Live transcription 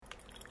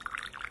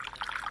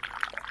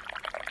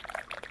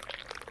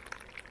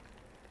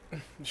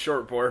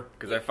Short pour,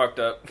 because I fucked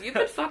up. You've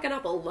been fucking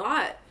up a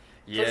lot.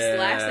 Yeah. Those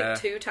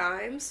last, like, 2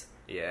 times.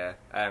 Yeah,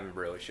 I'm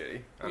really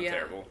shitty. I'm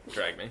terrible.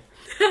 Drag me.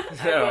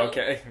 Oh,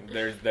 okay.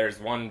 There's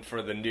one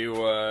for the new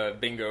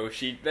bingo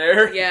sheet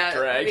there. Yeah,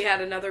 Drag. we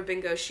had another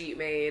bingo sheet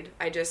made.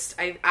 I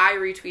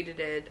retweeted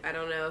it. I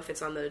don't know if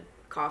it's on the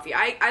coffee.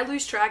 I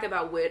lose track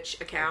about which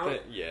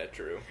account. Yeah,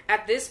 true.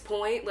 At this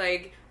point,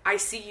 like, I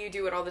see you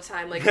do it all the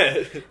time. Like,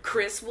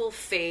 Chris will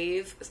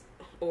fave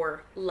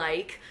or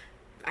like.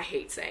 I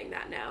hate saying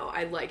that now.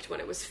 I liked when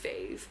it was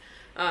fave.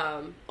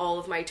 All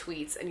of my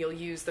tweets, and you'll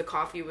use the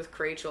Coffee with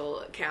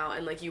Rachel account,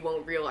 and like you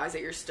won't realize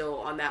that you're still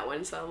on that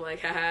one. So I'm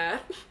like, haha.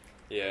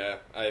 Yeah,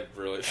 I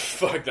really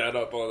fuck that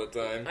up all the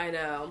time. I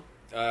know.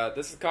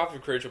 This is Coffee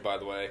with Rachel, by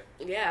the way.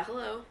 Yeah,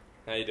 hello.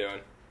 How you doing?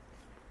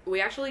 We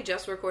actually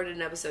just recorded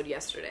an episode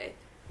yesterday.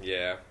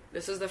 Yeah.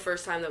 This is the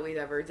first time that we've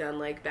ever done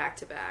like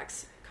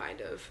back-to-backs,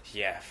 kind of.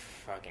 Yeah,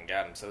 fucking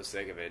God, I'm so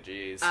sick of it.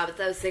 Jeez. I'm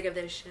so sick of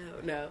this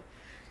show. No,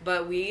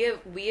 but we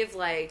have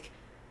like.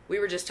 We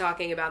were just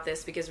talking about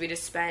this because we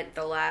just spent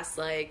the last,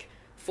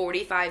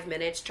 45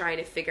 minutes trying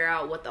to figure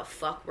out what the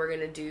fuck we're going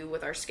to do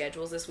with our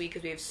schedules this week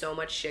because we have so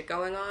much shit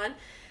going on.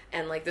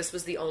 And, this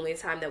was the only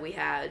time that we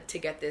had to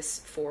get this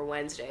for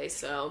Wednesday,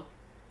 so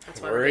that's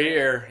why we're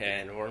here,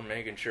 and we're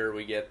making sure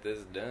we get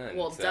this done.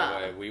 Well, so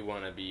that way we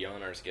want to be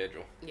on our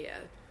schedule. Yeah.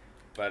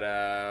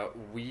 But,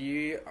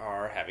 we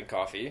are having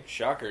coffee.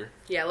 Shocker.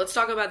 Yeah, let's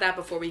talk about that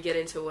before we get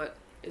into what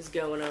is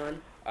going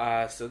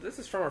on. So this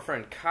is from our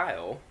friend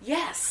Kyle.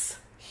 Yes!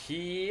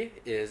 He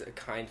is a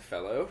kind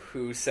fellow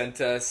who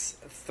sent us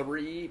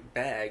 3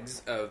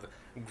 bags of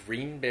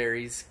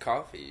Greenberries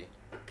coffee.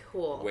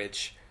 Cool.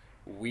 Which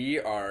we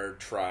are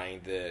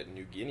trying the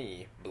New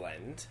Guinea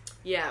blend.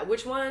 Yeah,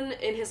 which one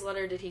in his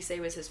letter did he say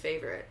was his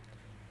favorite?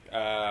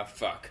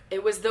 Fuck.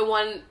 It was the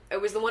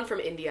one from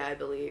India, I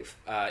believe.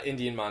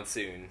 Indian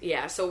Monsoon.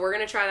 Yeah, so we're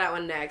gonna try that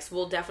one next.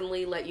 We'll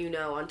definitely let you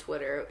know on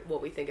Twitter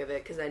what we think of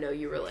it, because I know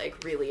you were,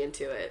 really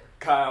into it.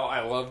 Kyle, I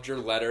loved your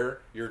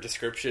letter. Your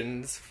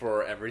descriptions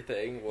for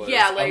everything was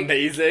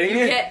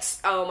amazing.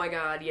 Oh my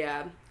god,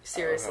 yeah.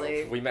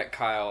 Seriously. We met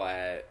Kyle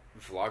at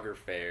Vlogger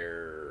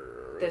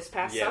Fair. This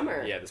past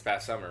summer. Yeah, this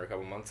past summer, a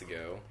couple months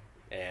ago.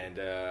 And,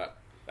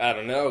 I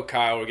don't know,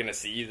 Kyle, we're gonna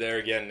see you there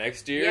again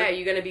next year. Yeah,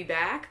 you gonna be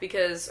back?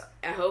 Because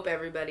I hope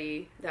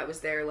everybody that was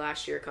there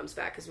last year comes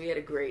back, because we had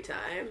a great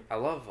time. I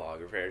love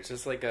Vlogger Fair. It's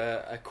just like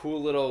a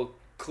cool little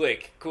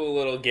clique, cool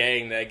little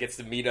gang that gets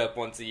to meet up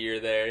once a year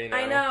there, you know?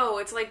 I know,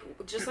 it's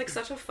just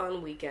such a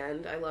fun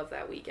weekend. I love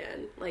that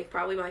weekend.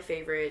 Probably my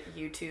favorite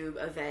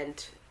YouTube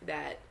event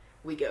that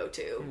we go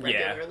to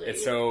regularly. Yeah,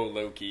 it's so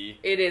low-key.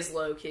 It is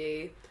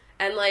low-key.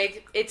 And,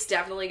 it's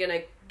definitely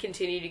gonna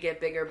continue to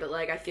get bigger, but,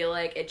 I feel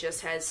like it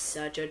just has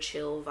such a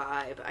chill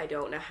vibe. I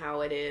don't know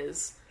how it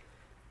is.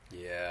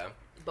 Yeah.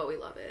 But we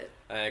love it.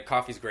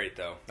 Coffee's great,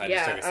 though. I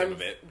just took a sip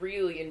of it. I'm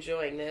really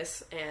enjoying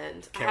this,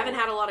 and I haven't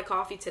had a lot of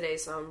coffee today,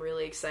 so I'm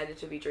really excited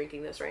to be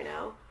drinking this right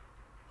now.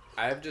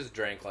 I've just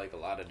drank, a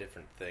lot of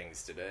different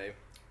things today.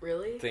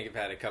 Really? I think I've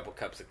had a couple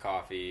cups of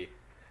coffee.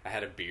 I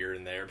had a beer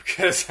in there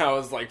because I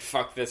was like,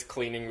 fuck this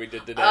cleaning we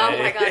did today. Oh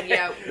my god,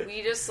 yeah.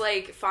 We just,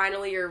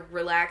 finally are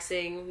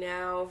relaxing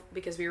now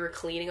because we were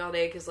cleaning all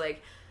day because,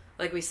 like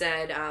we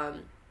said, I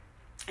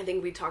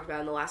think we talked about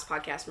in the last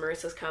podcast,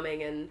 Marissa's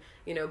coming and,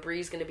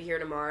 Bree's going to be here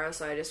tomorrow,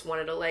 so I just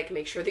wanted to,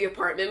 make sure the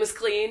apartment was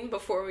clean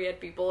before we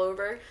had people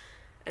over.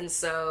 And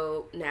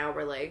so now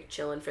we're,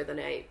 chilling for the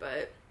night,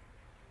 but...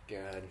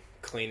 God,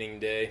 cleaning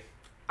day.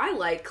 I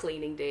like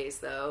cleaning days,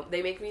 though.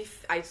 They make me...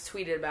 I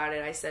tweeted about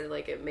it. I said,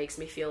 it makes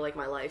me feel like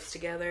my life's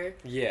together.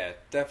 Yeah,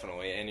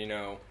 definitely.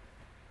 And,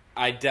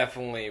 I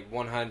definitely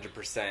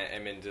 100%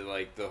 am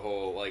into, the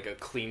whole, a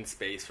clean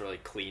space for,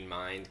 clean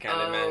mind kind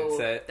of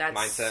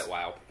mindset.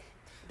 Wow.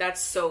 That's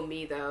so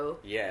me, though.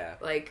 Yeah.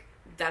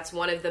 That's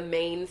one of the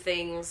main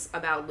things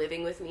about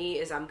living with me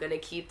is I'm going to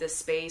keep the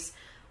space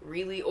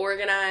really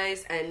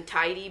organized and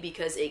tidy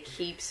because it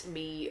keeps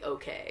me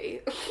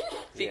okay.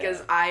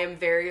 Because I am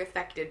very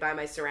affected by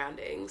my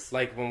surroundings.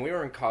 When we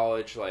were in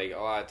college, a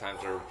lot of times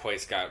our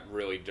place got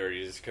really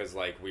dirty just because,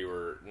 we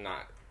were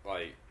not,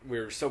 we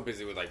were so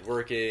busy with,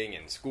 working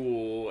and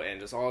school and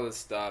just all this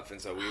stuff,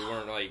 and so we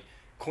weren't,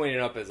 cleaning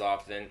up as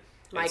often.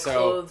 My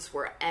clothes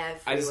were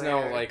everywhere. I just know,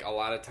 a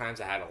lot of times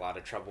I had a lot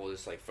of trouble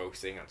just,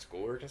 focusing on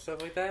schoolwork and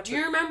stuff like that. Do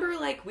you remember,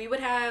 we would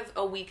have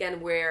a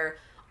weekend where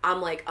I'm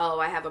like, oh,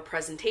 I have a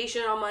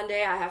presentation on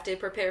Monday I have to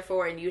prepare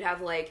for, and you'd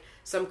have,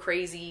 some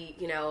crazy,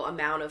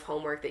 amount of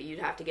homework that you'd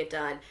have to get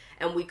done,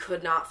 and we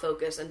could not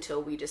focus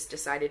until we just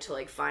decided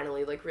to,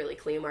 finally, really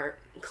clean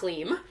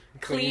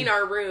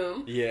our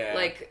room.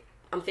 Yeah.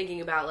 I'm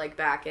thinking about,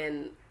 back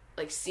in...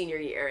 senior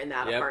year in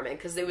that apartment,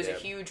 because it was a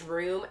huge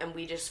room, and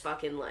we just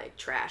fucking,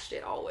 trashed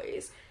it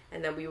always.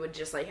 And then we would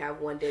just,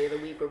 have one day of the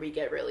week where we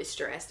get really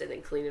stressed and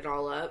then clean it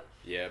all up.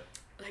 Yep.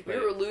 We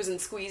were losing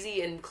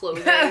squeezy and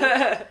clothing.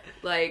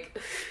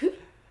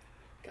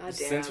 Goddamn.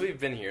 Since we've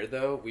been here,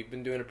 though, we've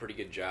been doing a pretty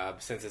good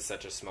job. Since it's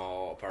such a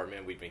small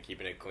apartment, we've been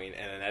keeping it clean,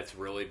 and then that's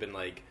really been,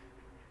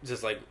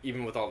 just,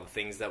 even with all the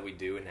things that we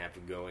do and have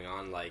going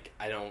on,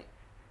 I don't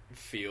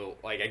feel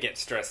like I get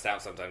stressed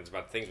out sometimes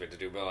about things we have to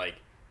do, but like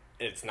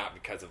it's not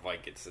because of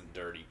like it's a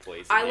dirty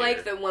place. I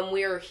like that when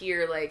we're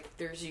here, like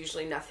there's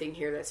usually nothing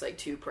here that's like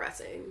too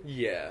pressing.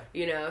 Yeah.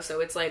 You know,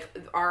 so it's like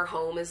our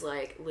home is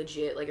like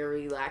legit like a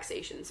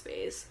relaxation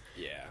space.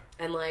 Yeah.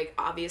 And like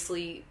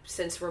obviously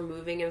since we're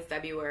moving in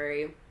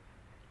February,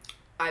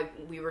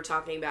 we were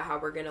talking about how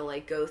we're gonna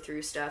like go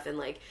through stuff, and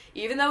like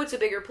even though it's a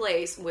bigger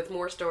place with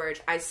more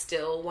storage, I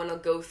still want to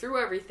go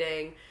through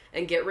everything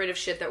and get rid of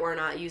shit that we're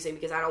not using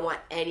because I don't want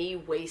any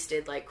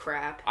wasted like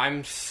crap.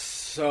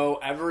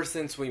 Ever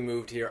since we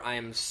moved here, I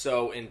am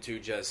so into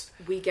just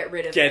we get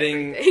rid of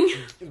everything.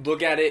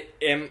 Look at it,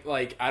 and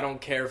like I don't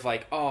care if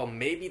like, oh,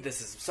 maybe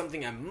this is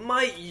something I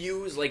might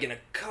use like in a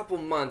couple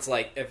months.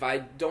 Like if I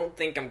don't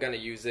think I'm gonna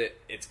use it,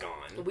 it's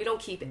gone. We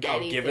don't keep anything. I'll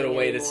give it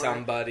away anymore. To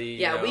somebody.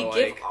 Yeah, we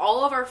give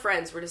all of our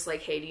friends. We're just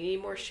like, hey, do you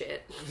need more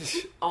shit?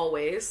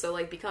 Always. So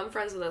like, become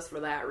friends with us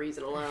for that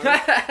reason alone.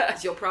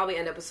 Because you'll probably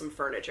end up with some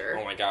furniture.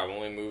 Oh my god, when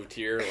we moved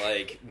here,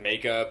 like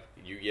makeup.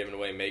 You giving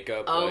away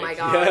makeup? Oh like, my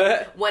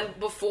god!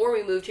 Before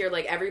we moved here,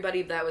 like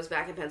everybody that was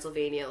back in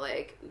Pennsylvania,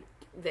 like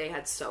they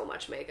had so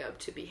much makeup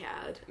to be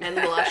had and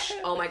Lush.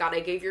 Oh my god!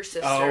 I gave your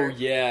sister. Oh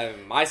yeah,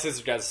 my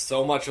sister got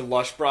so much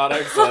Lush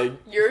products. Like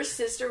your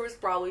sister was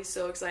probably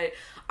so excited.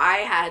 I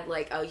had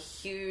like a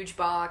huge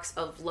box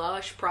of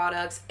Lush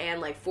products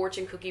and like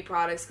Fortune Cookie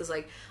products because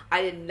like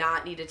I did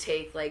not need to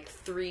take like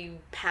 3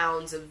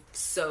 pounds of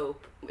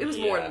soap. It was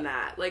more than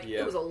that. Like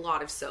it was a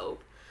lot of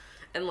soap.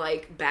 And,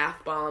 like, bath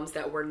bombs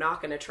that were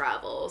not going to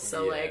travel.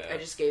 So, like, I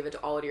just gave it to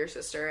all to your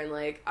sister. And,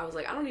 like, I was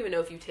like, I don't even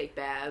know if you take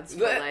baths.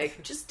 But,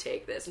 like, just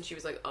take this. And she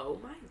was like, oh,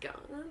 my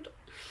God.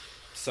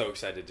 So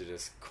excited to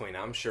just clean.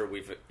 I'm sure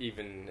we've,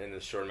 even in the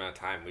short amount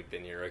of time we've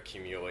been here,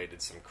 accumulated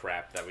some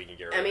crap that we can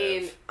get rid of. I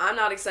mean, I'm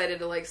not excited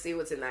to, like, see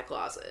what's in that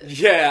closet.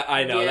 Yeah,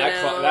 I know.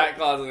 That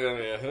closet's going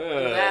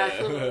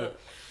to be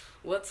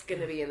what's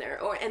gonna be in there?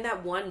 Oh, and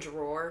that one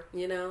drawer,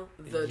 you know?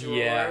 The drawer.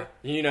 Yeah.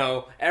 You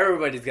know,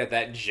 everybody's got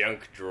that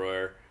junk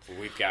drawer.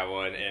 We've got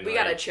one. And we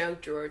got a junk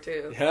drawer,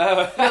 too.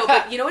 No,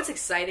 but you know what's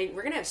exciting?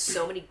 We're gonna have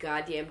so many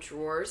goddamn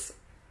drawers.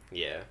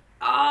 Yeah.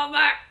 Oh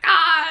my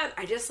god!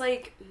 I just,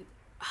 like...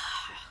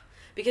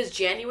 because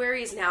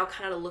January is now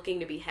kind of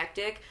looking to be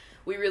hectic.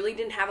 We really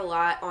didn't have a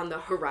lot on the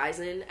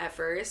horizon at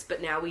first,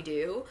 but now we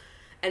do.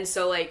 And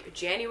so, like,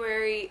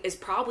 January is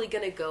probably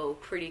going to go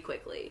pretty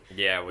quickly.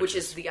 Yeah, which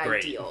is the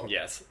great. Ideal.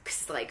 Yes.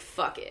 Because, like,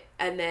 fuck it.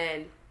 And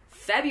then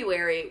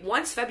February,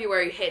 once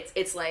February hits,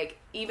 it's like,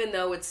 even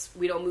though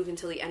we don't move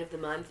until the end of the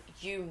month,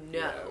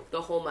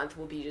 the whole month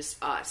will be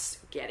just us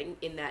getting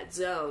in that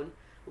zone,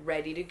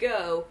 ready to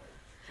go.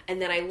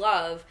 And then I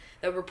love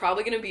that we're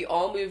probably going to be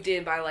all moved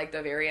in by, like,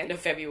 the very end of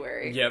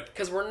February. Yep.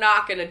 Because we're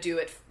not going to do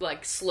it,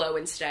 like, slow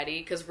and steady,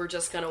 because we're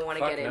just going to want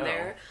to get in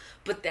there.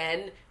 But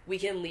then we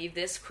can leave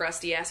this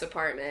crusty-ass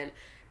apartment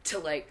to,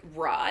 like,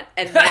 rot,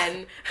 and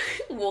then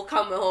we'll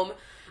come home,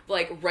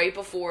 like, right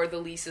before the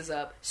lease is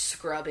up,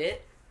 scrub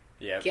it,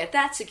 get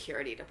that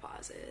security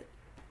deposit.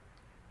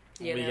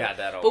 You know? got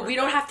that all But we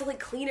don't have to, like,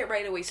 clean it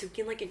right away, so we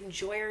can, like,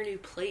 enjoy our new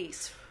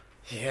place.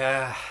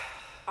 Yeah.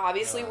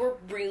 Obviously, we're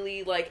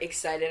really, like,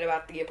 excited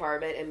about the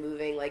apartment and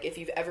moving. Like, if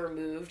you've ever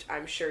moved,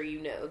 I'm sure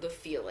you know the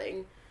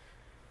feeling.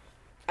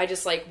 I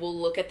just, like, will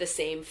look at the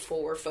same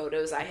 4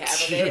 photos I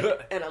have of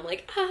it, and I'm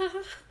like,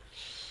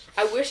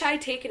 I wish I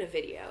had taken a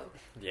video.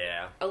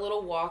 Yeah. A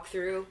little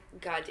walkthrough.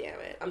 God damn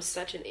it. I'm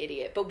such an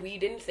idiot. But we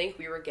didn't think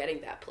we were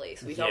getting that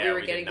place. We thought we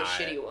were getting the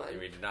shitty one.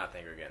 We did not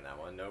think we were getting that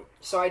one, nope.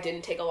 So I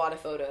didn't take a lot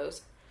of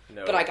photos.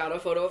 No. But I got a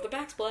photo of the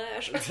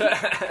backsplash.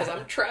 Because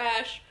I'm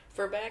trash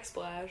for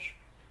backsplash.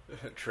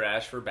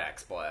 Trash for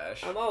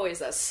backsplash. I'm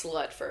always a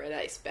slut for a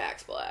nice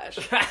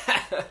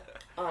backsplash.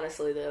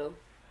 Honestly, though.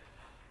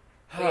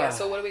 But yeah,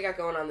 so what do we got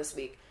going on this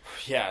week?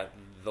 Yeah,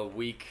 the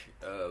week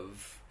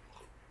of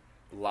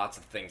lots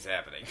of things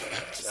happening.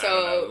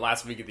 So,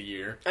 last week of the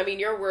year. I mean,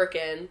 you're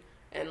working,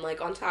 and,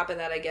 like, on top of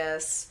that, I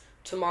guess,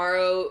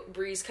 tomorrow,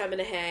 Bree's coming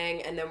to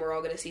hang, and then we're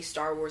all going to see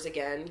Star Wars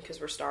again, because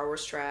we're Star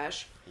Wars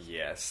trash.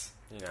 Yes.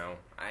 You know,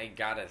 I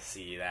gotta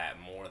see that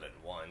more than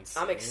once.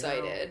 I'm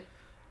excited. Know?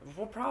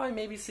 We'll probably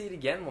maybe see it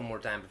again one more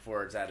time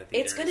before it's out of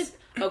theaters. It's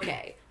gonna...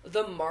 Okay,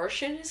 The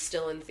Martian is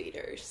still in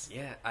theaters.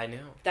 Yeah, I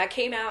know. That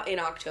came out in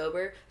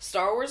October.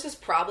 Star Wars is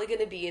probably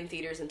gonna be in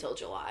theaters until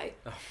July.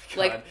 Oh, God.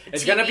 Like,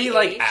 it's gonna be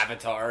like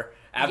Avatar.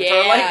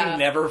 Avatar, like,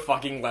 never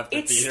fucking left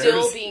the theaters. It's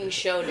still being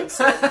shown in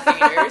certain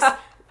theaters.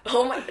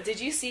 Oh my... Did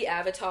you see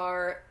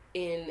Avatar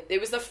in...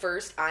 It was the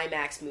first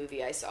IMAX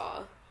movie I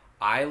saw.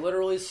 I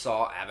literally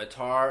saw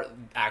Avatar,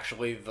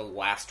 actually, the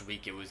last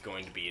week it was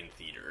going to be in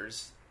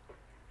theaters.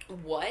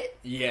 What?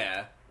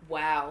 Yeah.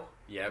 Wow.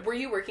 Yep. Were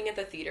you working at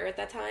the theater at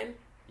that time?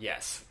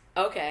 Yes.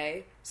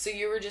 Okay. So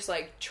you were just,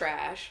 like,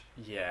 trash.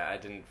 Yeah, I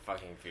didn't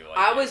fucking feel like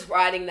I was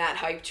riding that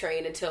hype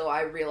train until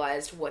I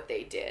realized what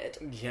they did.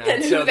 Yeah,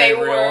 until they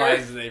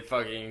realized they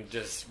fucking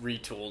just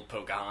retooled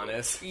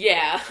Pocahontas.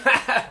 Yeah.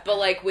 But,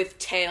 like, with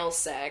tail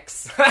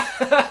sex.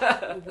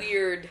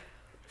 Weird.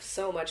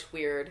 So much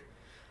weird.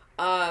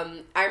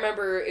 I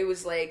remember it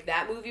was, like,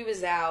 that movie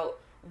was out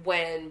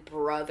when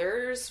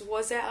Brothers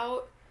was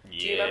out. Do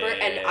you remember?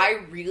 And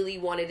I really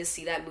wanted to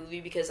see that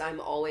movie because I'm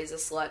always a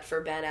slut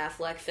for Ben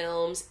Affleck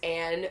films,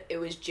 and it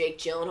was Jake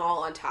Gyllenhaal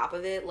on top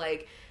of it.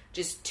 Like,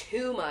 just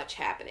too much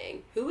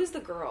happening. Who is the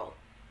girl?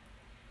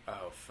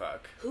 Oh,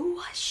 fuck. Who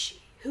was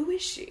she? Who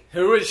is she?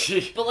 Who is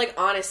she? But, like,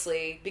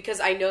 honestly, because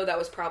I know that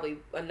was probably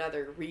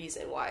another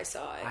reason why I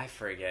saw it. I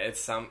forget.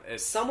 It's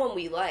someone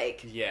we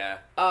like. Yeah.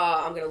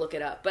 I'm gonna look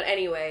it up. But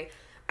anyway,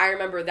 I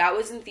remember that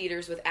was in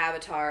theaters with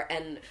Avatar,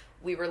 and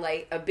we were,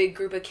 like, a big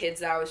group of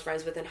kids that I was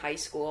friends with in high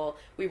school.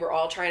 We were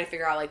all trying to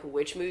figure out, like,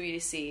 which movie to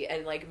see,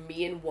 and, like,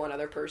 me and one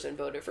other person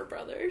voted for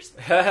Brothers.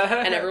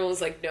 And everyone was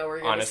like, no,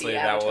 we're gonna see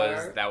Avatar.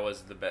 Honestly, that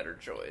was the better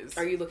choice.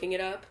 Are you looking it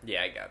up?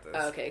 Yeah, I got this.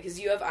 Oh, okay, because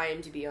you have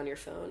IMDb on your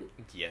phone.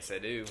 Yes, I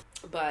do.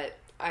 But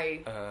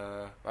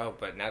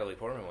but Natalie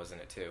Portman was in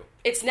it, too.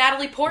 It's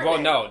Natalie Portman! Well,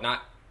 no,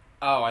 not...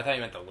 Oh, I thought you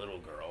meant the little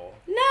girl.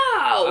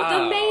 No!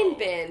 The main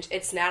binge.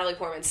 It's Natalie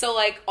Portman. So,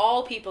 like,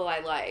 all people I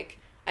like.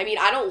 I mean,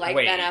 I don't like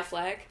Ben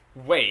Affleck.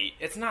 Wait,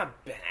 it's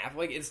not Ben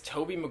Affleck, it's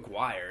Tobey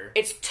Maguire.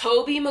 It's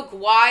Tobey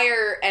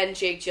Maguire and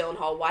Jake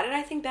Gyllenhaal. Why did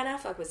I think Ben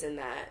Affleck was in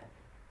that?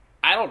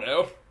 I don't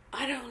know.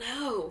 I don't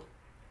know.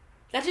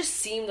 That just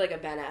seemed like a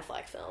Ben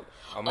Affleck film.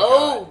 Oh, my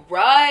God.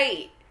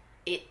 Right!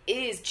 It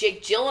is.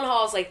 Jake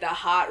Gyllenhaal's like the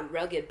hot,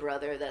 rugged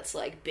brother that's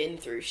like been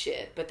through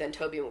shit, but then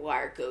Tobey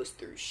Maguire goes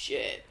through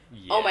shit.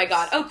 Yes. Oh my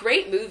God. Oh,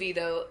 great movie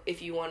though,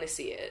 if you want to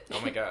see it.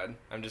 Oh my God.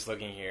 I'm just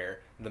looking here.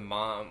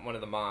 One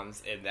of the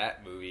moms in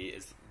that movie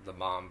is the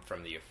mom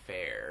from The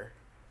Affair.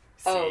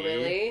 See? Oh,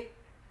 really?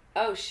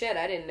 Oh, shit,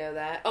 I didn't know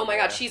that. Oh my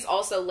God, she's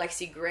also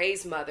Lexi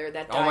Gray's mother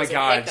that dies of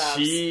hiccups.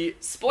 She...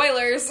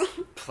 Spoilers!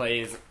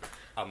 Plays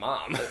a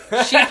mom.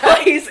 She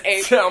plays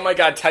a... Oh my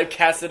God,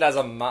 typecasted as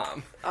a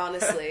mom.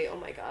 Honestly, oh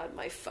my God,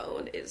 my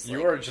phone is you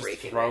like are just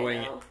throwing.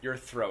 Right now. You're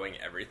throwing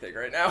everything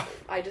right now.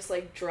 I just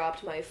like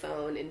dropped my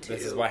phone into.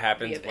 This is what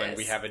happens when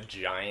we have a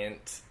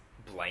giant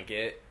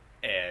blanket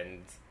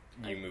and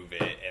you move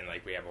it, and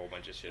like we have a whole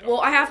bunch of shit.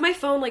 Well, I have my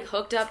phone like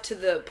hooked up to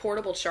the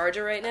portable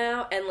charger right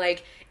now, and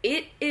like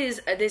it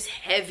is this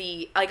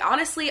heavy. Like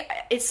honestly,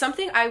 it's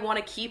something I want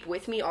to keep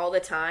with me all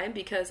the time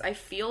because I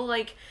feel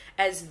like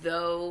as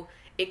though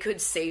it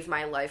could save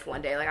my life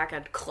one day. Like, I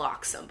could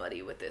clock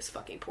somebody with this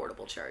fucking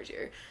portable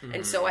charger. Mm-hmm.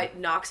 And so it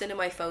knocks into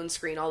my phone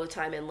screen all the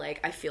time, and, like,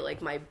 I feel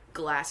like my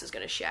glass is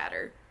gonna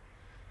shatter.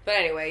 But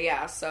anyway,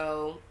 yeah,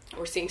 so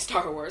we're seeing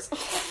Star Wars.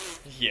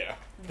 Yeah.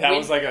 That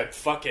was like a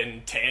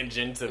fucking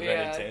tangent to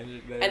many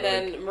tangent. And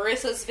then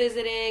Marissa's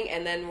visiting,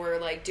 and then we're,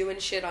 like, doing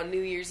shit on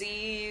New Year's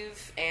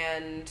Eve,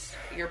 and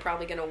you're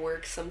probably gonna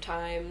work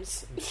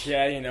sometimes.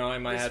 Yeah, you know, I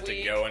might have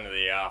to go into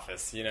the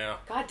office, you know?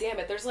 God damn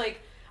it, there's,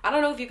 like... I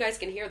don't know if you guys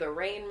can hear the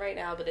rain right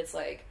now, but it's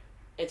like,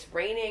 it's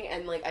raining,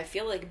 and like, I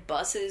feel like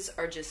buses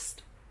are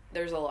just,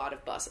 there's a lot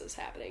of buses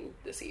happening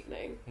this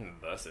evening.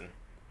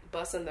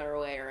 Bussing their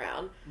way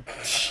around.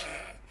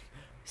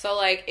 So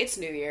like, it's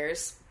New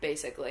Year's,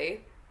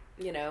 basically,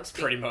 you know.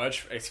 Pretty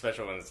much,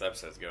 especially when this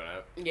episode's going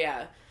up.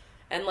 Yeah.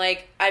 And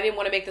like, I didn't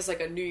want to make this like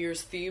a New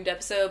Year's themed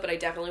episode, but I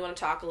definitely want to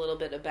talk a little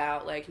bit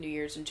about like New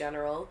Year's in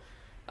general.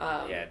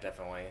 Yeah,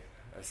 definitely.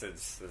 This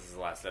is the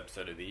last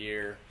episode of the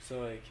year,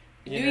 so like...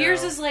 New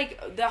Year's is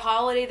like the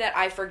holiday that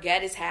I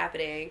forget is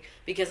happening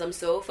because I'm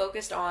so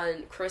focused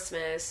on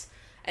Christmas,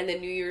 and then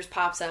New Year's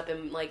pops up,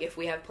 and like if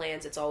we have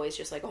plans, it's always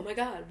just like, oh my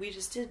God, we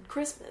just did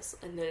Christmas,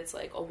 and then it's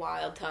like a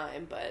wild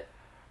time. But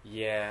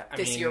yeah,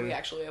 this year we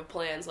actually have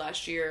plans.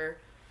 Last year,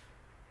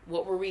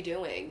 what were we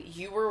doing?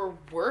 You were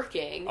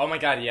working. Oh my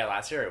God, yeah,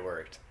 last year I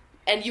worked.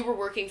 And you were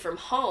working from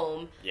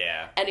home.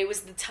 Yeah. And it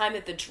was the time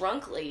that the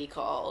drunk lady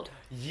called.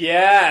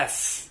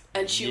 Yes!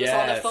 And she was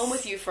on the phone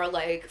with you for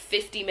like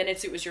 50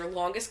 minutes. It was your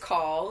longest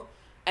call.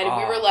 And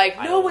we were like,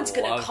 no one's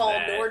going to call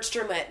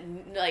Nordstrom at,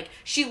 like,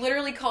 she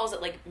literally calls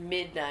at like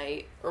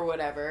midnight or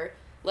whatever.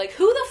 Like,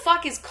 who the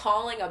fuck is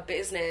calling a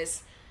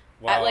business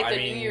at like the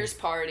New Year's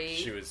party?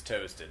 She was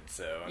toasted,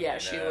 so. Yeah,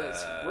 she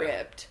was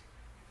ripped.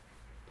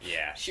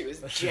 Yeah. She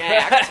was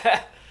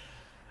jacked.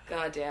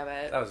 God damn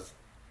it.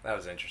 That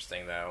was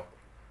interesting, though.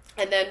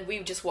 And then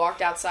we just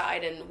walked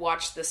outside and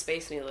watched the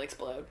Space Needle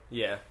explode.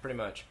 Yeah, pretty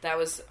much. That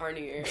was our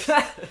New Year's.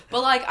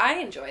 But, like, I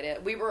enjoyed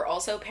it. We were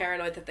also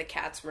paranoid that the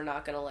cats were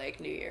not going to like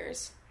New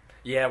Year's.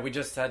 Yeah, we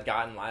just had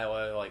gotten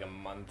Lila, like, a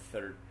month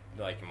and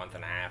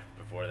a half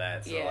before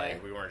that, so,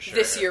 like, we weren't sure.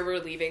 This year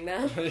we're leaving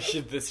them.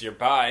 This year,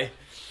 bye.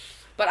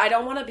 But I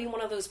don't want to be one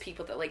of those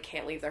people that, like,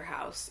 can't leave their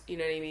house. You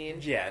know what I mean?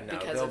 Yeah, no,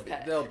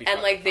 they'll be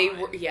and, like,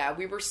 fine.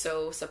 we were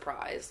so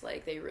surprised.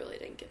 Like, they really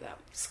didn't give that.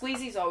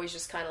 Squeezy's always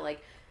just kind of,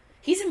 like,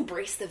 he's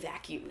embraced the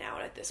vacuum now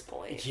at this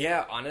point.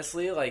 Yeah,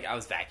 honestly, like, I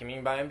was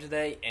vacuuming by him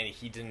today, and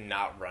he did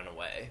not run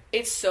away.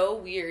 It's so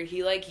weird.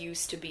 He, like,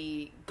 used to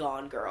be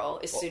gone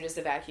girl as soon as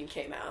the vacuum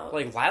came out.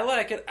 Like, Lila,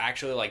 I could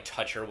actually, like,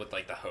 touch her with,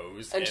 like, the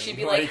hose. And she'd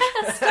be like,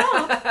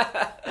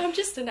 stop! I'm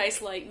just a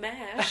nice light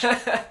mash.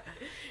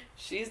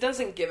 She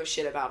doesn't give a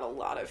shit about a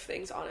lot of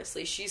things,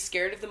 honestly. She's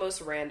scared of the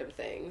most random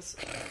things.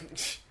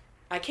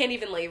 I can't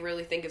even, like,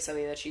 really think of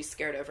something that she's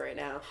scared of right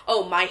now.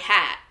 Oh, my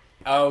hat.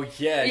 Oh,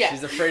 yeah, Yeah.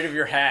 she's afraid of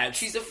your hat.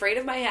 She's afraid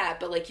of my hat,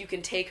 but, like, you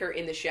can take her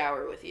in the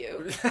shower with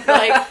you.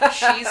 Like,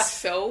 she's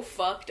so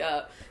fucked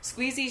up.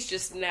 Squeezy's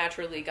just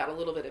naturally got a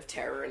little bit of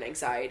terror and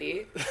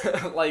anxiety.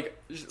 Like,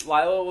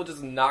 Lila will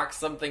just knock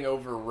something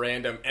over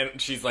random,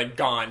 and she's, like,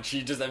 gone.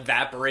 She just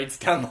evaporates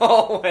down the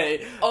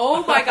hallway.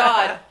 Oh, my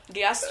God.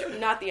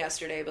 Not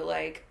yesterday, but,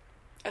 like,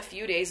 a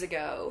few days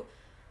ago,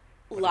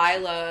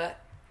 Lila...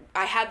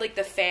 I had, like,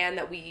 the fan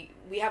that we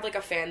have, like,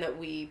 a fan that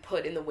we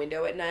put in the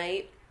window at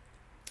night,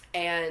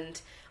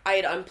 and I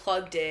had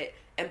unplugged it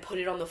and put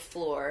it on the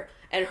floor,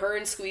 and her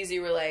and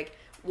Squeezy were, like,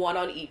 one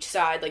on each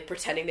side, like,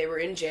 pretending they were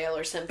in jail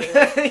or something.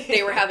 Like,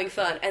 they were having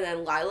fun, and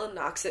then Lila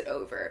knocks it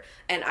over,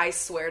 and I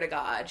swear to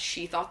God,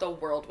 she thought the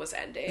world was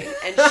ending,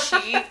 and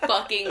she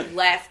fucking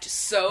left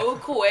so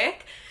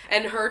quick,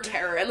 and her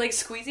terror, and, like,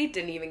 Squeezy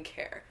didn't even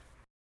care.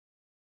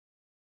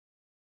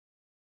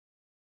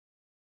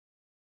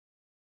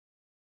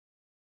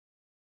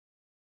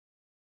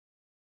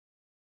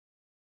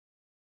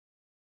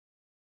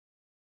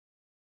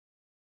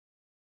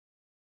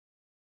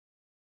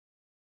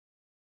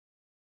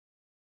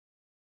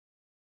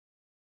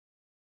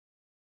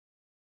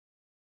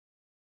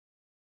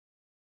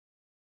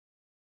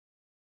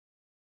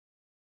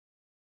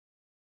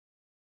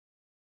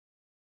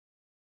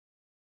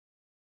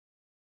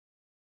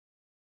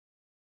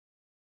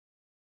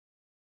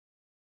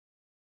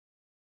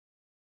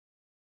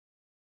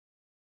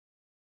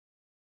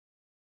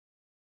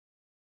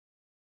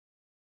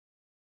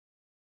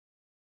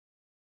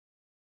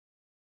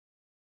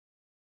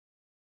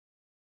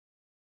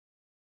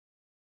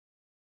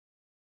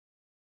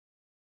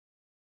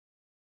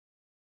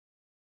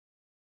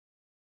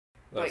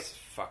 Those Like,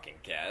 fucking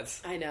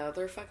cats. I know,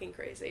 they're fucking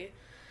crazy.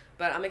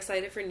 But I'm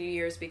excited for New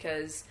Year's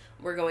because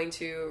we're going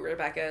to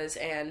Rebecca's,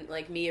 and,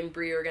 like, me and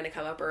Brie are going to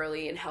come up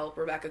early and help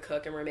Rebecca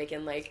cook, and we're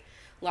making, like,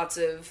 lots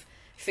of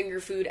finger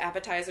food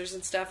appetizers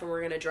and stuff, and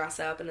we're going to dress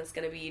up, and it's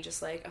going to be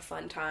just, like, a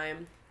fun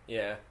time.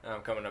 Yeah,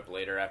 I'm coming up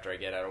later after I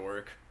get out of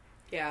work.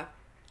 Yeah.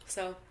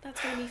 So, that's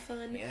going to be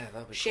fun. Yeah,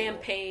 that'll be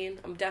Champagne.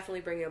 I'm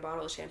definitely bringing a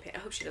bottle of champagne. I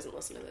hope she doesn't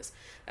listen to this.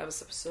 That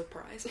was a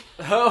surprise.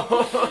 cool.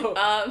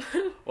 Oh!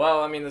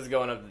 Well, I mean, this is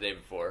going up the day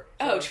before.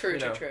 So,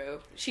 True.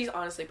 She's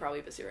honestly probably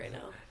busy right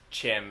now.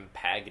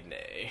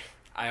 Champagne.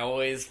 I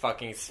always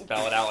fucking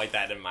spell it out like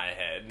that in my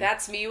head.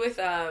 That's me with,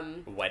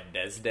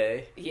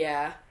 Wednesday.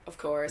 yeah, of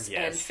course.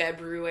 Yes. And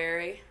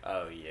February.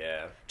 Oh,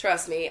 yeah.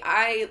 Trust me,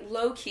 I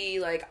low-key,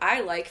 like, I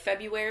like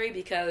February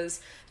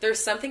because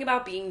there's something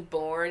about being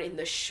born in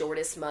the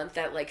shortest month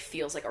that, like,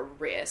 feels like a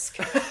risk.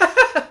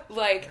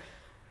 Like,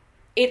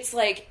 it's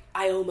like,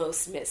 I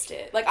almost missed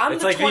it. Like, I'm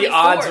It's the like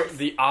 24th.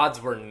 the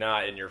odds were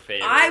not in your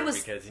favor. I was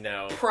because, you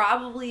know...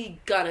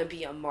 probably gonna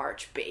be a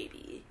March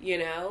baby, you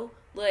know?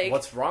 Like,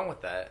 What's wrong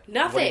with that?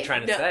 nothing. What are you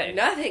trying to say?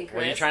 Nothing, Chris.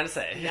 What are you trying to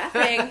say?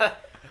 Nothing.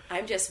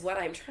 What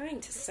I'm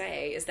trying to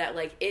say is that,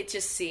 like, it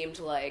just seemed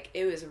like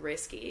it was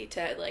risky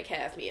to, like,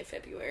 have me in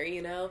February,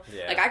 you know?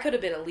 Yeah. Like, I could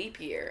have been a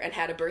leap year and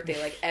had a birthday,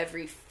 like,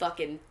 every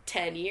fucking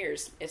 10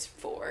 years. It's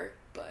 4,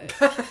 but...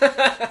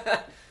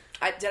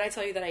 did I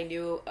tell you that I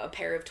knew a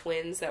pair of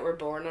twins that were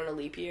born on a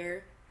leap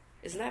year?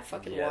 Isn't that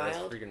fucking wild? That's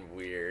freaking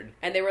weird.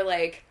 And they were,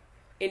 like...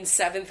 in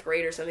 7th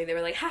grade or something, they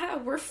were like, haha,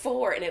 we're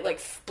 4, and it,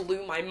 like,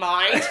 blew my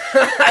mind.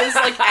 I was,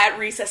 like, at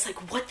recess,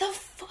 like, what the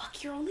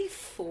fuck, you're only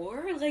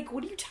 4? Like,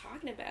 what are you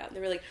talking about? And they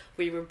were like,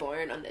 we were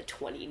born on the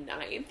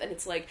 29th, and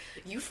it's like,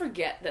 you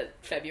forget that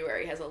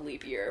February has a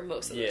leap year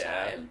most of the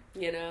time,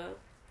 you know?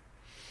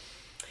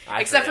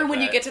 Except for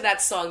when you get to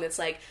that song that's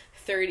like,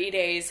 30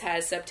 days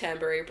has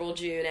September, April,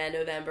 June, and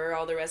November.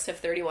 All the rest have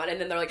 31.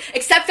 And then they're like,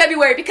 except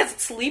February because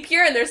it's leap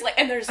year. And there's like,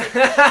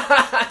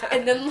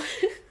 and then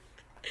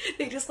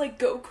they just like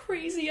go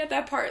crazy at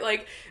that part.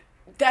 Like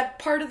that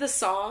part of the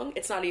song,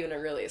 it's not even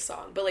really a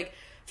song, but like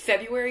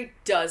February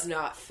does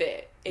not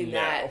fit in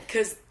that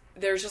because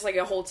there's just like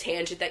a whole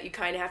tangent that you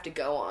kind of have to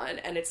go on,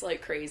 and it's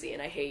like crazy,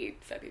 and I hate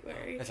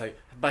February. It's like,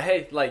 but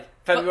hey, like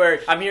February,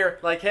 I'm here.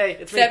 Like, hey,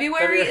 it's me.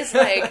 February is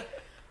like.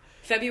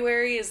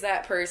 February is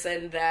that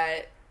person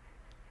that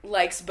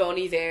likes Bon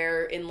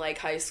Iver in, like,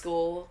 high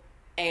school,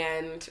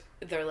 and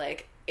they're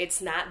like,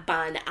 it's not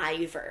Bon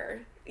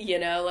Iver, you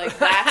know? Like,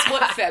 that's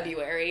what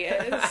February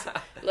is.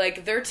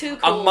 Like, they're too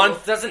cool. A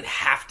month doesn't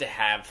have to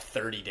have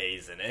 30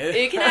 days in it.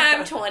 It can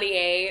have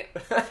 28.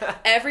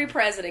 Every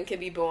president can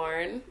be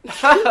born.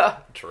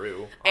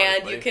 True.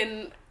 Honestly. And you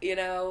can, you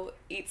know,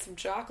 eat some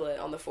chocolate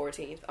on the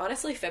 14th.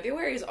 Honestly,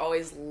 February is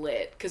always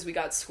lit, because we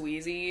got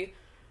Squeezy.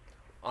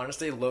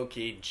 Honestly,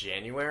 low-key,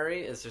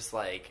 January is just,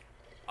 like,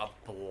 a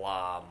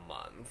blah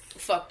month.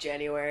 Fuck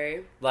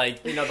January.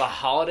 Like, you know, the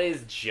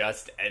holidays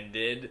just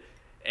ended,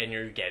 and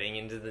you're getting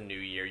into the new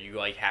year. You,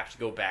 like, have to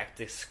go back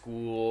to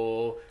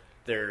school.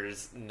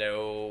 There's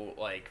no,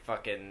 like,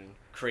 fucking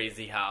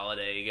crazy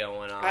holiday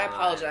going on. I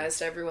apologize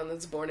to everyone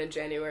that's born in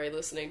January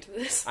listening to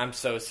this. I'm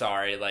so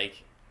sorry. Like,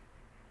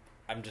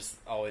 I'm just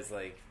always,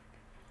 like...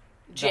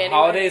 January. The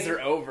holidays are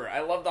over.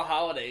 I love the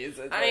holidays.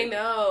 It's I like,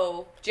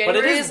 know.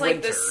 January but it is like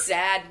winter. the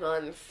sad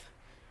month.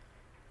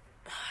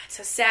 it's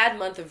a sad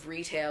month of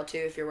retail too.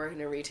 If you're working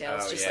in retail,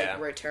 it's just like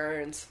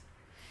returns.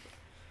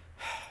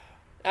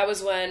 That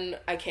was when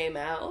I came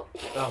out.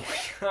 Oh my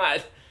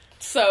god.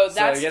 So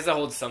I guess it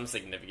holds some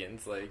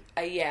significance, like.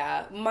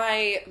 Yeah,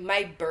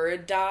 my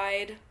bird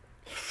died.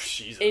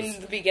 Jesus.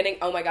 In the beginning.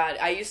 Oh my god,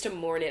 I used to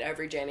mourn it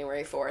every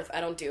January 4th. I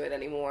don't do it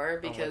anymore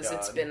because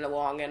it's been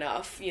long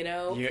enough, you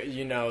know?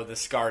 You know, the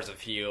scars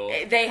have healed.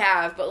 They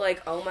have, but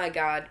like, oh my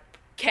god,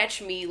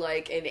 catch me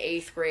like in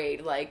 8th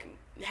grade, like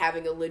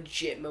having a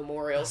legit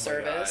memorial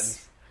service.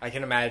 God. I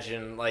can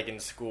imagine, like, in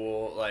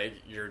school, like,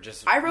 you're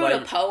just... I wrote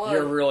like, a poem.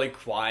 You're really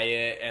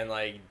quiet and,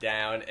 like,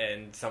 down,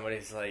 and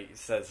somebody's, like,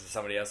 says to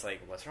somebody else, like,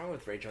 what's wrong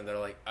with Rachel? And they're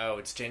like, oh,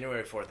 it's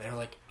January 4th. And they're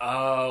like,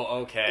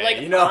 oh, okay. Like,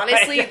 you know,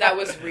 honestly, that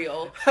was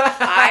real.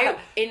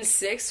 In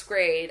 6th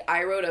grade,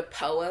 I wrote a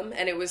poem,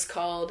 and it was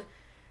called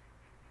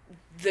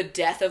The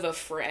Death of a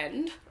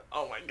Friend.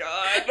 Oh, my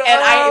God. And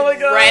I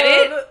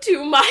read it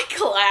to my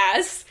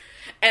class.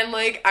 And,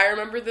 like, I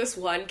remember this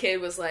one kid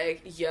was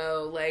like,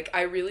 yo, like,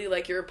 I really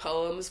like your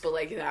poems, but,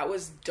 like, that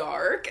was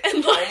dark.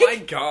 And, like, oh, my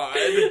God.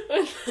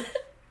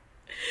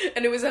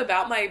 And it was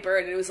about my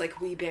bird, and it was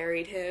like, we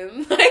buried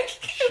him. Like,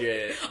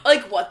 shit.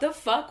 Like, what the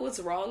fuck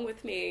was wrong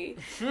with me?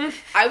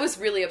 I was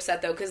really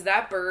upset, though, because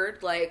that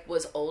bird, like,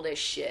 was old as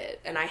shit,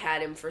 and I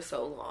had him for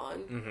so long.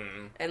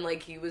 Mm-hmm. And,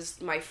 like, he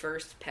was my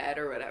first pet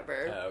or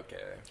whatever.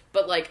 Okay.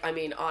 But, like, I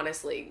mean,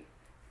 honestly,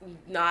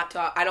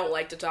 I don't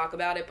like to talk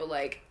about it, but,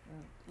 like,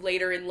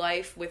 later in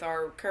life with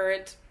our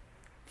current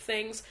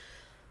things,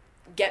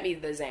 get me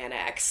the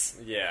Xanax.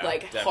 Yeah,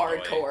 like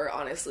definitely. hardcore.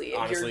 Honestly,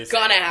 Honestly, you're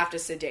gonna have to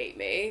sedate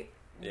me.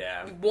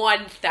 Yeah,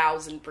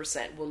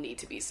 1000% will need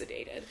to be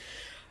sedated.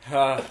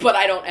 But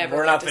I don't ever.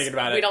 We're not thinking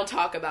about it. We don't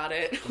talk about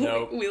it.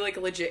 Nope. we like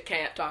legit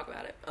can't talk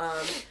about it.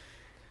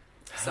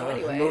 So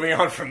anyway, moving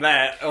on from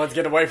that, let's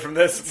get away from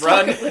this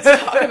let's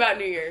talk about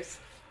New Year's.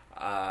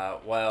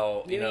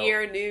 Well, New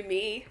year, new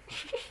me.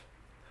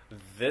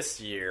 This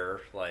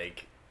year,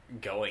 like,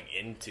 going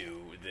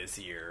into this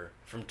year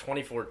from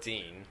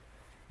 2014,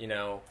 you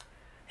know,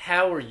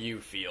 how are you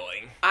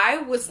feeling? I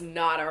was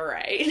not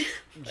alright.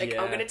 Like,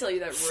 yeah. I'm gonna tell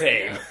you that right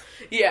Same. now.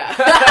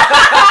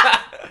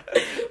 Yeah.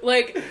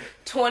 Like,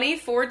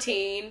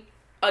 2014,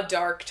 a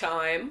dark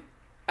time.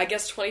 I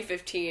guess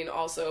 2015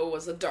 also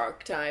was a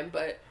dark time,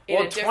 but in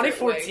a different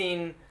 2014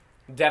 way.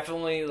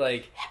 Definitely,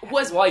 like,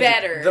 was like,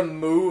 better. The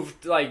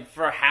move, like,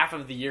 for half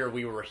of the year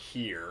we were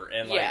here,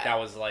 and, like, that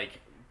was, like,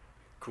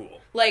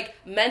 cool. Like,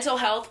 mental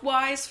health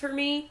wise for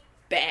me,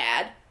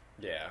 bad.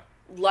 Yeah.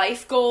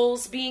 Life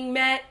goals being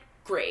met,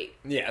 great.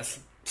 Yes.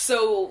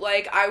 So,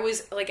 like, I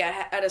was, like,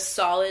 at a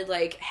solid,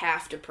 like,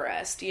 half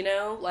depressed, you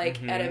know?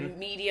 Like, at a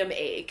medium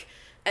ache.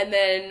 And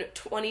then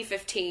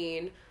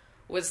 2015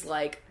 was,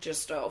 like,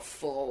 just a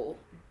full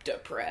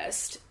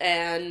depressed.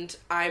 And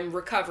I'm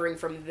recovering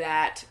from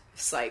that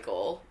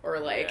cycle, or,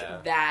 like,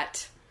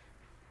 that,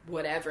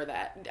 whatever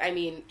that, I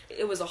mean,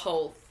 it was a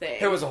whole thing.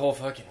 It was a whole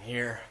fucking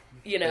year.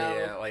 You know?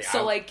 Yeah, like,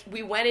 so, like,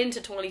 we went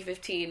into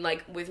 2015,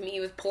 like, with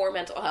me with poor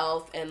mental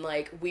health, and,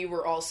 like, we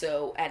were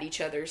also at each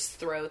other's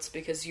throats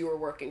because you were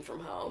working from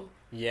home.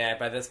 Yeah,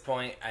 by this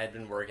point, I had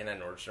been working at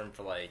Nordstrom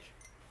for, like,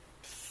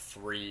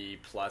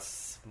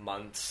 3+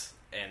 months,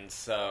 and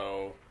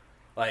so,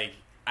 like,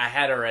 I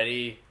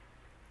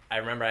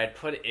remember I had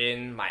put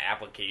in my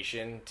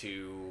application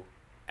to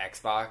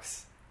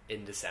Xbox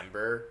in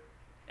December,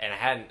 and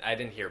I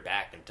didn't hear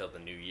back until the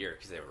new year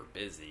because they were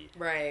busy.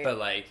 Right. But,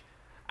 like,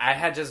 I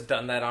had just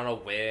done that on a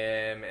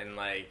whim, and,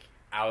 like,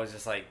 I was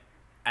just, like,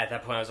 at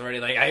that point I was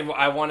already, like,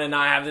 I want to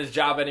not have this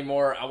job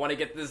anymore. I want to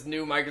get this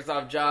new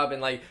Microsoft job,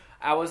 and, like,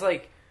 I was,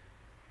 like,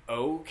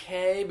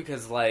 okay,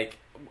 because, like,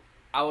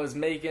 I was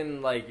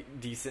making, like,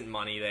 decent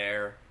money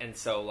there, and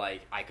so,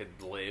 like, I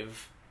could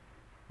live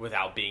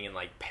without being in,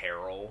 like,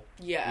 peril.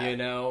 Yeah. You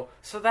know?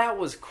 So that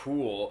was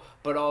cool,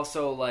 but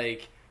also,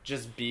 like,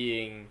 just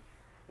being,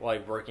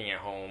 like, working at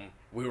home,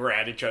 we were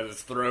at each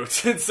other's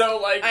throats, and so,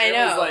 like, I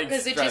know, was, like,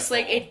 because it just,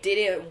 like, it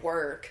didn't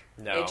work.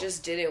 No. It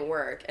just didn't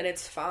work, and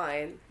it's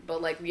fine.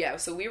 But, like, yeah,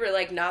 so we were,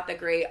 like, not that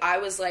great. I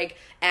was, like,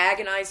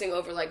 agonizing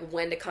over, like,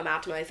 when to come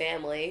out to my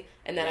family,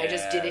 and then I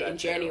just did it in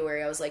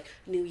January. I was like,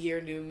 new year,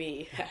 new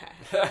me.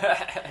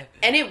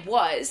 And it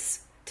was,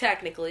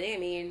 technically. I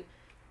mean,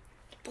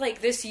 like,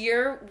 this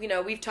year, you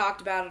know, we've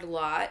talked about it a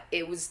lot.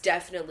 It was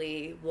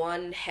definitely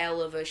one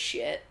hell of a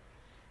shit.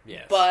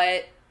 Yes.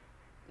 But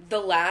the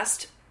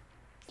last,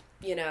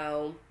 you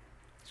know,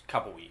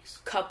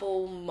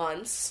 couple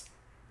months.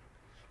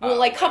 Well,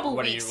 like, couple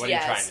weeks, what are you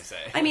trying to say?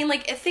 I mean,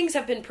 like, things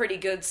have been pretty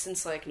good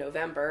since, like,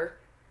 November.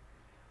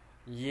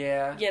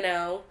 Yeah. You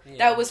know? Yeah.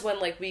 That was when,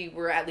 like, we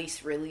were at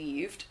least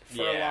relieved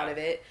for a lot of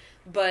it.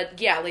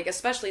 But, yeah, like,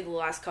 especially the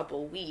last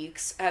couple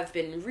weeks have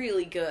been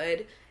really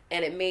good.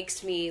 And it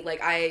makes me, like,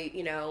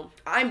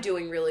 I'm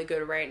doing really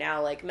good right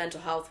now, like,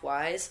 mental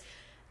health-wise.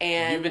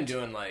 And you've been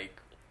doing, like,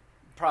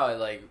 probably,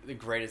 like, the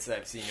greatest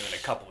I've seen you in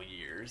a couple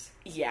years.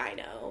 Yeah, I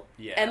know.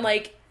 Yeah. And,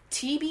 like,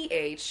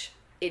 TBH,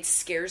 it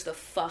scares the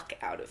fuck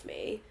out of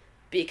me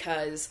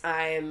because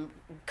I'm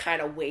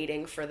kind of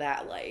waiting for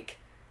that, like,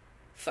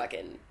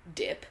 fucking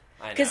dip.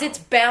 I know. Because it's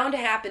bound to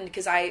happen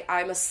because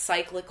I'm a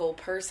cyclical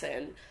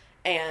person.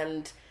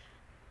 And,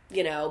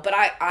 you know, but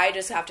I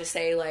just have to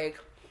say, like,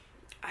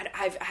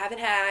 I haven't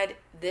had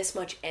this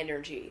much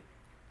energy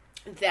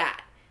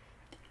that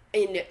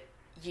in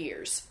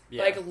years.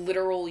 Yeah. Like,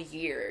 literal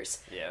years.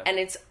 Yeah. And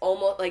it's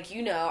almost, like,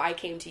 you know, I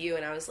came to you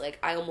and I was like,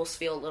 I almost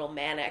feel a little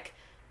manic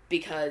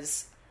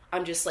because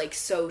I'm just, like,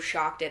 so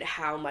shocked at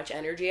how much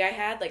energy I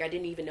had. Like, I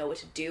didn't even know what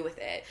to do with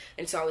it.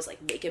 And so I was,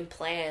 like, making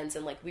plans,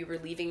 and, like, we were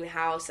leaving the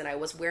house, and I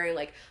was wearing,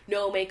 like,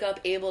 no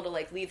makeup, able to,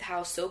 like, leave the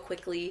house so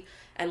quickly,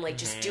 and, like,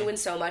 just doing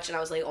so much, and I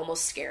was, like,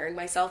 almost scaring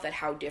myself at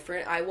how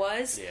different I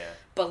was. Yeah.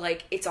 But,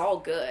 like, it's all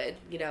good,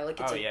 you know? Like,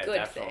 it's a good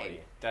definitely, thing.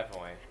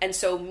 Definitely. And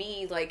so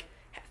me, like,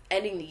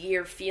 ending the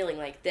year feeling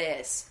like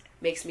this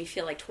makes me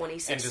feel like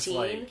 2016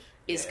 like,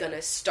 is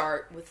gonna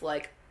start with,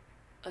 like,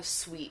 a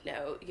sweet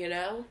note, you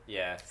know?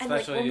 Yeah, And,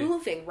 like, especially we're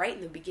moving right in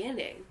the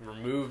beginning. we're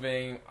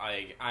moving.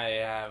 Like, I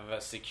have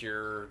a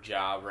secure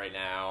job right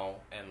now,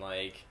 and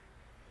like,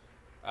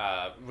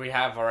 we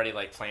have already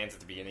like plans at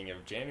the beginning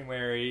of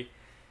January,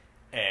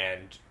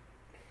 and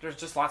there's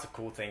just lots of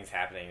cool things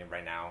happening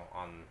right now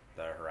on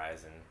the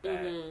horizon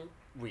that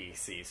we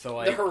see. So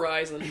like The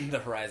horizon. the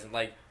horizon,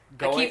 like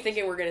I keep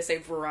thinking we're gonna say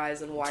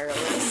Verizon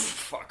Wireless.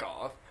 fuck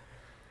off.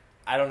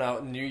 I don't know.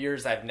 New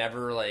Year's, I've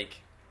never like.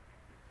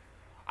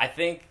 I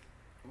think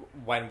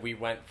when we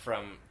went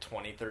from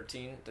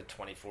 2013 to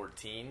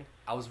 2014,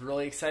 I was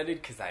really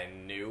excited because I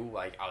knew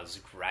like I was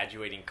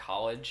graduating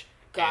college.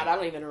 God, I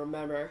don't even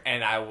remember.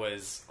 And I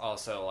was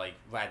also like,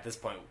 at this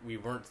point, we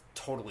weren't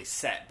totally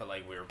set, but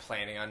like we were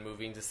planning on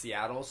moving to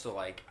Seattle, so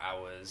like I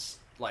was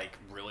like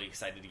really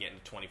excited to get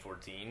into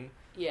 2014.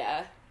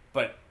 Yeah.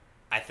 But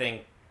I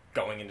think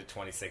going into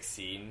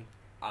 2016,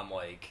 I'm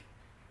like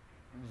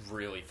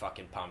really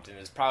fucking pumped, and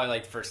it's probably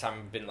like the first time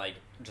I've been like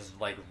just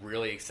like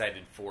really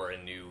excited for a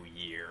new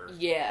year.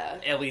 Yeah.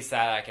 At least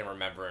that I can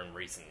remember in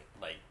recent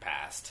like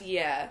past.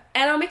 Yeah.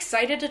 And I'm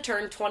excited to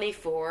turn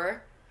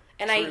 24.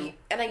 And True.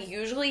 I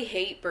usually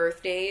hate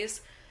birthdays.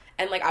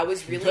 And like I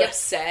was really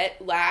upset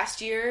last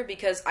year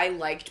because I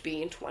liked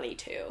being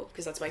 22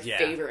 because that's my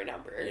favorite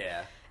number.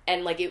 Yeah.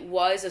 And like it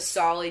was a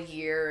solid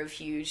year of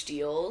huge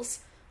deals,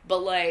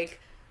 but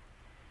like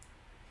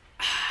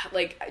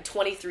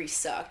 23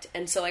 sucked.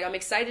 And so like I'm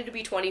excited to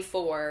be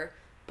 24,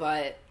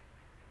 but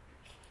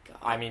God.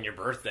 I mean, your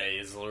birthday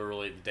is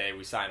literally the day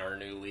we sign our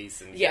new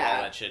lease and get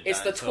all that shit done.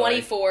 It's the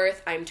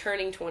 24th. I'm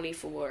turning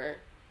 24.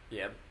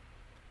 Yep.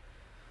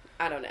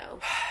 I don't know.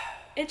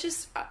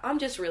 I'm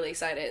just really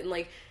excited. And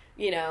like,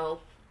 you know,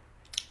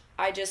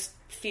 I just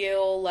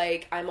feel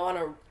like I'm on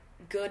a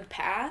good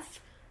path.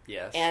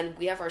 Yes. And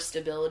we have our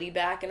stability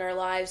back in our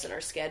lives and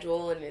our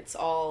schedule, and it's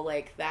all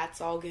like,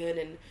 that's all good.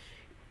 And,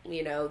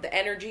 you know, the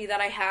energy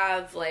that I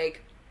have,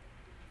 like,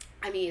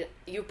 I mean,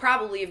 you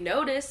probably have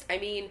noticed. I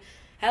mean,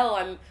 hell,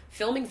 I'm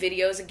filming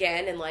videos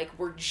again, and like,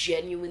 we're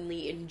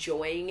genuinely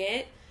enjoying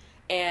it.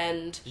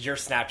 And your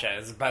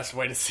Snapchat is the best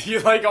way to see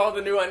like all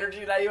the new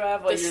energy that you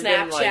have. Like, the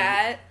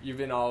Snapchat. You've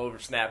been all over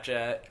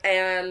Snapchat.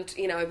 And,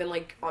 you know, I've been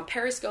like on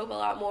Periscope a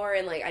lot more,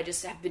 and like I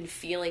just have been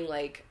feeling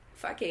like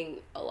fucking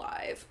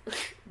alive,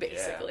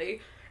 basically. Yeah.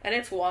 And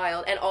it's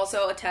wild. And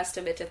also a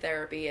testament to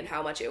therapy and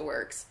how much it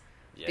works.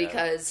 Yeah.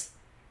 Because,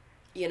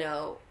 you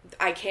know,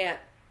 I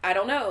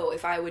don't know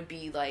if I would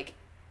be like,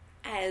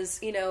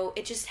 as, you know,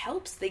 it just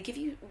helps. They give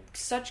you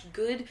such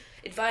good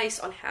advice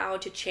on how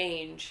to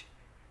change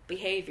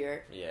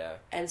behavior. Yeah.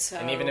 And so,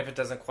 and even if it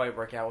doesn't quite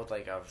work out with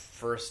like a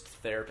first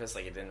therapist,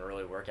 like it didn't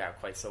really work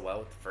out quite so well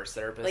with the first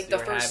therapist, like the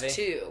first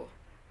two.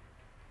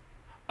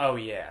 Oh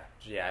yeah,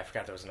 I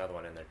forgot there was another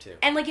one in there too.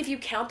 And like if you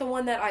count the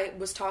one that I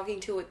was talking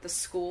to at the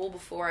school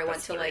before I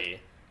went to 3.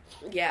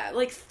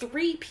 like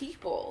 3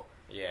 people.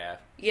 Yeah.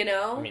 You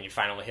know? I mean, you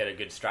finally hit a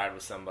good stride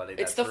with somebody.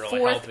 That's it's the really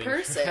 4th helping.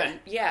 person.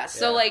 Yeah.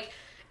 So like,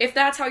 if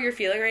that's how you're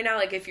feeling right now,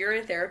 like if you're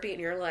in therapy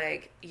and you're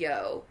like,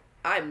 yo,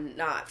 I'm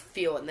not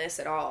feeling this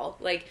at all,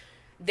 like,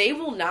 they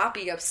will not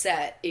be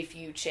upset if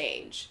you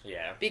change.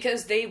 Yeah.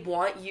 Because they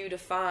want you to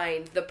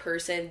find the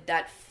person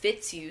that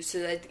fits you so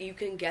that you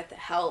can get the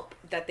help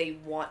that they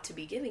want to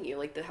be giving you,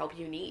 like the help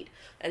you need.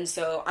 And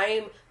so I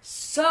am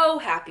so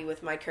happy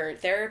with my current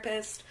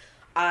therapist.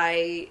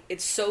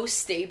 It's so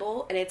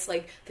stable, and it's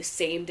like the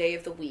same day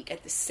of the week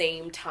at the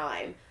same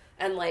time.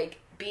 And like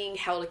being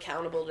held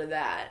accountable to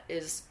that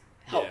is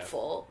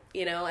helpful,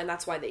 you know, and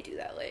that's why they do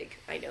that. Like,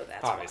 I know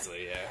that's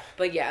obviously, why. Yeah.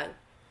 But yeah.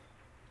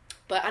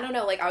 But I don't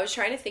know, like, I was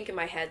trying to think in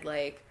my head,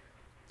 like,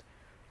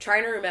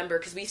 trying to remember,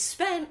 because we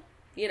spent,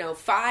 you know,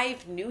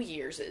 5 New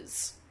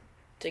Year's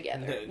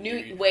together. New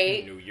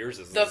Year's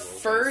is the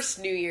first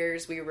New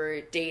Year's we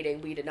were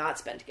dating, we did not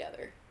spend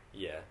together.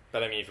 Yeah.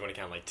 But I mean, if you want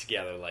to count, like,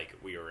 together, like,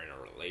 we were in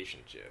a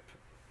relationship.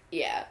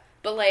 Yeah.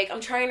 But, like,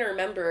 I'm trying to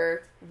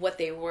remember what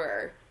they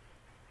were.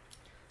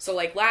 So,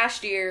 like,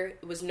 last year,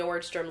 it was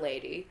Nordstrom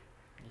Lady.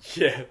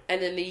 Yeah.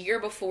 And then the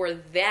year before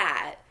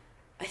that,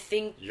 I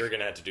think... You're going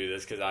to have to do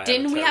this, because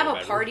Didn't we have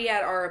a party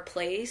at our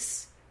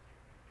place?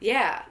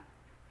 Yeah.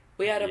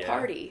 We had a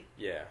party.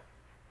 Yeah.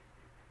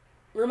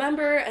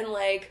 Remember? And,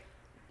 like,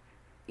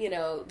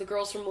 the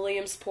girls from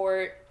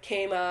Williamsport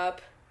came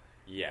up.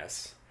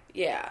 Yes.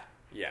 Yeah.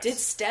 Yes. Did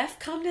Steph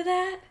come to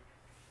that?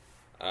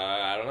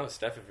 I don't know,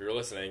 Steph, if you're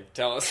listening,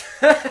 tell us.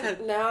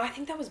 No, I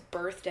think that was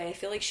birthday. I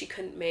feel like she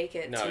couldn't make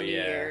it to New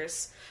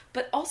Year's.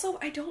 But also,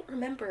 I don't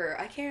remember.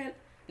 I can't...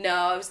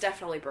 No, it was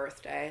definitely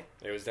birthday.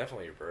 It was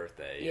definitely your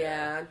birthday,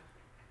 yeah.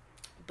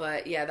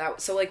 But, yeah,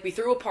 so, like, we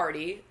threw a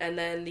party, and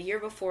then the year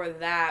before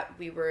that,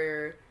 we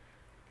were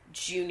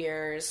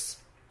juniors,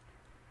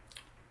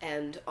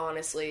 and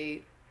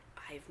honestly,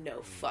 I have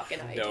no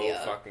fucking idea. No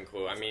fucking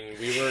clue. I mean,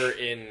 we were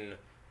in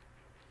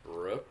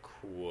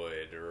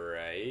Brookwood,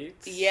 right?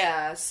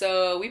 Yeah,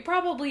 so we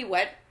probably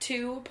went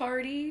to a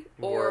party,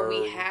 or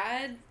we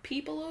had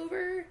people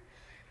over.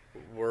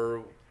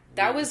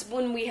 That was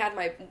when we had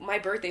my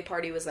birthday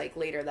party was, like,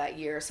 later that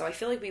year, so I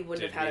feel like we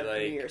wouldn't have had a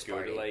New Year's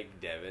party. Did we,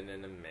 like, go to, like, Devin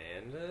and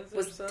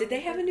Amanda's Did they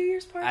have a New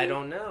Year's party? I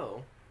don't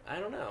know. I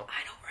don't remember.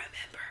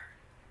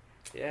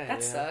 Yeah,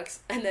 that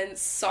sucks. And then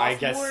sophomore... I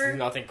guess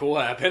nothing cool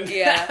happened.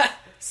 Yeah.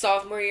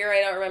 Sophomore year,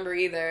 I don't remember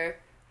either.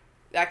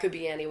 That could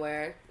be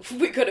anywhere.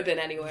 We could have been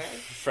anywhere.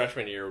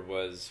 Freshman year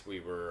we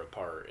were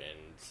apart and...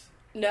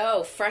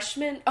 No,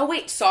 freshman... Oh,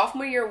 wait,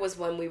 sophomore year was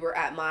when we were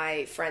at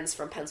my friends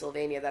from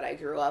Pennsylvania that I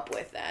grew up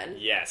with then.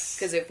 Yes.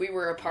 Because if we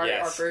were apart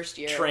our first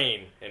year...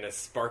 Train in a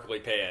sparkly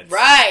pants.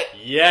 Right!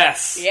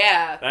 Yes!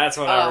 Yeah. That's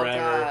what I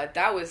remember. Oh, God.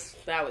 That was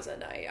a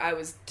night.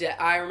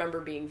 I remember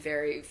being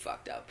very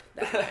fucked up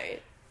that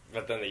night.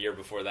 But then the year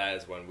before that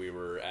is when we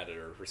were at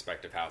our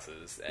respective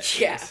houses.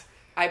 Yeah.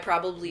 I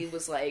probably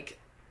was, like,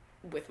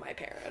 with my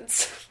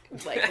parents.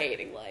 Like,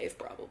 hating life,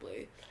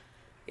 probably.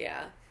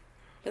 Yeah.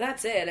 But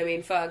that's it. I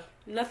mean, fuck.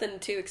 Nothing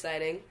too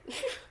exciting.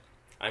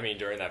 I mean,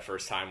 during that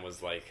first time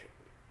was, like,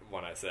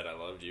 when I said I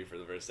loved you for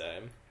the first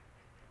time.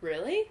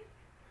 Really?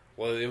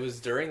 Well, it was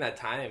during that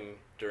time,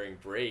 during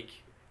break.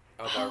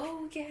 Yeah.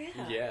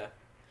 Yeah.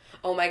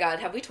 Oh my God,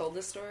 have we told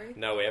this story?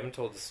 No, we haven't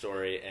told the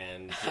story,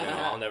 and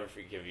I'll never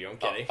forgive you. I'm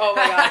kidding. Oh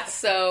my God.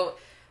 So,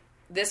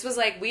 this was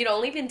like, we'd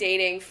only been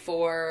dating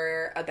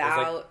for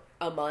about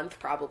a month,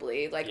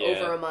 probably. Like,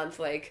 over a month,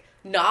 like,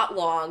 not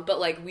long, but,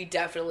 like, we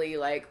definitely,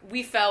 like,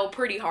 we fell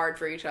pretty hard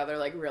for each other,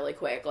 like, really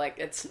quick. Like,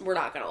 we're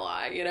not gonna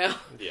lie, you know?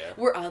 Yeah.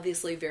 We're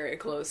obviously very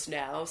close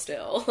now,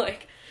 still.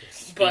 Like,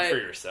 Speak for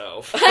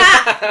yourself.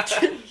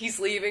 He's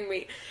leaving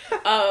me.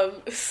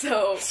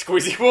 So...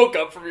 Squeezy woke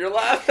up from your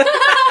lap.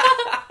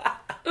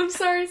 I'm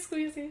sorry,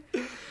 Squeezy.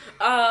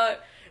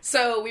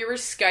 So we were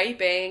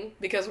Skyping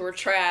because we're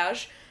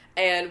trash,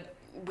 and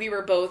we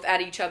were both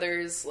at each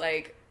other's,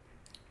 like,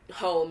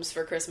 homes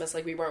for Christmas.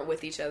 Like, we weren't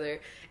with each other,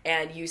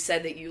 and you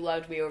said that you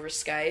loved me over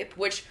Skype,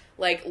 which,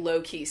 like,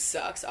 low-key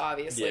sucks,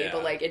 obviously,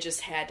 but, like, it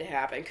just had to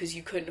happen because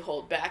you couldn't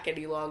hold back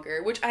any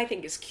longer, which I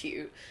think is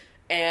cute.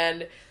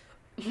 And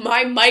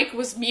my mic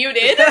was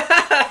muted,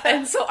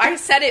 and so I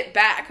said it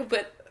back,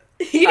 but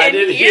he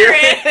didn't hear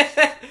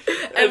it.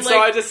 And so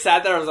I just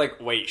sat there, I was like,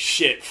 wait,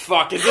 shit,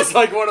 fuck, is this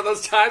like one of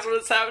those times when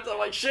this happens? I'm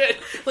like, shit.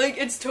 Like,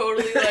 it's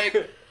totally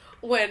like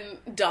when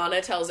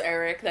Donna tells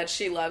Eric that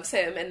she loves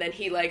him, and then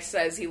he, like,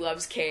 says he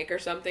loves cake or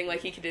something,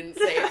 like, he didn't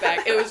say it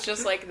back. It was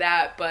just like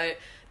that, but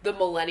the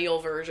millennial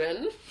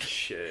version.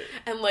 Shit.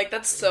 And, like,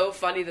 that's so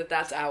funny that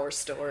that's our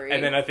story.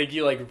 And then I think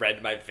you, like,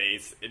 read my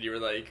face, and you were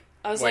like...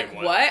 I was like,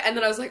 what? And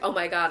then I was like, oh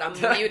my God, I'm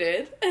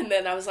muted. And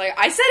then I was like,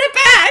 I said it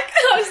back!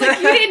 I was like,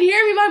 you didn't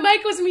hear me, my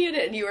mic was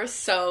muted. And you were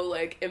so,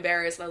 like,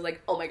 embarrassed. And I was like,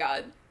 oh my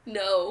God,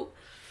 no.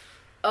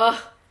 Ugh.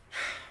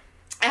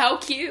 How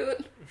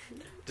cute.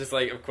 Just,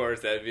 like, of course,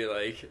 that'd be,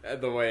 like,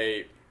 the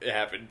way it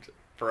happened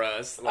for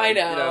us. I Like,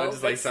 know. You know,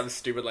 just, like, something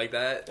stupid like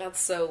that.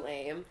 That's so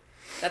lame.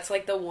 That's,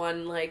 like, the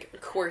one, like,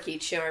 quirky,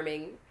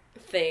 charming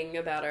thing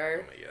about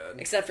our... Oh my God.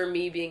 Except for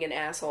me being an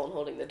asshole and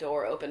holding the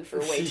door open for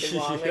way too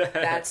long. Like,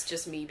 that's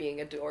just me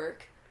being a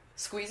dork.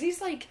 Squeezy's,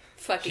 like,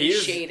 fucking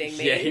shading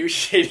me. Yeah, he was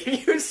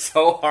shading you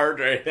so hard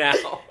right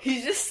now.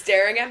 He's just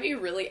staring at me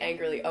really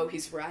angrily. Oh,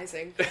 he's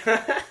rising.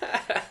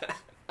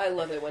 I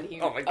love it when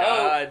he... Oh my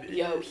God. Oh,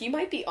 yo, he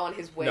might be on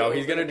his way. No,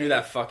 he's gonna do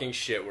that fucking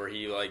shit where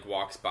he, like,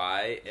 walks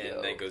by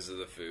and then goes to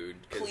the food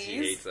because he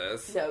hates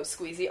us. No,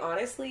 Squeezy,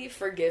 honestly,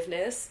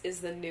 forgiveness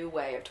is the new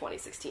way of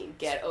 2016.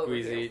 Get over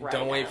it Squeezy, right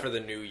don't now. wait for the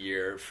new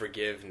year.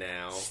 Forgive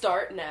now.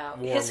 Start now.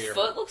 Warm His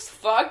foot looks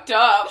fucked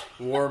up.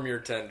 Warm your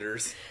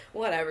tenders.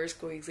 Whatever,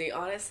 Squeezy.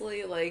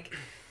 Honestly, like...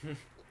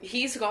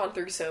 He's gone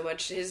through so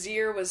much. His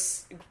year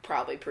was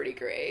probably pretty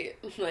great.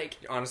 Like,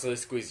 honestly,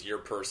 Squeeze, your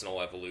personal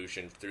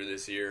evolution through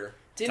this year.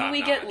 Didn't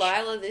we get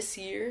Lila this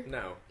year?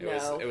 No,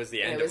 it was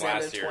the end of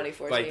last year.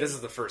 Like, this is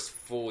the first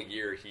full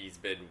year he's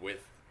been with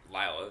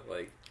Lila.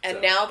 Like,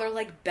 and now they're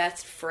like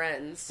best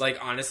friends. Like,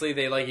 honestly,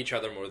 they like each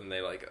other more than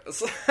they like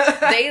us.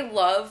 They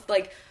love,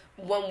 like,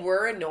 when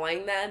we're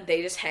annoying them,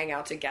 they just hang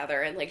out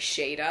together and, like,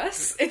 shade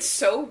us. It's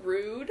so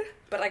rude,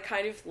 but I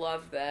kind of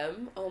love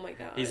them. Oh my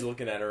God. He's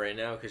looking at her right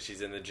now because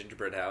she's in the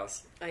gingerbread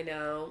house. I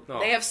know. Oh.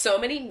 They have so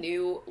many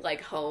new,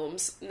 like,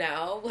 homes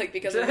now, like,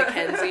 because of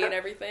Mackenzie and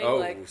everything. Oh,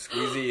 like,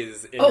 Squeezy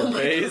is in your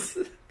face.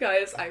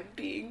 Guys, I'm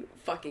being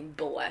fucking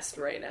blessed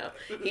right now.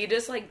 He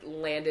just, like,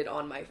 landed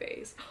on my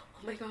face.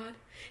 Oh my god.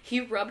 He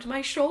rubbed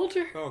my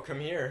shoulder. Oh, come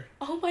here.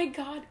 Oh my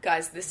god.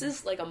 Guys, this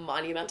is, like, a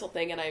monumental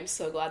thing, and I'm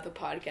so glad the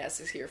podcast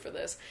is here for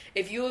this.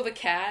 If you have a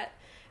cat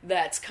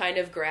that's kind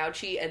of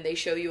grouchy and they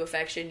show you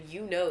affection,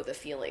 you know the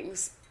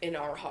feelings in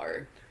our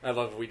heart. I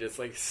love we just,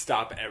 like,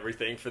 stop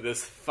everything for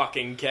this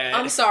fucking cat.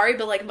 I'm sorry,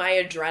 but, like, my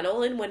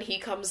adrenaline when he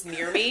comes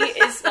near me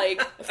is,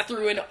 like,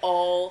 through an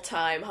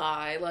all-time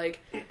high. Like,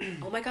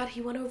 oh my god,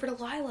 he went over to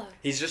Lila.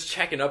 He's just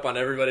checking up on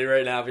everybody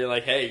right now, being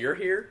like, hey, you're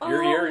here,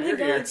 you're here, you're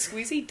here.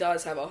 Squeezy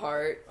does have a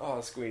heart. Oh,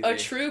 Squeezy. A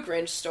true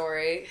Grinch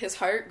story. His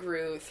heart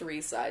grew 3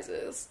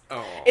 sizes.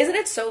 Oh. Isn't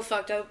it so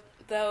fucked up,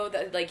 though,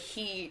 that, like,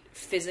 he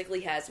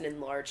physically has an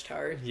enlarged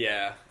heart?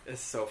 Yeah,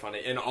 it's so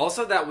funny. And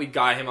also that we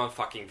got him on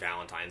fucking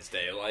Valentine's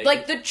Day.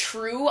 Like, the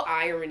true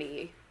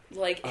irony.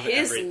 Like,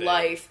 his everything.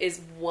 life is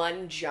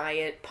one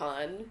giant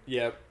pun.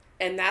 Yep.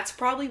 And that's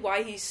probably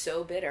why he's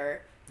so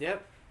bitter.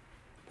 Yep.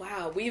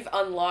 Wow, we've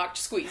unlocked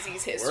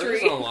Squeezy's history. We're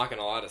just unlocking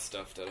a lot of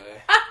stuff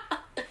today.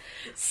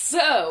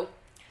 So,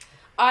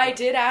 I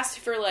did ask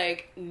for,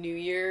 like, New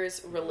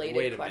Year's related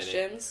Wait a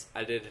questions.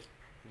 minute. I did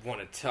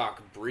want to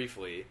talk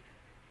briefly.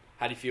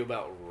 How do you feel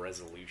about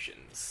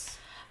resolutions?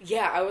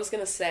 Yeah, I was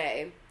gonna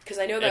say, because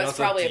I know And that's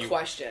also, probably do a you-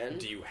 question.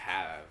 Do you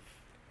have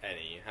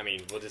any? I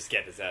mean, we'll just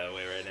get this out of the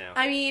way right now.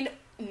 I mean,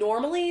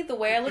 normally the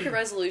way I look at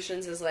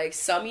resolutions is like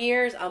some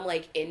years I'm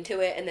like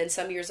into it, and then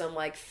some years I'm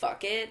like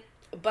fuck it.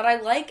 But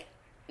I like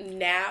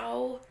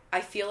now.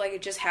 I feel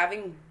like just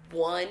having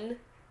one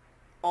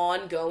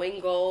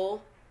ongoing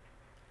goal.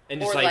 And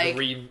just or, like,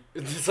 like-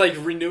 it's like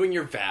renewing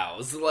your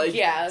vows, like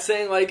Yeah.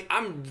 saying like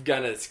I'm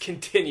gonna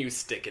continue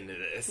sticking to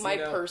this. My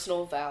you know?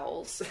 personal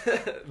vows.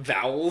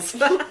 Vowels.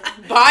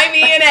 Buy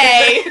me an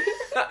A.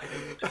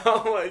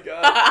 Oh my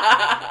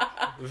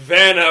god,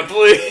 Vanna,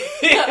 please.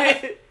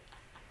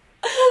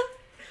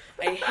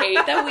 I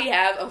hate that we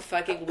have a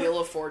fucking Wheel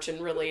of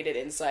Fortune related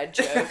inside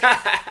joke.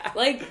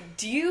 Like,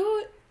 do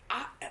you...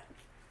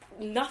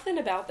 nothing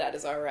about that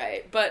is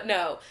alright. But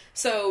no.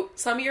 So,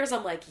 some years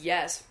I'm like,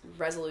 yes,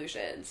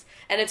 resolutions.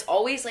 And it's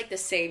always like the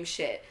same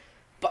shit.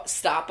 But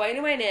stop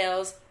biting my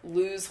nails,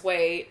 lose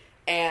weight,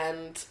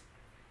 and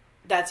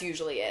that's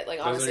usually it. Like,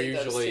 honestly,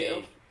 those are usually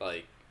those two.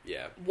 like,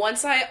 yeah.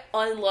 Once I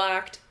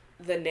unlocked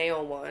the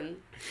nail one,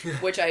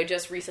 which I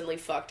just recently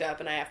fucked up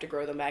and I have to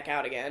grow them back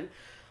out again.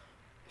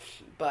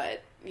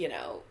 But, you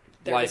know,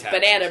 there was Life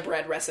happens. banana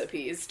bread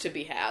recipes to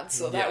be had,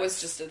 so that was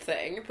Yes. just a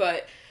thing.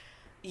 But,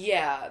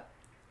 yeah,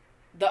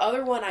 the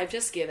other one I've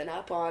just given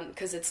up on,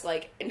 because it's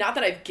like, not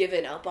that I've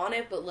given up on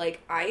it, but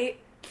like, I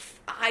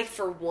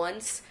for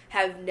once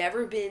have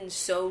never been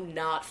so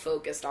not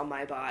focused on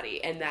my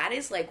body, and that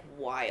is like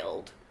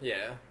wild.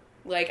 Yeah.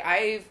 Like,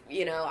 I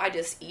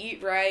just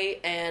eat right,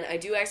 and I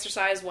do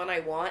exercise when I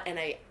want, and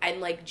I'm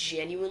like,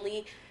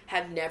 genuinely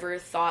have never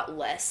thought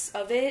less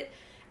of it,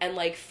 and,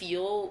 like,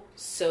 feel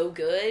so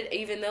good,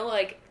 even though,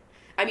 like,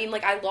 I mean,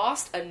 like, I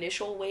lost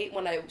initial weight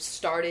when I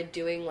started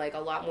doing, like, a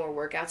lot more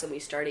workouts and we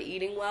started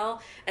eating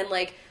well, and,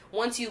 like,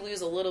 once you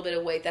lose a little bit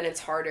of weight, then it's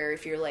harder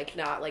if you're, like,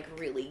 not, like,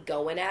 really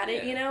going at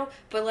it, you know?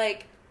 But,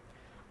 like,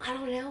 I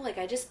don't know, like,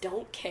 I just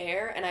don't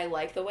care, and I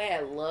like the way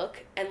I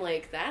look, and,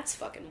 like, that's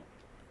fucking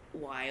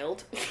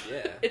wild.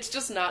 Yeah. It's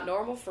just not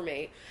normal for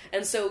me.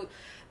 And so,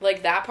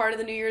 like, that part of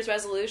the New Year's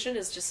resolution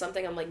is just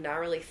something I'm, like, not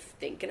really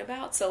thinking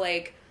about. So,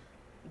 like,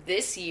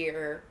 this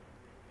year,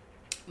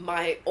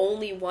 my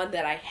only one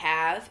that I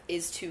have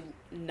is to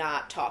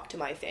not talk to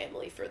my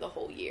family for the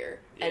whole year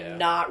and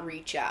not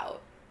reach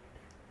out.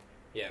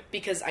 Yeah.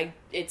 Because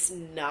it's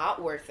not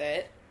worth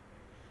it,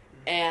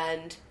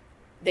 and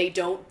they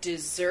don't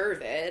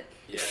deserve it,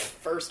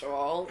 first of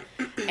all,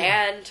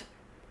 and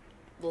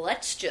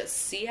let's just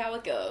see how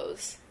it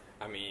goes.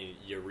 I mean,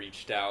 you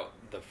reached out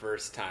the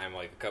first time,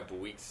 like, a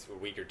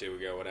week or two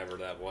ago, whatever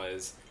that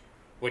was,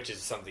 which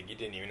is something you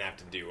didn't even have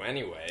to do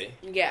anyway.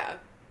 Yeah.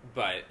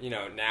 But, you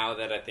know, now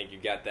that I think you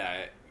got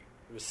that,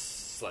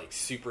 like,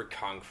 super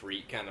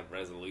concrete kind of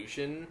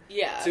resolution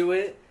to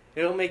it,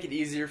 it'll make it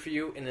easier for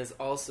you, and is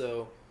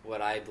also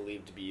what I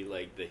believe to be,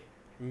 like, the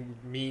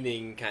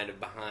meaning kind of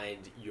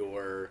behind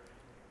your,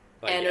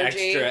 like,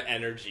 extra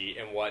energy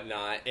and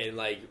whatnot, and,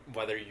 like,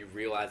 whether you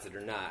realize it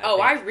or not.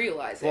 I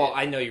realize it. Well,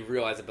 I know you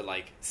realize it, but,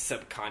 like,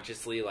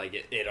 subconsciously, like,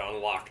 it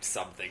unlocked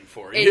something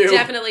for you. It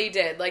definitely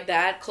did. Like,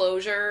 that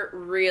closure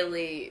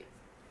really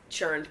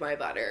churned my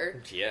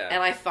butter. Yeah.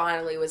 And I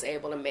finally was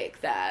able to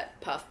make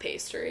that puff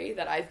pastry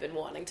that I've been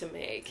wanting to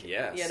make.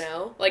 Yes. You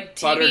know? Like,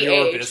 Buttered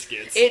your TBH.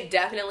 biscuits. It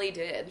definitely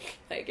did.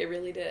 Like, it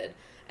really did.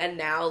 And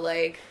now,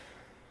 like,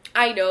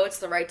 I know it's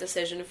the right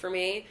decision for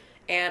me,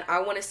 and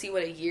I want to see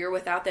what a year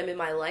without them in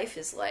my life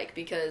is like,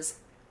 because,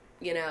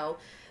 you know,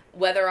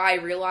 whether I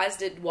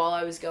realized it while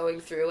I was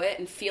going through it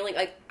and feeling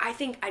like, I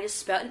think I just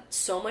spent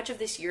so much of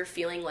this year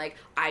feeling like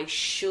I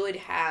should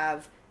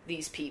have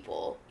these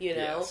people, you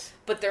know,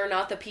 but they're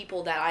not the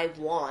people that I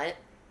want,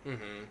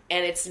 Mm-hmm.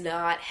 And it's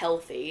not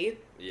healthy.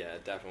 Yeah,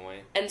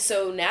 definitely. And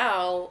so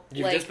now,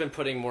 you've just been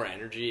putting more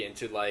energy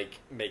into, like,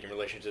 making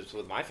relationships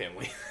with my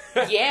family.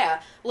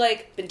 yeah,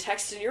 like, been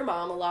texting your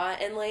mom a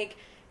lot, and, like,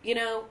 you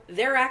know,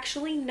 they're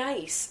actually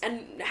nice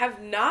and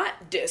have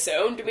not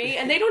disowned me,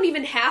 and they don't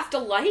even have to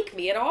like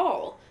me at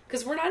all,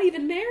 because we're not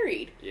even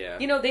married. Yeah.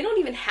 You know, they don't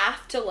even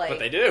have to, like... But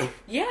they do.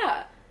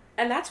 Yeah,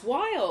 and that's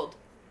wild.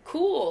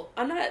 Cool.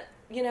 I'm not,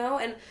 you know,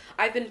 and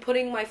I've been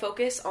putting my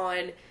focus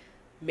on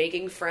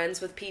making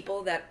friends with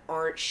people that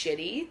aren't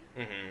shitty,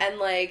 and,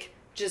 like,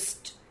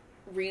 just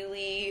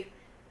really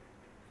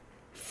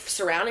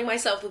surrounding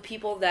myself with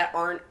people that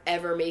aren't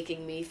ever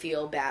making me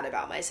feel bad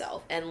about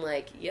myself. And,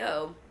 like,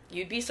 yo,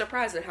 you'd be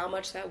surprised at how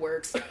much that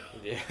works.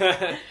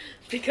 Yeah.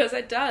 Because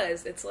it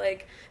does. It's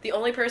like, the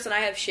only person I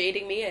have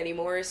shading me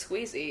anymore is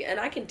Squeezy,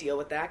 and I can deal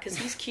with that because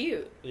he's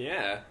cute.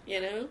 Yeah.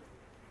 You know?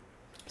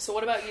 So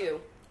what about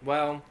you?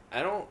 Well,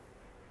 I don't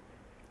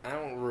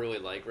really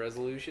like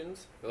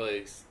resolutions, at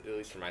least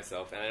for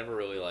myself, and I never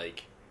really,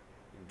 like,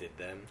 did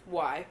them.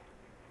 Why?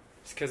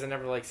 Just because I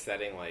never like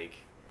setting, like,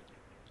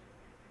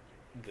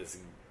 this,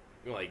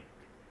 like...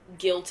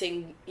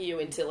 Guilting you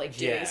into, like,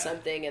 doing Yeah.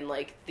 something and,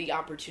 like, the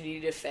opportunity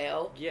to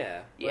fail.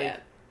 Yeah. Yeah.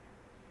 Like,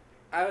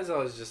 I was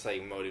always just,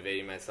 like,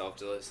 motivating myself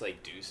to just,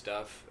 like, do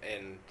stuff,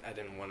 and I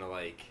didn't want to,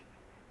 like...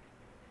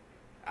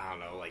 I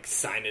don't know, like,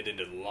 sign it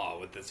into law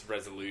with this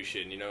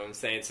resolution, you know what I'm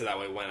saying? So that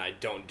way when I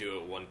don't do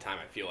it one time,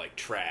 I feel like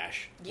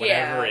trash.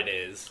 Whatever it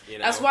is, you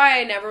know? That's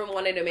why I never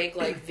wanted to make,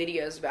 like,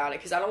 videos about it,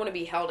 because I don't want to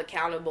be held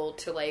accountable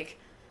to, like,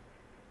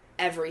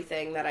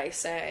 everything that I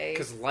say.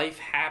 Because life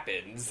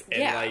happens,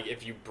 and, Yeah. like,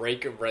 if you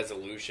break a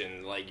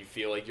resolution, like, you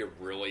feel like you're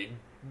really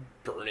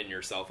burning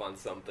yourself on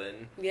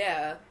something.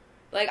 Yeah.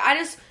 Like, I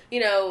just, you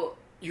know...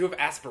 You have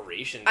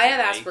aspirations. I have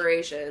like,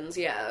 aspirations,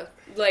 yeah.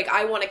 Like,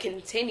 I want to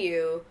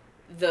continue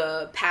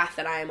the path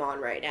that I am on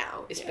right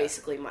now is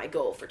basically my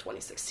goal for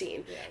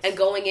 2016. Yes. And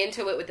going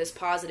into it with this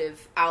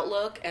positive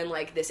outlook and,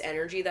 like, this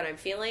energy that I'm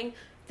feeling,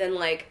 then,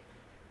 like,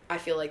 I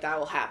feel like that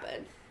will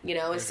happen. You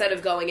know, instead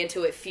of going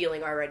into it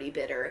feeling already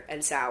bitter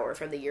and sour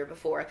from the year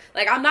before.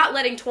 Like, I'm not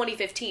letting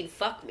 2015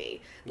 fuck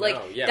me. Like,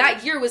 No, yeah,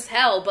 that year was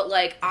hell, but,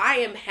 like, I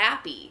am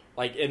happy.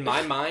 Like, in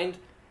my mind,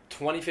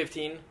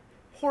 2015,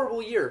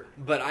 horrible year.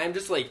 But I'm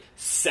just, like,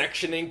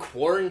 sectioning,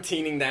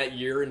 quarantining that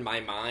year in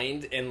my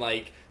mind, and,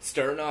 like,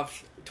 starting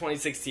off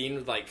 2016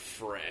 with, like,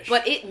 fresh.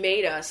 But it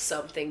made us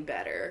something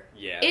better.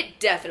 Yeah. It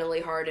definitely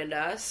hardened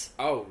us.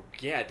 Oh,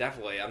 yeah,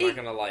 definitely. I'm not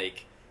gonna,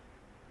 like,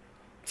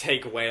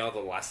 take away all the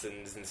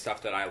lessons and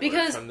stuff that I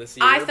learned from this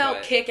year. I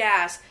felt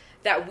kick-ass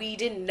that we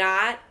did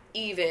not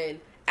even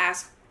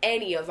ask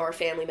any of our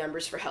family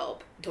members for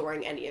help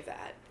during any of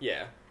that.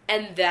 Yeah.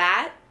 And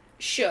that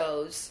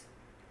shows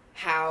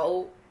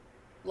how,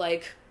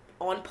 like,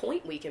 on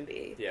point we can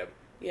be. Yep.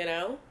 You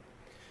know?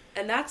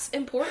 And that's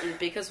important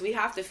because we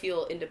have to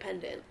feel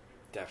independent.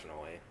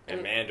 Definitely.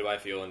 And man, do I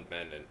feel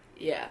independent.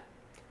 Yeah.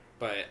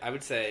 But I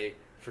would say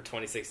for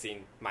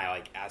 2016, my,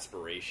 like,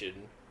 aspiration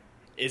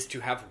is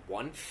to have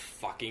one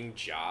fucking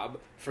job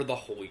for the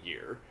whole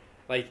year.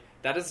 Like,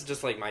 that is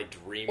just, like, my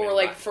dream. Or,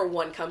 like, for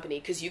one company,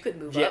 because you could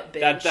move up,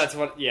 bitch. that's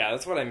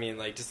what I mean.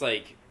 Like, just,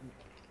 like...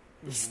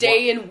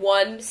 Stay in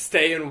one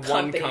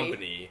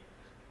company.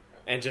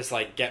 And just,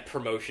 like, get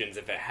promotions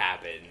if it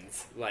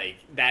happens. Like,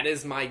 that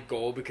is my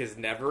goal, because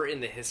never in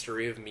the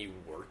history of me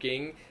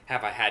working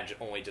have I had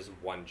only just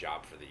one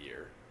job for the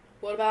year.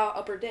 What about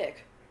Upper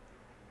Dick?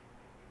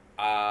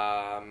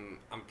 I'm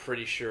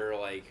pretty sure,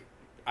 like,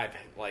 I've,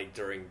 like,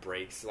 during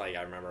breaks, like,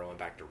 I remember I went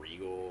back to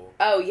Regal.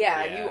 Oh,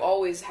 yeah, you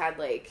always had,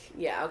 like...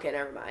 Yeah, okay,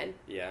 never mind.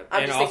 Yeah.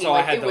 I'm and just also thinking,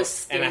 like, I had it was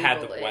stable-ish. And I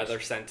had the Weather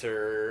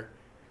Center.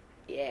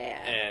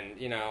 Yeah.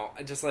 And, you know,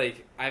 just,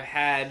 like, I've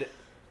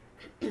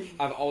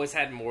always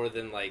had more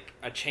than, like,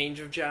 a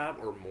change of job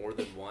or more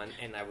than one,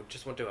 and I would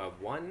just want to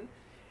have one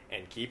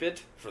and keep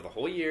it for the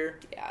whole year.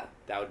 Yeah.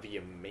 That would be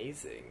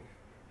amazing.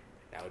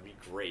 That would be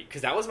great.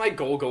 Because that was my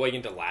goal going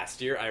into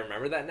last year. I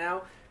remember that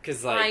now.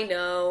 Because, like... I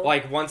know.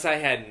 Like, once I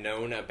had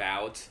known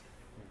about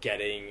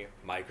getting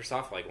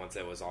Microsoft, like, once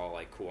it was all,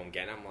 like, cool, I'm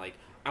like,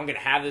 I'm going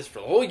to have this for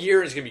the whole year,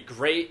 and it's going to be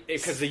great.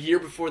 Because the year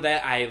before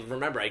that, I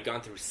remember I'd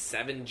gone through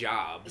 7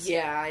 jobs.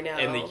 Yeah, I know.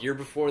 And the year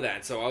before that,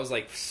 and so I was,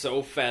 like,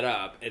 so fed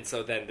up. And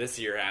so then this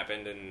year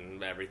happened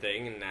and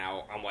everything, and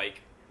now I'm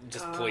like,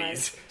 just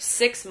please.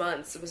 6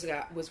 months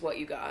was what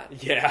you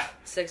got. Yeah.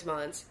 6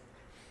 months.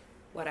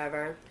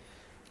 Whatever.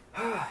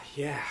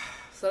 Yeah.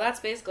 So that's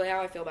basically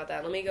how I feel about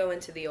that. Let me go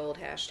into the old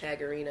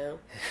hashtag arena.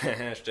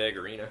 Hashtag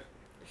arena.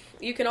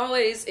 You can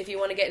always, if you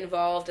want to get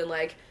involved and,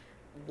 like,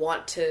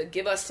 want to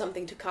give us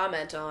something to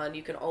comment on,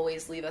 you can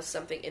always leave us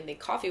something in the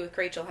Coffee with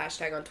Rachel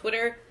hashtag on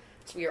Twitter.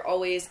 So we are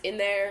always in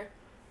there,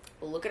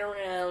 looking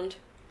around,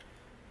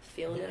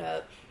 feeling it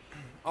up.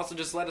 Also,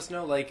 just let us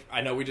know, like,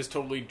 I know we just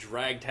totally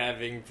dragged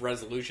having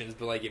resolutions,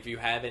 but, like, if you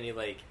have any,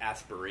 like,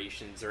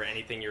 aspirations or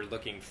anything you're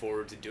looking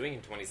forward to doing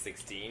in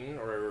 2016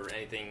 or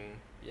anything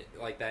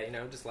like that, you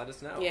know, just let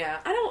us know. Yeah,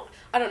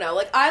 I don't know.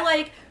 Like, I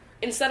like,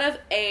 instead of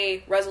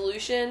a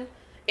resolution,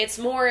 it's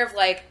more of,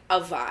 like, a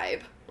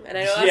vibe. And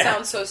I know that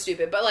sounds so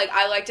stupid, but, like,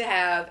 I like to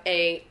have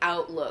a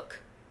outlook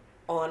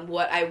on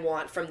what I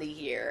want from the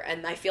year.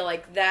 And I feel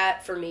like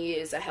that, for me,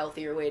 is a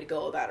healthier way to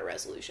go about a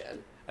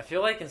resolution. I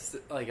feel like it's,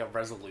 like, a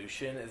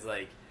resolution is,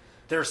 like,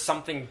 there's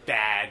something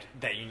bad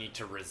that you need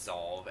to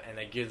resolve, and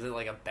it gives it,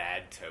 like, a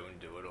bad tone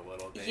to it a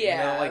little bit. Yeah.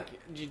 You know, like,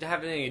 you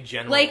have anything in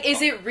general. Like,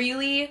 is it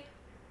really,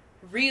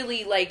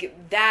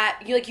 like,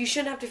 that... you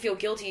shouldn't have to feel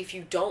guilty if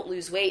you don't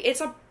lose weight. It's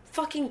a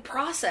fucking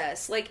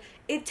process. Like,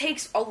 it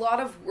takes a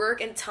lot of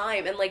work and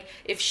time, and, like,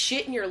 if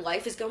shit in your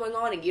life is going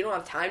on and you don't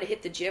have time to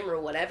hit the gym or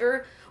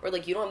whatever, or,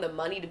 like, you don't have the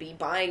money to be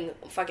buying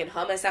fucking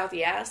hummus out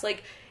the ass,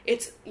 like,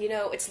 it's,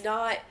 it's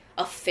not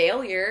a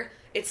failure.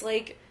 It's,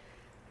 like...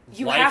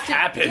 Life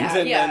happens,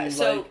 and then,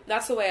 so like...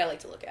 that's the way I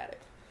like to look at it.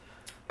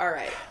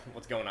 Alright.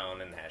 What's going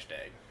on in the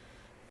hashtag?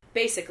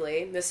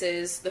 Basically, this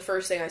is the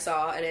first thing I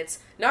saw, and it's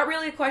not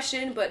really a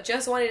question, but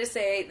just wanted to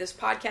say this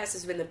podcast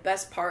has been the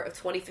best part of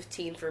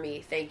 2015 for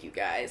me. Thank you,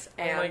 guys.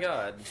 And oh my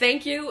god.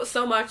 Thank you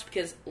so much,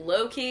 because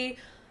low-key,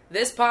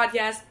 this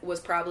podcast was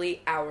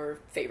probably our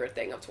favorite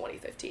thing of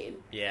 2015.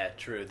 Yeah,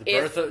 true.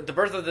 The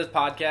birth of this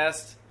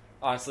podcast...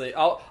 Honestly,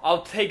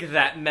 I'll take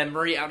that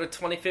memory out of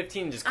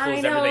 2015 and just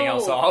close everything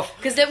else off.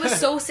 Because it was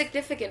so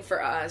significant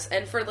for us,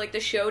 and for, like, the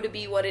show to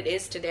be what it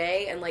is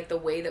today, and, like, the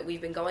way that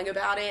we've been going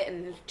about it,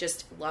 and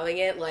just loving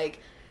it, like,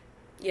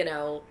 yeah,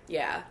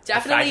 definitely. The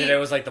fact that it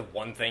was, like, the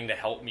one thing to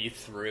help me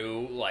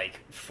through, like,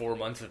 4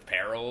 months of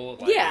peril,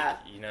 like,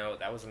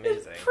 that was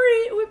amazing.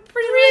 Pretty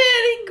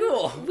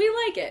cool. We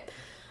like it.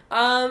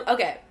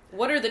 Okay,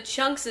 what are the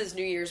Chunks'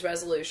 New Year's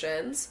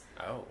resolutions?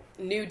 Oh.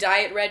 New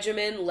diet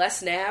regimen,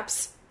 less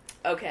naps.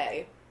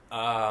 Okay.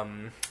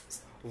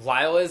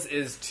 Lila's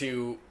is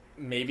to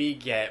maybe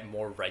get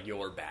more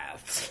regular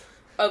baths.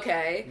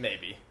 Okay.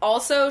 Maybe.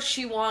 Also,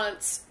 she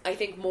wants, I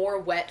think, more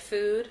wet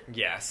food.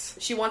 Yes.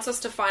 She wants us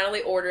to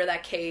finally order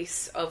that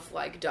case of,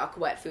 like, duck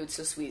wet food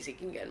so Squeezy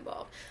can get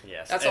involved.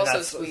 Yes. That's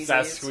Squeezy's.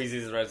 That's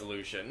Squeezy's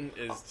resolution,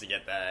 is to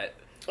get that.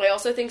 I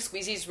also think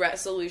Squeezy's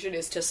resolution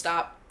is to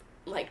stop,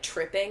 like,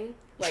 tripping,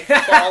 like,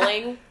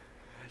 falling.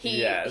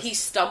 He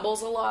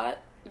stumbles a lot.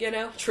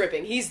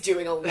 Tripping. He's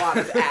doing a lot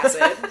of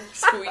acid.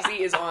 Squeezy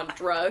is on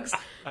drugs.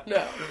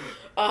 No.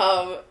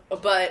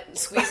 But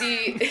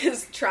Squeezy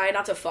is trying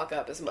not to fuck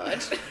up as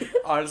much.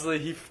 Honestly,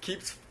 he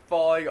keeps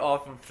falling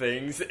off of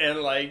things and,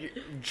 like,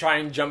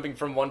 jumping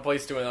from one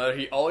place to another.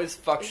 He always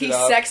fucks it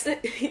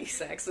up.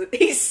 He's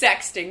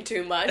sexting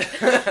too much.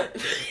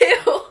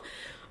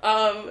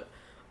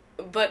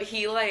 But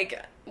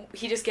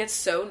he just gets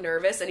so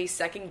nervous and he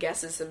second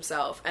guesses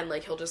himself and,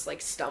 like, he'll just, like,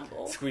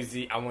 stumble.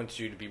 Squeezy, I want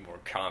you to be more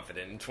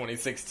confident in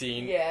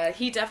 2016. Yeah,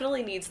 he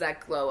definitely needs that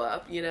glow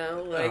up,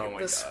 like,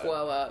 the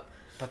squow up.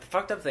 But the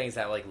fucked up thing is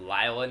that, like,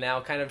 Lila now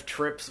kind of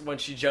trips when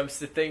she jumps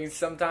to things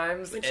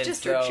sometimes. It's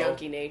just her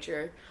junky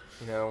nature.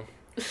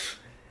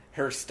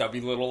 Her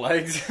stubby little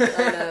legs.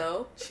 I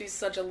know. She's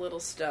such a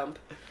little stump.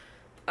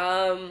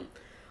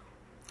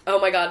 Oh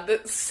my god,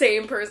 the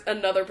same person,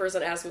 another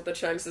person asked what the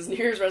Chunks' New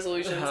Year's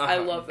resolutions. I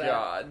love that.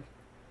 God.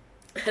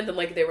 And then,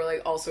 like, they were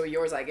like, also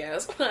yours, I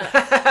guess.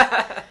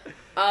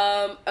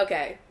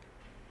 Okay.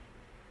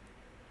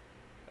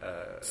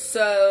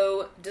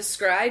 So,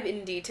 describe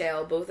in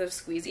detail both of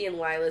Squeezy and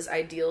Lila's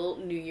ideal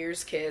New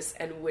Year's kiss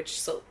and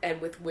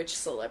with which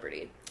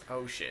celebrity.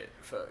 Oh shit,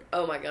 fuck.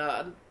 Oh my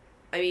god.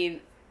 I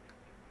mean,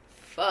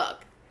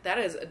 fuck. That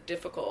is a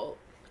difficult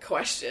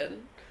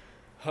question.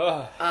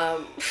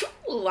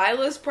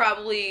 Lila's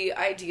probably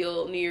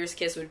ideal New Year's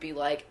kiss would be,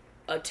 like,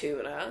 a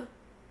tuna.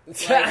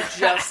 Like,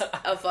 just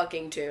a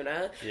fucking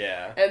tuna.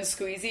 Yeah. And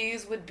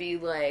Squeezy's would be,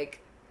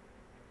 like...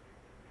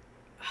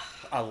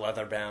 a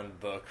leather-bound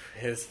book.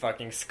 His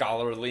fucking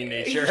scholarly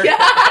nature.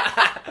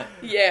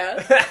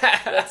 Yeah.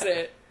 That's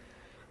it.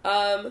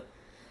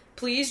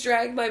 Please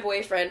drag my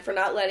boyfriend for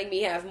not letting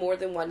me have more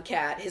than one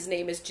cat. His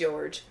name is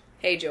George.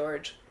 Hey,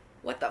 George.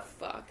 What the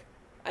fuck?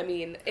 I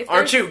mean,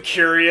 aren't you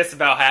curious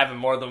about having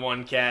more than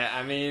one cat?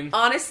 I mean...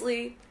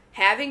 Honestly,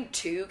 having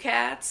 2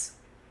 cats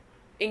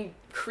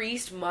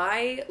increased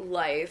my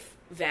life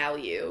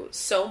value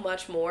so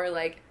much more.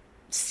 Like,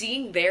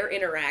 seeing their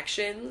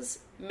interactions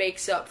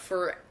makes up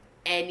for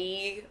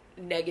any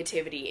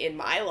negativity in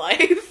my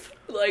life.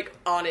 Like,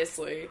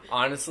 honestly.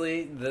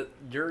 Honestly,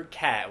 your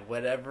cat,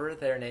 whatever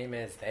their name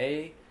is,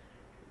 they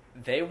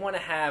want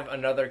to have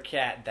another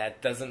cat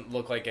that doesn't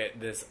look like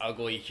this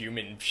ugly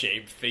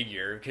human-shaped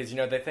figure, because,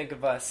 they think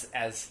of us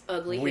as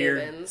ugly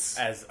weird, humans.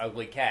 As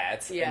ugly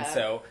cats, yeah. And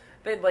so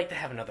they'd like to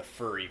have another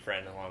furry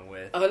friend along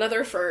with.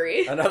 Another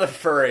furry. Another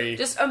furry.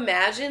 Just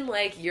imagine,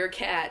 like, your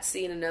cat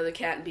seeing another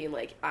cat and being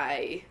like,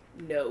 I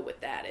know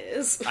what that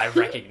is. I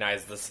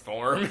recognize this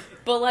form.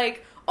 But,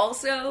 like,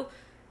 also,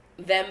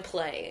 them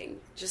playing.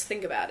 Just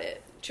think about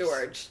it.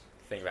 George.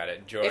 Think about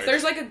it, George. If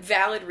there's, like, a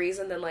valid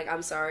reason, then, like,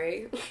 I'm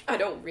sorry. I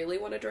don't really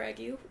want to drag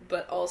you.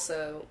 But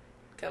also,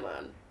 come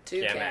on.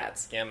 2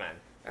 cats. Yeah, man.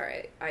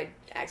 Alright, I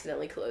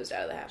accidentally closed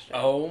out of the hashtag.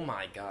 Oh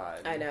my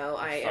god. I know,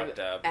 I am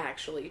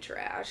actually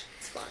trash.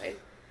 It's fine.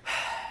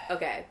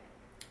 Okay.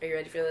 Are you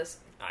ready for this?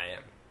 I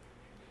am.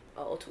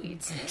 I'll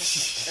tweets.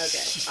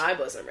 Okay, I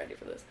wasn't ready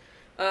for this.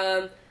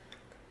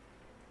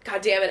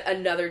 God damn it,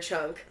 another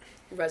chunk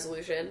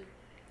resolution.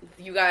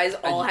 You guys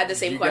all had the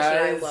same question.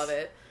 I love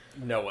it.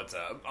 Know what's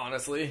up,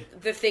 honestly.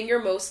 The thing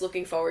you're most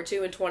looking forward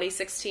to in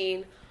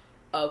 2016?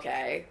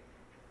 Okay.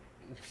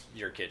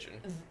 Your kitchen.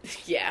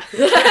 Yeah.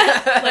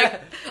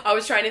 Like, I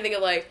was trying to think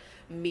of, like,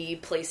 me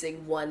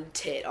placing one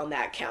tit on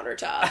that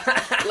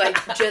countertop.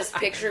 Like, just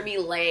picture me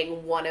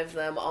laying one of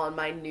them on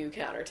my new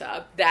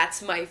countertop.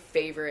 That's my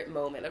favorite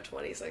moment of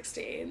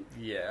 2016.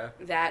 Yeah.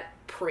 That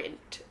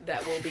print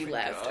that will be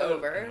left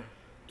over.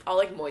 I'll,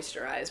 like,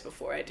 moisturize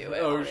before I do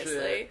it,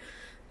 honestly.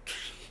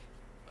 Shit.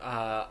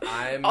 I'll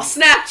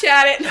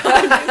Snapchat it. No,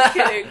 I'm just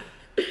kidding.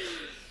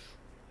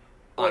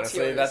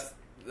 Honestly,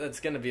 that's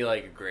gonna be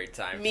like a great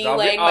time. Me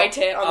laying my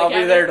tit on the counter.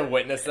 I'll be there to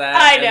witness that.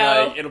 I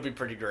know. And, like, it'll be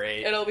pretty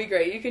great. It'll be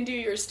great. You can do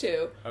yours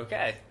too.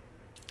 Okay.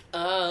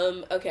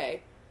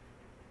 Okay.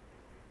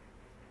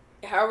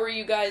 How are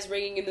you guys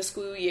ringing in the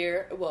school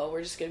year? Well,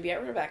 we're just gonna be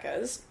at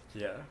Rebecca's.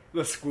 Yeah.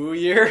 The school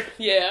year?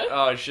 Yeah.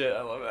 Oh shit,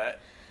 I love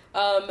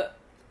that.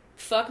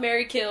 Fuck,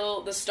 marry,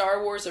 kill the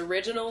Star Wars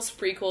originals,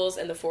 prequels,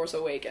 and The Force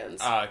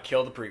Awakens.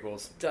 Kill the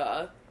prequels.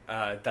 Duh.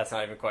 That's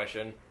not even a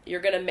question.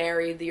 You're gonna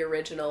marry the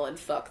original and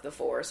fuck the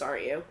Force,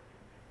 aren't you?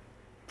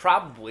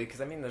 Probably,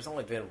 because I mean, there's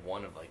only been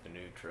one of like the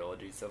new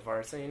trilogy so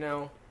far, so you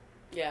know.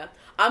 Yeah.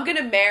 I'm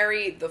gonna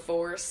marry the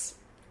Force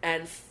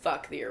and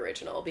fuck the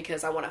original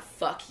because I want to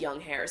fuck young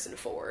Harrison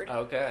Ford.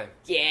 Okay.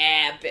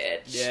 Yeah,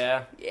 bitch.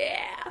 Yeah.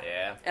 Yeah.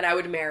 Yeah. And I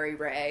would marry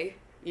Rey.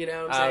 You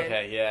know what I'm saying?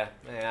 Okay,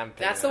 yeah.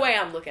 That's the way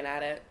I'm looking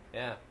at it.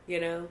 Yeah. You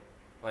know?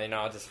 Well, you know,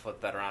 I'll just flip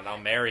that around. I'll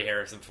marry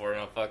Harrison Ford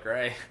and I'll fuck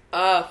Rey.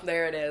 Oh,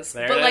 there it is.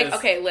 But, like,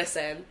 okay,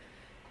 listen.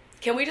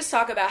 Can we just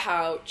talk about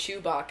how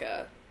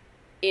Chewbacca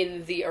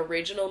in the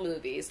original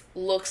movies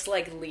looks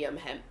like Liam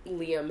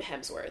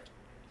Hemsworth?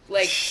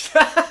 Like,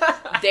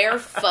 their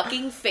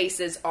fucking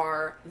faces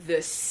are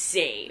the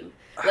same.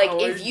 Like,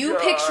 if you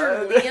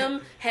picture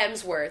Liam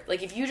Hemsworth,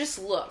 like, if you just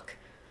look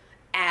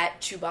at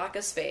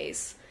Chewbacca's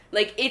face,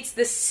 like, it's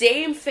the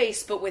same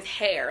face, but with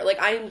hair. Like,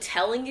 I'm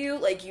telling you,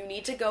 like, you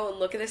need to go and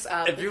look this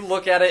up. If you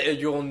look at it,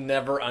 you'll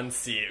never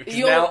unsee it.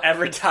 Now,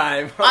 every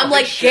time... I'm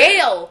like,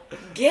 Gale!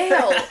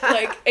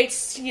 Like,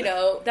 it's, you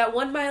know, that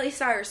one Miley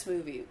Cyrus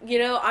movie. You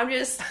know, I'm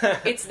just...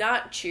 It's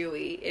not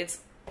Chewie. It's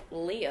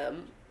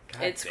Liam.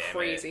 God it's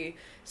crazy.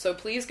 So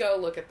please go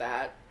look at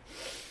that.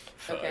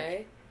 Fuck.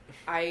 Okay?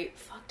 I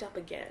fucked up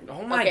again.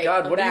 Oh my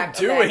god, what are you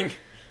doing? Okay.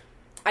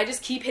 I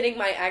just keep hitting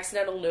my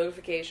accidental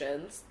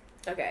notifications.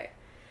 Okay.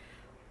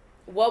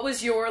 What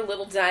was your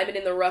little diamond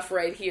in the rough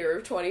right here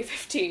of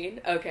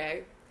 2015?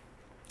 Okay.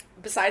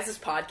 Besides this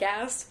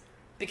podcast,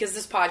 because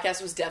this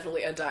podcast was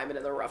definitely a diamond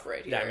in the rough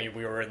right here. Yeah, I mean,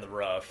 we were in the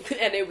rough.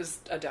 And it was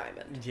a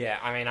diamond. Yeah,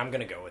 I mean, I'm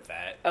gonna go with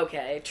that.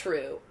 Okay,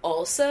 true.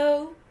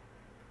 Also,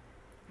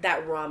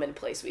 that ramen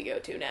place we go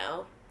to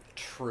now.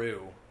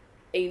 True.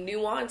 A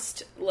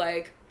nuanced,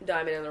 like,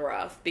 diamond in the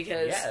rough,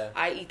 because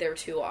I eat there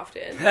too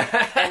often.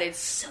 And it's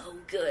so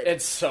good.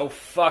 It's so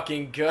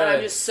fucking good. And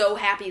I'm just so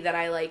happy that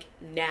I, like,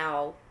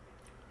 now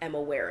am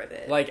aware of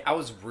it. Like, I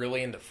was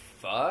really into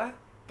pho,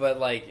 but,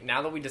 like,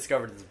 now that we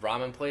discovered this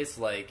ramen place,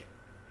 like,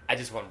 I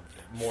just want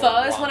more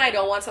Pho is ramen. when I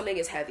don't want something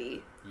as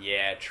heavy.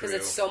 Yeah, true.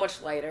 Because it's so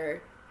much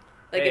lighter.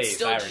 Like, Hey, it's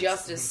still sirens.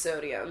 just as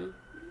sodium.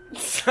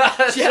 just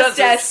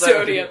as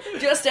sodium.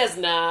 Just as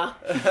nah.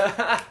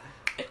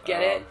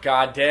 Get it?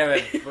 God damn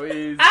it,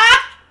 please.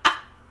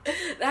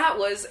 That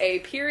was a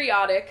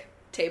periodic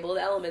table of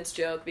elements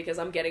joke because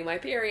I'm getting my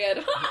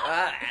period.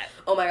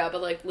 Oh my god,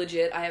 but like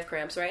legit, I have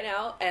cramps right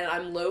now and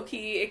I'm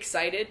low-key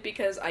excited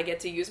because I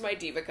get to use my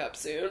Diva Cup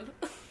soon.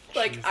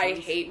 Like, Jesus. I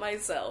hate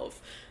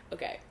myself.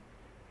 Okay.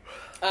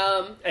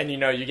 And you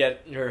know,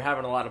 you're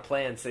having a lot of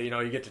plans, so you know,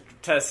 you get to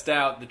test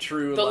out the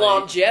true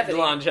longevity. The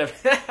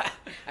longevity.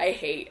 I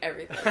hate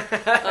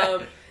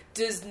everything.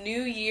 Does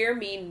new year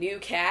mean new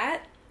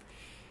cat?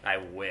 I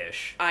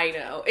wish. I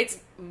know. It's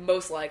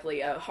most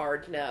likely a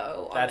hard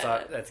no on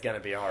that. That's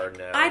gonna be a hard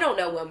no. I don't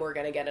know when we're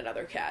gonna get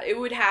another cat. It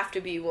would have to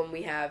be when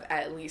we have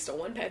at least a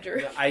one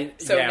bedroom.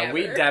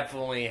 We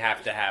definitely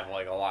have to have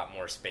like a lot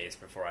more space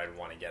before I'd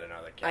want to get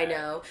another cat. I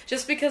know.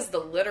 Just because the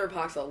litter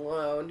box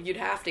alone, you'd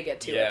have to get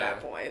two at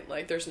that point.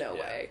 Like, there's no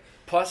way.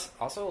 Plus,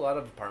 also a lot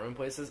of apartment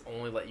places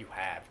only let you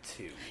have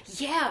two.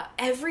 Yeah,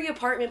 every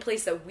apartment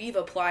place that we've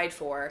applied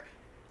for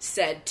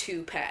said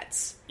 2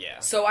 pets. Yeah.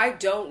 So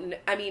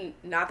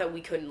not that we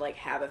couldn't, like,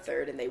 have a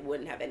third and they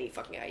wouldn't have any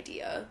fucking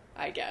idea,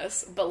 I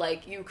guess. But,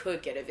 like, you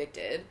could get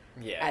evicted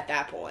at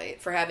that point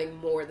for having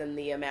more than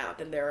the amount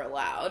than they're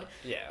allowed.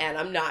 Yeah. And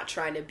I'm not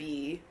trying to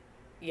be,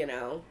 you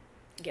know,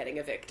 getting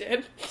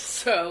evicted.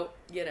 So,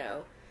 you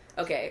know.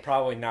 Okay.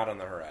 Probably not on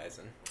the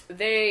horizon.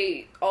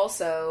 They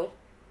also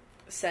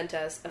sent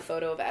us a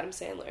photo of Adam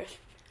Sandler.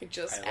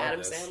 Just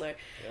Adam Sandler.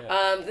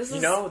 Yeah. This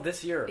is,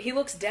 this year he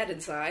looks dead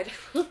inside.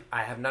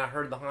 I have not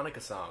heard the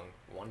Hanukkah song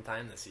one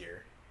time this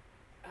year.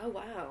 Oh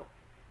wow,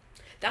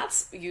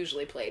 that's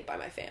usually played by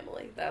my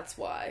family. That's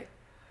why.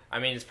 I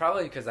mean, it's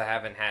probably because I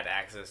haven't had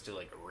access to,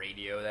 like,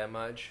 radio that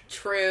much.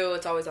 True,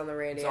 it's always on the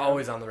radio. It's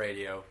always on the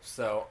radio.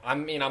 So, I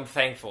mean, I'm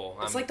thankful.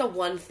 It's like the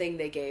one thing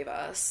they gave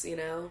us, you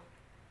know?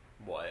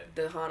 What?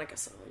 The Hanukkah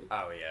song.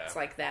 Oh, yeah. It's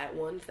like that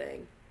one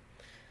thing.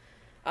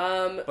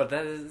 But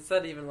is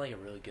that even, like, a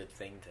really good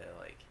thing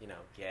to, like, you know,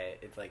 get?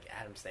 It's like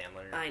Adam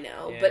Sandler. I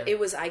know, but it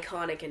was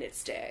iconic in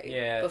its day.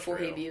 Yeah, before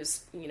true. he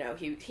abused, you know,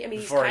 he's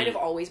Before kind of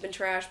always been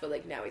trash, but,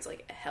 like, now he's,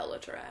 like, hella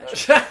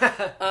trash.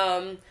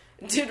 of...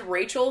 Did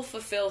Rachel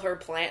fulfill her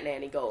plant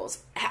nanny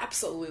goals?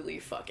 Absolutely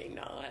fucking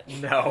not.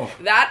 No.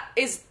 That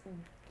is...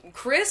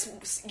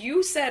 Chris,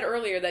 you said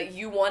earlier that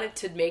you wanted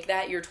to make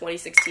that your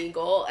 2016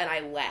 goal, and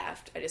I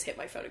laughed. I just hit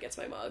my phone against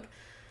my mug.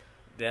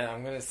 Yeah,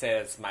 I'm gonna say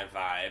it's my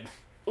vibe.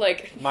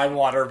 Like... My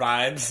water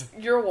vibes.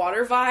 Your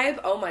water vibe?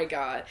 Oh my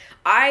god.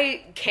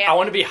 I can't... I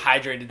want to be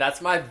hydrated.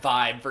 That's my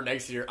vibe for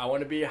next year. I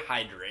want to be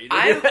hydrated.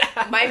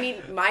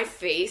 My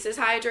face is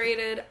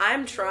hydrated.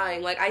 I'm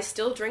trying. Like, I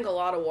still drink a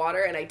lot of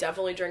water, and I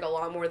definitely drink a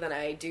lot more than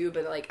I do,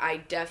 but, like, I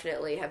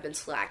definitely have been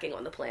slacking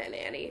on the plant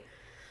nanny.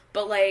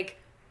 But, like,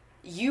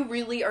 you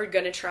really are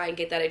gonna try and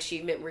get that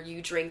achievement where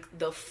you drink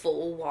the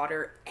full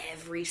water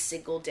every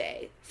single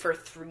day for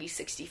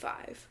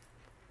 365.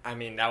 I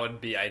mean, that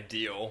would be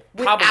ideal.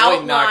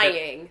 Without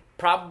lying.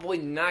 Probably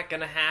not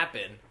gonna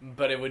happen,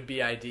 but it would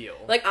be ideal.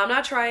 Like, I'm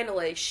not trying to,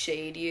 like,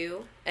 shade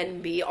you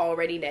and be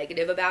already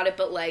negative about it,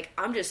 but, like,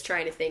 I'm just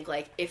trying to think,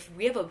 like, if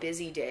we have a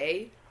busy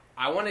day...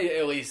 I want to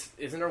at least...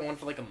 Isn't there one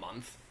for, like, a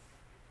month?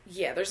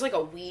 Yeah, there's, like,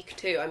 a week,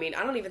 too. I mean,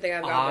 I don't even think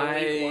I've got the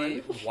week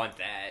one. I want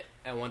that.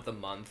 I want the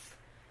month.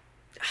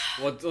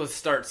 Let's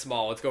start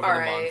small. Let's go for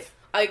the month.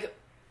 Like,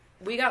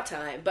 we got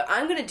time, but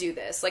I'm gonna do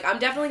this. Like, I'm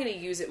definitely gonna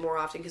use it more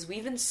often, because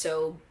we've been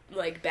so,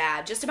 like,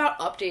 bad just about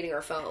updating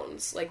our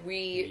phones. Like,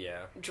 we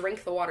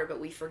drink the water, but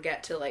we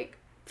forget to, like,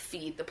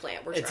 feed the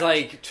plant. It's trash.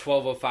 Like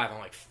 12:05. I'm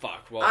like,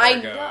 fuck. Well, I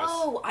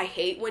know. I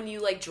hate when you,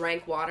 like,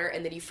 drank water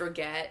and then you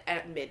forget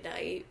at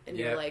midnight, and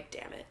you're like,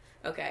 damn it.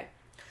 Okay.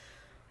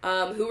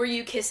 Who are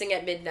you kissing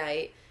at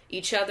midnight?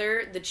 Each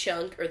other, the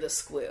chunk, or the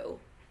squew?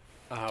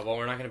 Well,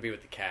 we're not going to be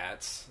with the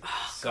cats.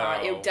 Oh, so...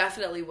 God, it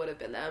definitely would have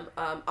been them.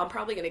 I'm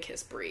probably going to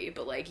kiss Brie,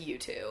 but, like, you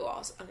two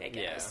also, I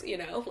guess, you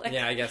know? Like,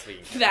 yeah, I guess we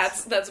can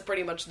kiss. That's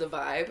pretty much the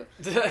vibe.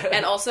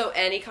 And also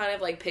any kind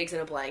of, like, pigs in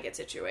a blanket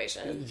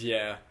situation.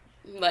 Yeah.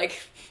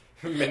 Like...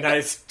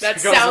 Midnight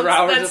that goes sounds,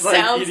 around that just,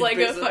 sounds like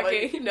a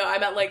fucking... No, I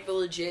meant, like, the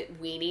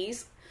legit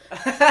weenies.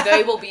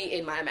 They will be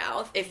in my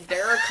mouth. If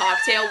there are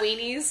cocktail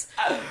weenies,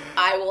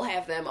 I will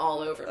have them all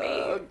over me.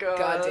 Oh, God.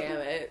 God damn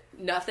it.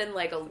 Nothing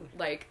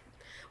like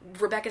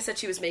Rebecca said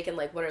she was making,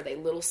 like, what are they,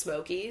 Little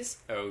Smokies?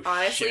 Oh,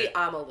 honestly, shit.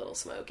 I'm a Little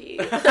Smoky.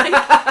 And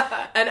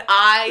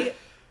I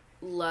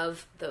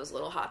love those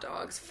little hot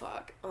dogs.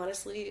 Fuck.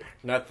 Honestly.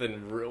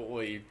 Nothing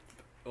really,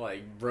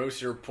 like,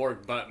 roast your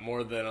pork butt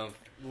more than a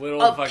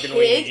little a fucking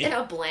pig weenie. in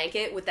a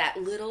blanket with that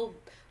little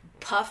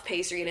puff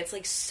pastry, and it's,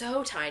 like,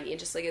 so tiny, and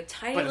just, like, a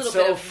tiny but little it's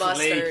so bit of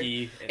mustard.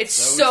 Flaky. It's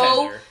so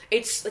tender.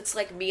 It's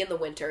like me in the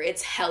winter.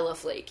 It's hella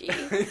flaky.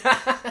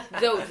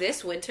 Though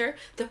this winter,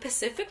 the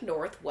Pacific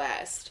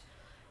Northwest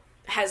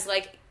has,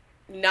 like,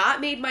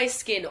 not made my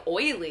skin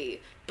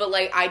oily, but,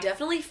 like, I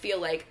definitely feel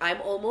like I'm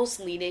almost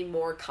leaning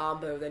more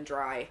combo than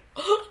dry.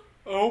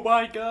 Oh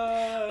my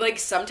god. Like,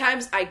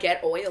 sometimes I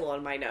get oil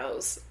on my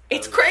nose.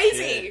 It's Oh, crazy.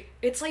 shit.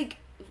 It's like,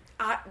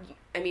 I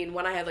mean,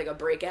 when I have, like, a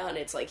breakout and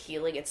it's, like,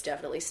 healing, it's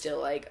definitely still,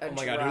 like, a Oh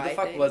my dry god, who the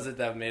fuck thing. was it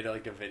that made,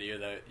 like, a video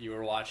that you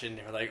were watching?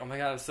 You were like, oh my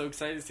god, I'm so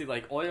excited to see,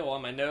 like, oil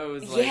on my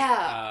nose. Like,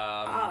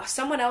 yeah.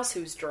 Someone else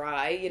who's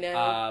dry, you know?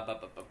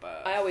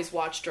 I always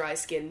watch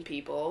dry-skinned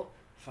people.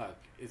 Fuck,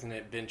 isn't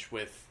it Bench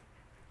with...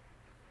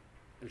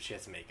 She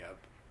has makeup.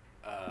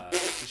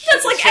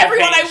 That's like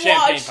everyone I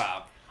Champagne watch.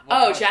 Pop.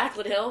 Oh,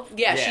 Jaclyn Hill?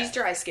 Yeah, Yeah. she's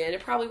dry-skinned. It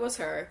probably was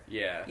her.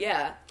 Yeah.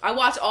 Yeah. I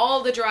watch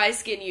all the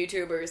dry-skin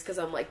YouTubers because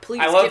I'm like, please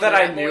I love give that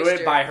me I knew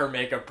moisture. it by her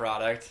makeup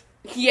product.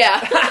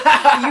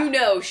 Yeah. You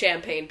know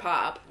Champagne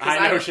Pop.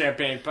 I know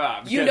Champagne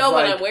Pop. You know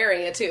when I'm wearing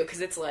it, too,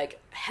 because it's, like,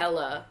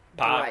 hella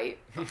pop. bright.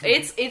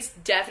 It's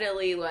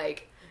definitely,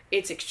 like...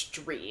 It's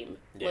extreme.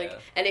 Yeah. Like,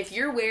 and if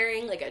you're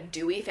wearing, like, a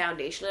dewy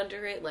foundation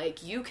under it,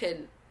 like, you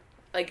can...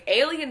 Like,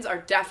 aliens are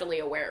definitely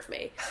aware of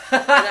me.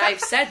 And I've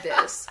said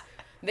this.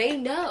 They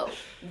know.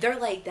 They're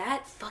like,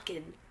 that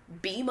fucking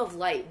beam of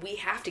light, we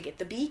have to get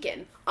the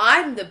beacon.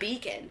 I'm the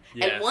beacon.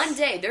 Yes. And one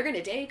day, they're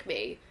gonna take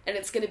me, and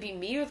it's gonna be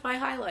me with my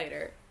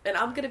highlighter. And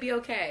I'm gonna be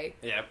okay.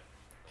 Yep.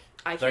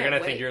 They're gonna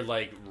wait. think you're,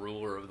 like,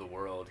 ruler of the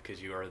world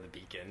because you are the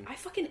beacon. I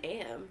fucking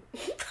am.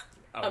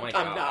 Oh my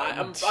god.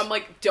 I'm not. I'm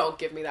like, don't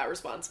give me that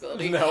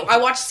responsibility. No. I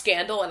watch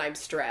Scandal and I'm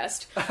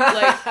stressed. Like,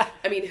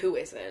 I mean, who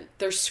isn't?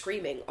 They're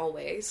screaming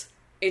always.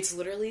 It's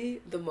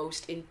literally the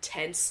most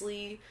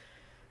intensely,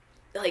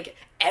 like,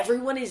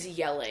 everyone is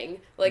yelling.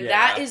 Like,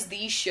 that is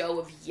the show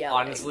of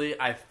yelling. Honestly,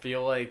 I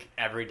feel like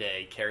every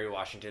day Kerry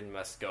Washington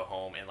must go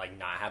home and, like,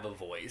 not have a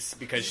voice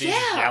because she's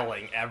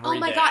yelling every day. Oh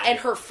my god, and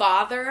her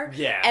father.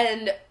 Yeah.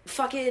 And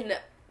fucking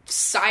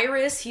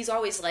Cyrus, he's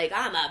always like,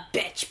 I'm a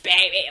bitch,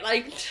 baby.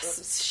 Like,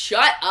 just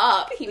shut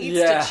up. He needs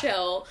to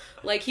chill.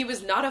 Like, he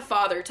was not a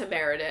father to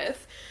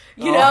Meredith.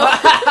 You know?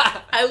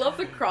 I love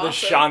the The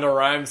crossover. Shonda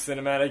Rhimes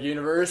cinematic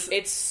universe.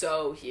 It's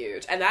so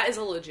huge. And that is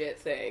a legit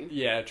thing.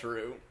 Yeah,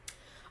 true.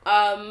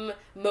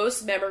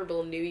 Most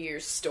memorable New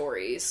Year's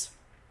stories.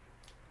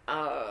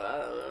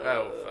 Oh,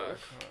 fuck.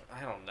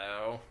 I don't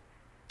know.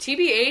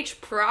 TBH,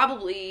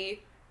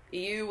 probably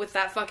you with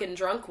that fucking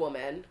drunk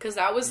woman. Because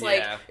that was,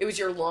 like, Yeah. it was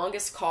your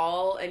longest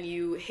call, and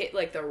you hit,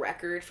 like, the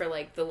record for,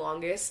 like, the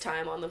longest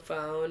time on the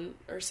phone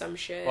or some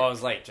shit. Well, it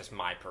was, like, just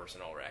my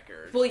personal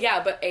record. Well,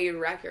 yeah, but a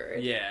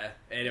record. Yeah.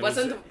 And it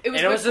Wasn't- was, it was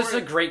and it was before- just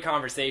a great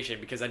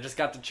conversation because I just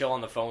got to chill on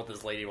the phone with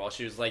this lady while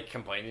she was, like,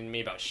 complaining to me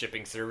about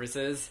shipping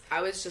services.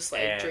 I was just,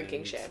 like, And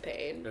drinking It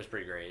champagne. was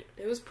pretty great.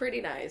 It was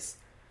pretty nice.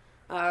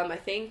 I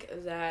think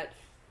that...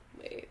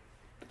 Wait.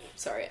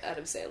 Sorry,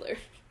 Adam Sandler.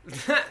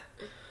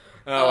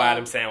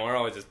 Adam Sandler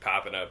always just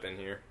popping up in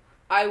here.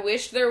 I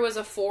wish there was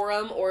a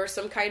forum or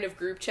some kind of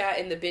group chat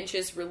in the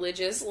Bench's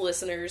religious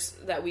listeners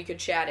that we could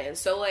chat in.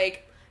 So,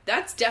 like,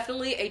 that's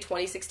definitely a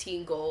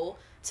 2016 goal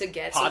to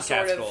get some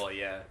sort Podcast of... goal,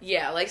 yeah.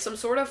 Yeah, like some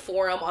sort of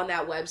forum on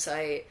that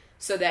website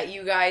so that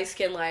you guys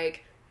can,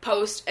 like,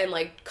 post and,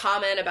 like,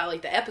 comment about,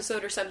 like, the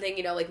episode or something.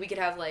 You know, like, we could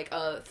have, like,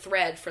 a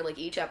thread for, like,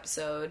 each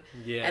episode.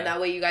 Yeah. And that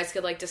way you guys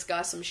could, like,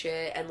 discuss some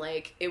shit. And,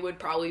 like, it would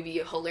probably be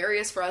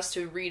hilarious for us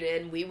to read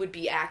in. We would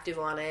be active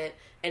on it.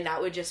 And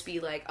that would just be,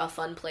 like, a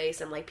fun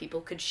place. And, like,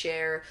 people could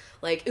share.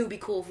 Like, it would be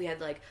cool if we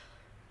had, like,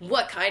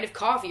 what kind of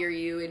coffee are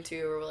you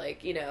into? Or,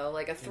 like, you know,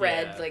 like, a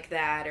thread Yeah. like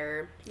that.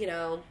 Or, you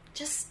know,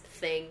 just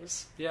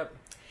things. Yep.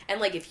 And,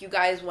 like, if you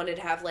guys wanted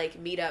to have,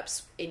 like,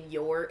 meetups in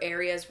your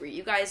areas where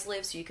you guys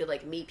live so you could,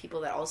 like, meet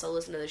people that also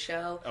listen to the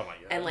show. Oh my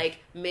god. And, like,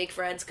 make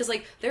friends. Because,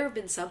 like, there have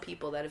been some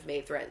people that have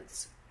made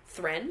friends.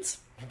 Friends?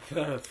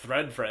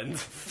 Thread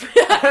friends.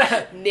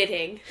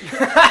 Knitting.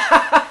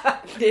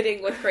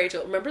 Knitting with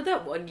Rachel. Remember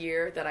that one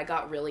year that I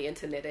got really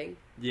into knitting?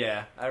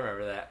 Yeah, I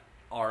remember that.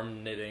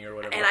 Arm knitting or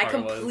whatever. And the I fuck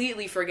it was.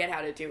 completely forget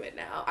how to do it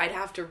now. I'd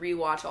have to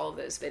rewatch all of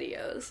those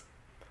videos.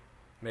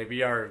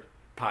 Maybe our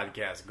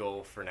podcast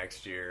goal for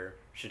next year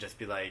should just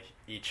be like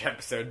each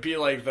episode be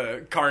like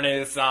the carne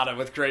asada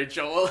with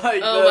Rachel.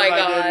 Like Oh the my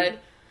fucking god.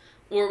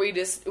 Or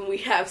we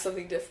have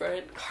something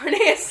different. Carne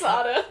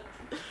asada.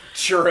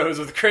 churros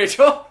with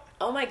Rachel.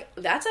 Oh my god,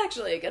 that's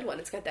actually a good one.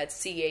 It's got that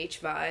CH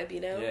vibe, you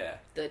know? Yeah.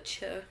 The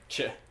ch.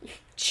 Yeah.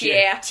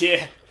 Ch.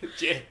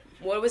 Yeah.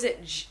 What was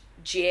it?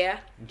 J.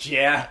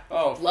 Yeah.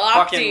 Oh, Lochte.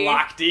 fucking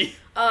Lochte.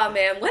 Oh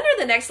man, when are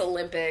the next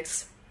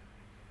Olympics?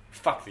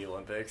 Fuck the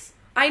Olympics.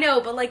 I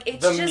know, but like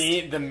it's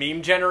The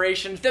meme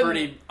generation's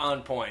pretty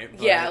on point.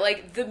 But Yeah,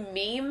 like the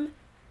meme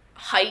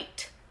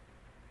height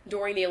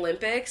during the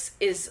Olympics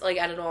is like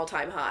at an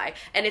all-time high,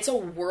 and it's a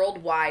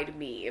worldwide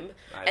meme,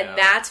 I know. and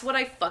that's what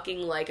I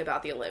fucking like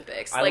about the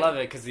Olympics. I like, love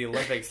it because the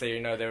Olympics, they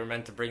were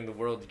meant to bring the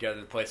world together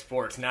to play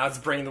sports. Now it's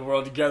bringing the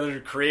world together to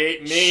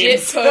create memes. shit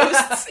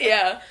posts.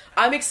 Yeah,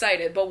 I'm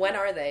excited, but when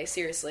are they?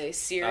 Seriously,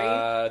 Siri.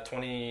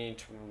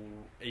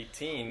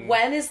 2018.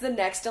 When is the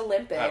next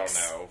Olympics? I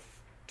don't know.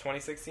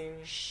 2016.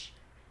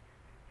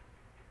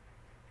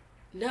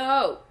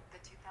 No, The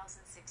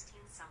 2016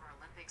 Summer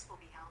Olympics will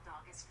be held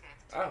August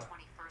 5th to Oh. the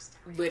 21st.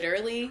 in Rio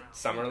Literally? de Janeiro.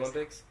 Summer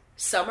Olympics.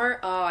 summer.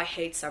 Oh, I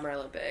hate Summer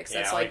Olympics. Yeah,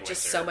 That's I like like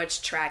just winter. so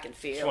much track and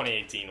field.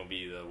 2018 will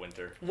be the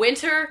winter.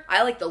 Winter,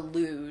 I like the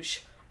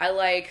luge.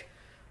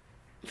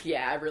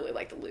 Yeah, I really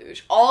like the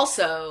luge.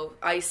 Also,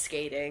 ice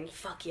skating.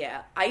 Fuck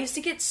yeah. I used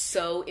to get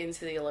so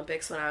into the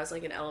Olympics when I was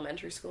like in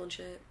elementary school and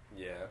shit.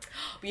 Yeah.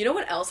 But you know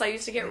what else I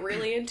used to get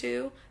really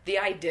into? The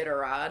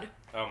Iditarod.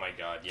 Oh my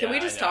god. Yeah. Can we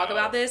just I talk know.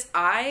 about this?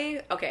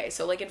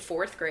 So like in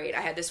 4th grade,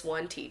 I had this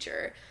one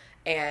teacher,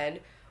 and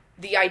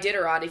the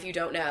Iditarod, if you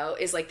don't know,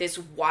 is like this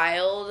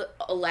wild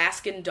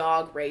Alaskan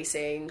dog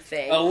racing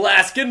thing.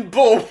 Alaskan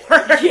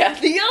bullwork. Yeah,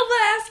 the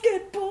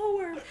Alaskan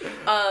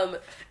bullworm.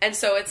 And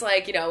so it's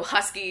like, you know,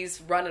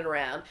 huskies running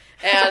around.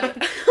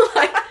 And,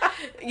 like,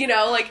 you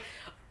know, like,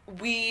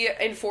 we,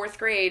 in 4th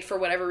grade, for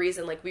whatever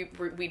reason, like,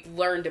 we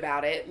learned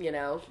about it, you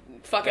know,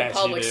 fucking As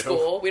you public do.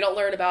 school. We don't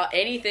learn about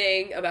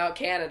anything about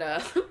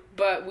Canada,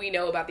 but we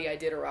know about the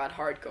Iditarod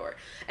hardcore.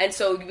 And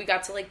so we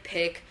got to, like,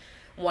 pick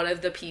one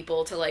of the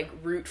people to, like,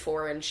 root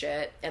for and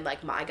shit, and,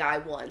 like, my guy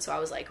won, so I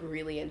was, like,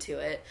 really into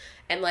it.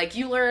 And, like,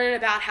 you learn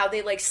about how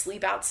they, like,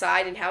 sleep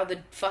outside and how the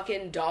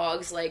fucking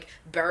dogs, like,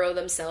 burrow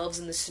themselves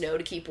in the snow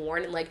to keep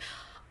warm, and, like,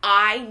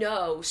 I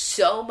know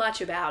so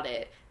much about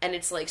it, and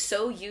it's, like,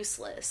 so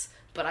useless,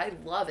 but I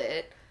love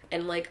it,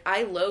 and, like,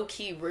 I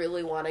low-key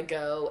really want to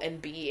go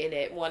and be in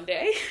it one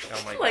day.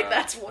 Oh my Like, god.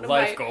 that's one of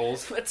Life my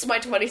goals. That's my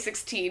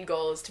 2016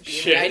 goal, is to be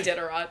Shit. in the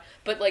Iditarod.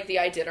 But, like, the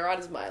Iditarod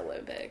is my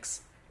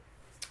Olympics.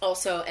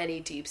 Also,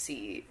 any deep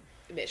sea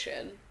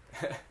mission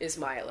is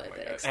my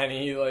Olympics.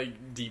 Any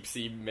like deep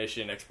sea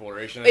mission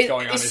exploration that's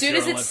going on As is soon your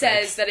as it Olympics.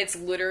 says that it's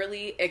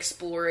literally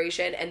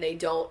exploration and they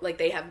don't, like,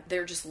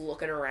 they're just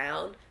looking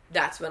around,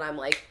 that's when I'm,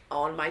 like,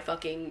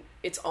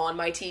 it's on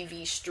my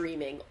TV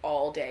streaming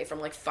all day from,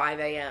 like, 5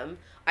 a.m.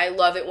 I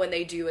love it when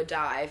they do a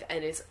dive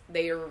and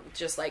they are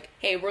just like,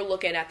 hey, we're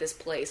looking at this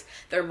place.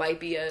 There might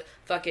be a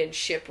fucking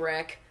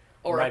shipwreck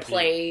or a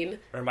plane.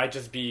 Or it might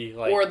just be,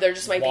 like, or there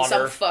just might be water.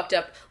 some fucked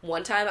up.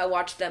 One time I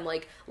watched them,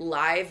 like,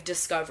 live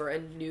discover a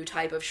new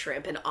type of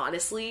shrimp, and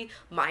honestly,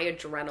 my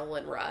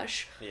adrenaline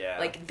rush. Yeah.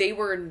 Like, they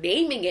were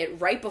naming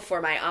it right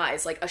before my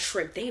eyes, like a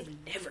shrimp they've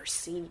never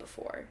seen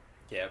before.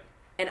 Yep.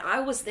 And I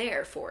was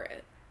there for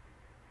it.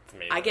 It's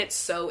amazing. I get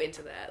so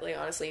into that. Like,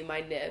 honestly, my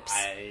nips.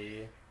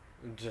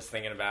 I'm just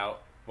thinking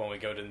about when we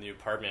go to the new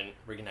apartment,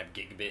 we're going to have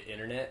gigabit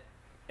internet.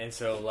 And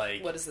so,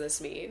 like... What does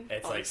this mean?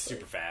 It's, honestly? like,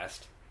 super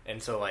fast.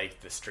 And so,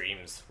 like, the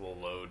streams will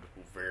load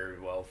very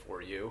well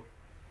for you.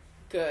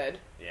 Good.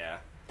 Yeah.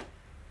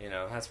 You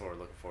know, that's what we're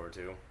looking forward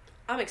to.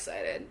 I'm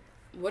excited.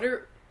 What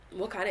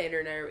kind of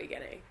internet are we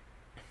getting?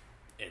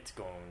 It's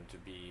going to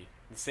be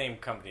the same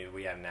company that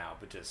we have now,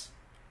 but just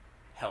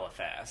hella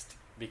fast.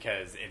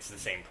 Because it's the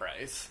same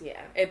price.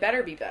 Yeah. It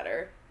better be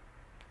better.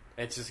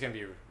 It's just going to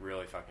be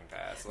really fucking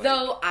fast. Like,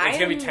 Though it's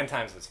going to be 10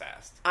 times as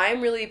fast.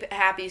 I'm really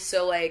happy.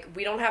 So, like,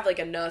 we don't have, like,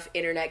 enough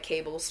internet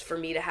cables for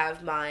me to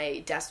have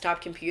my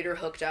desktop computer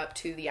hooked up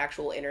to the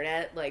actual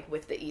internet, like,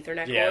 with the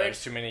Ethernet Yeah, cord.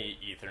 there's too many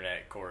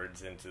Ethernet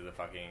cords into the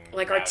fucking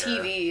Like, router. our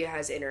TV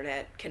has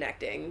internet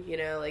connecting, you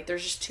know? Like,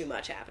 there's just too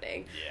much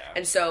happening. Yeah.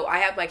 And so, I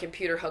have my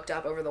computer hooked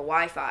up over the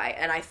Wi-Fi,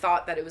 and I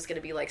thought that it was going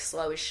to be, like,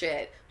 slow as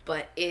shit.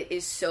 But it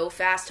is so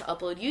fast to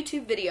upload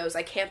YouTube videos.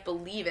 I can't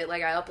believe it.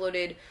 Like, I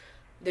uploaded...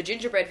 The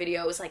gingerbread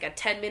video was like a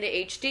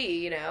 10-minute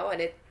HD, you know,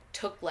 and it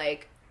took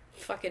like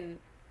fucking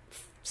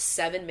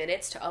 7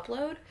 minutes to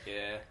upload.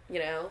 Yeah.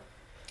 You know?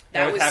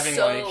 And That with was having,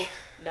 so like,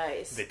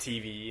 nice. The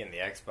TV and the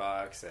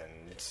Xbox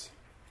and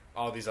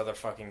all these other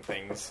fucking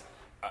things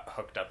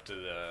hooked up to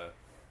the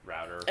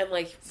router. And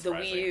like the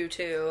Wii Surprising. U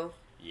too.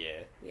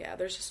 Yeah. Yeah,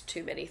 there's just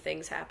too many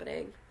things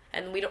happening.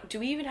 And do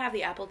we even have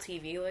the Apple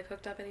TV like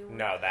hooked up anymore?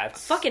 No,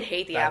 that's... I fucking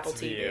hate the Apple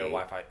That's TV. via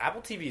Wi-Fi.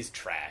 Apple TV is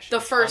trash. The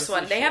It's first honestly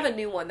one. They shit. have a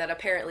new one that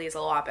apparently is a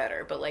lot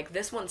better, but like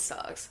this one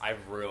sucks. I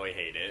really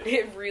hate it.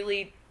 It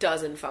really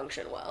doesn't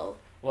function well.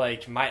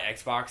 Like, my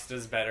Xbox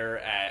does better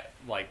at,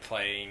 like,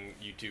 playing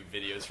YouTube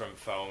videos from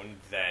phone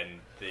than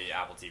the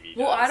Apple TV does.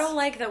 Well, I don't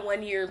like that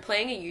when you're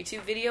playing a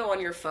YouTube video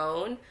on your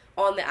phone,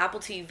 on the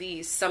Apple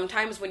TV,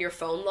 sometimes when your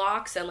phone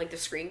locks and, like, the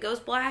screen goes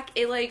black,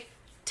 it, like,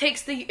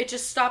 it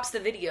just stops the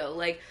video.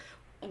 Like,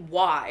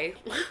 why?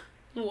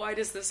 Why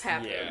does this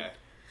happen? Yeah.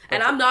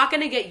 And I'm not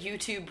going to get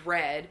YouTube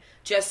Red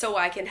just so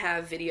I can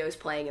have videos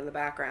playing in the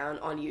background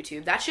on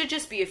YouTube. That should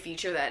just be a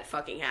feature that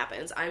fucking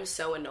happens. I'm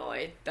so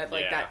annoyed that,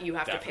 like, Yeah, that you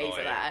have to pay for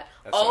definitely. that.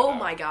 That's so Oh dumb.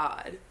 my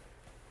god.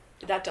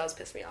 That does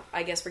piss me off.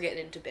 I guess we're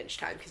getting into binge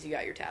time because you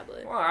got your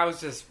tablet. Well, I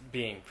was just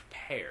being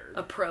prepared.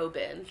 A pro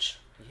binge.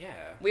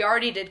 Yeah. We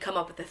already did come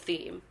up with a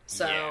theme,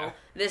 so Yeah.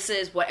 this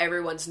is what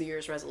everyone's New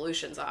Year's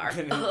resolutions are.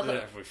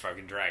 We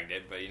fucking dragged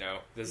it, but, you know,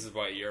 this is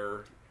what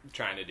you're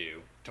trying to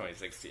do,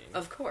 2016.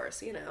 Of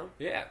course, you know.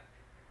 Yeah.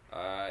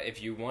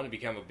 If you want to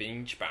become a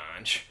binge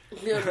bunch,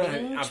 binge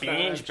a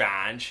binge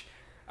bunch,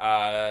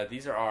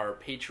 these are our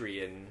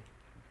Patreon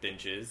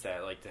binges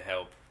that like to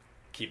help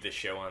keep this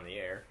show on the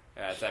air.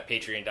 It's at The air.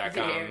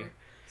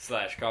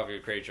 patreon.com/Coffee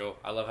with Rachel.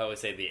 I love how we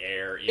say the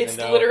air, even It's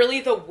though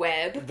literally the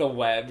web. the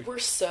web. We're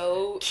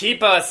so...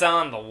 Keep us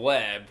on the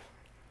web.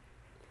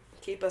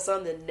 Keep us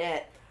on the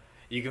net.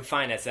 You can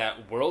find us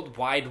at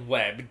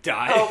worldwideweb.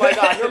 Oh my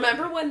god,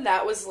 remember when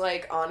that was,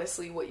 like,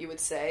 honestly what you would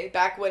say?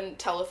 Back when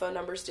telephone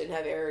numbers didn't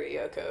have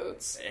area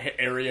codes.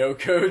 Aereo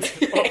codes.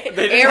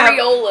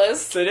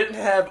 Areolas. They didn't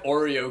have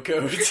Oreo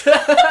codes.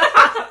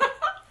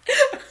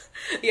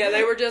 Yeah,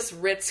 they were just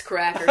Ritz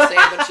cracker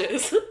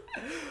sandwiches.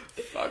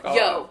 Fuck off.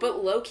 Yo,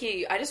 but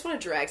low-key, I just want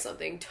to drag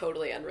something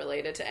totally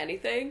unrelated to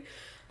anything.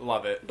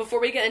 Love it. Before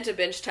we get into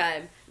binge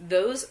time,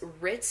 those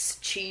Ritz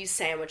cheese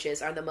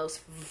sandwiches are the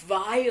most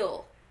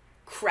vile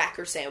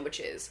cracker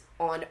sandwiches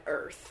on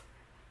earth.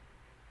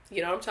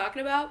 You know what I'm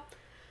talking about?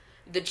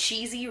 The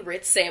cheesy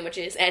Ritz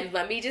sandwiches, and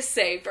let me just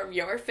say from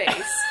your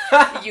face,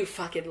 you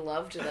fucking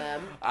loved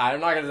them. I'm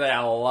not gonna say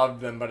I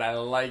loved them, but I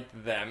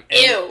liked them.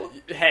 Ew.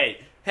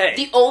 Hey.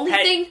 The only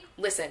hey. thing...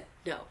 Listen,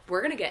 no,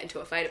 we're gonna get into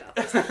a fight about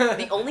this.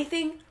 The only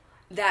thing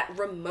that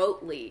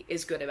remotely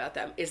is good about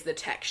them is the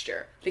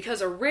texture.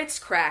 Because a Ritz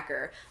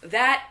cracker,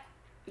 that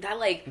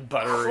like,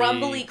 Buttery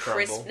crumbly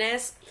crumble.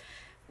 crispness,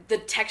 the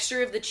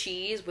texture of the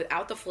cheese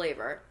without the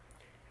flavor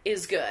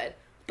is good.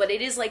 But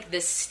it is, like, the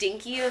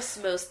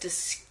stinkiest, most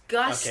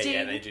disgusting... Okay,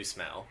 yeah, they do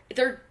smell.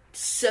 They're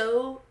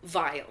so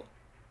vile.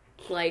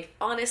 Like,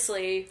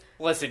 honestly...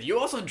 Listen, you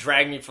also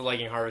dragged me for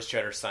liking Harvest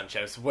Cheddar Sun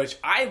Chips, which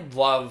I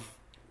love.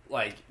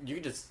 Like, you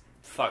can just...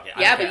 Fuck it.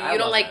 I Yeah, care. but I you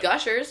don't love like that.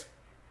 Gushers.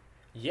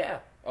 Yeah.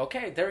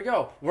 Okay, there we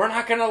go. We're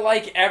not gonna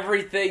like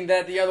everything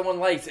that the other one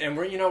likes, and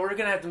we're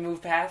gonna have to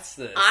move past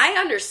this. I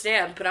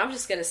understand, but I'm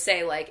just gonna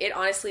say, like, it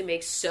honestly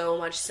makes so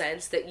much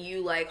sense that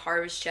you like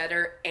Harvest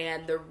Cheddar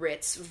and the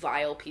Ritz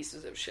vile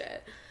pieces of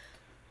shit.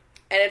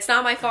 And it's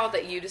not my fault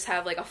that you just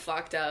have, like, a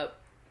fucked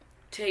up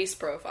taste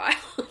profile.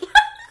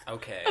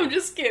 Okay. I'm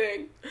just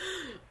kidding.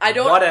 I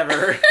don't...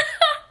 Whatever.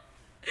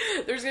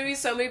 There's gonna be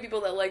so many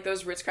people that like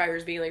those Ritz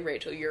crackers being like,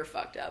 Rachel, you're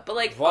fucked up. But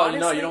like, Well,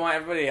 honestly, you know why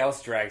everybody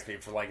else drags me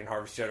for liking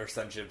Harvest Cheddar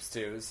Sun Chips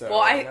too. So,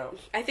 well, you know.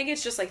 I think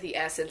it's just like the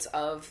essence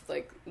of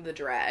like the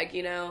drag.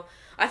 You know,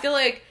 I feel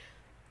like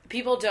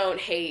people don't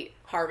hate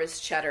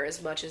Harvest Cheddar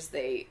as much as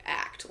they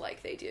act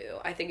like they do.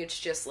 I think it's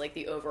just like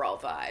the overall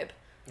vibe.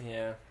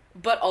 Yeah.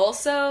 But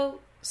also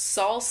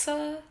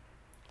salsa.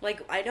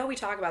 Like, I know we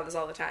talk about this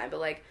all the time, but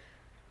like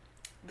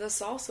the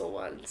salsa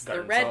ones,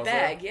 Garden the red salsa?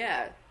 bag,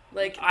 yeah.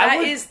 Like, I that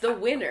would- is the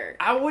winner.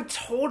 I would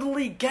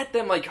totally get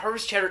them. Like,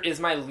 Harvest Cheddar is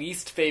my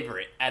least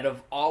favorite out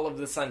of all of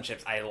the Sun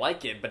Chips. I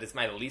like it, but it's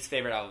my least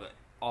favorite out of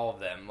all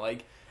of them.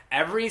 Like,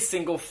 every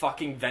single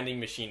fucking vending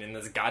machine in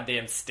this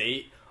goddamn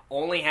state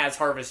only has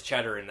Harvest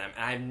Cheddar in them,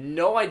 and I have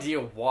no idea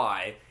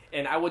why.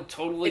 And I would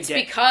totally It's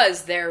get...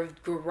 because they're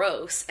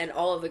gross and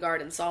all of the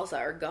garden salsa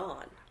are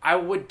gone. I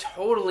would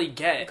totally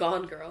get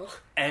Gone, girl.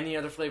 any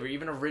other flavor,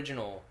 even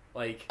original.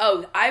 Like,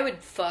 Oh, I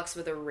would fucks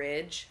with a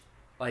Ridge.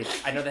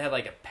 I know they had,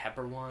 like, a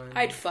pepper one.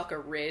 I'd fuck a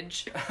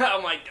Ridge.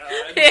 Oh, my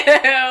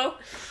God.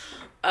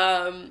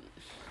 Ew.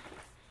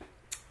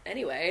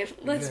 Anyway,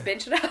 let's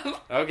bench it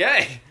up.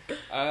 Okay.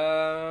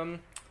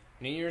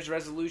 New Year's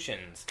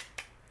resolutions.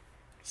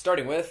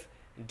 Starting with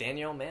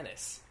Danielle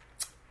Manis.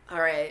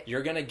 Alright.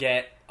 You're gonna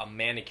get a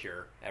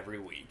manicure every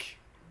week.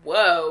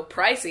 Whoa,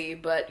 pricey,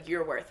 but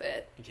you're worth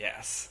it.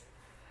 Yes.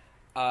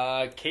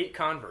 Kate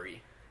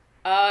Convery.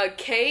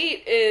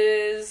 Kate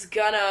is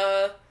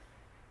gonna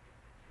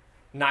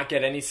Not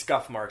get any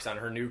scuff marks on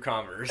her new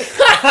Converse.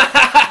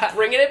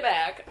 bringing it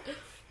back.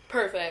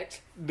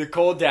 Perfect.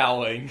 Nicole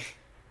Dowling.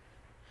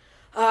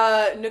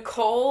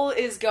 Nicole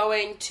is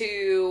going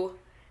to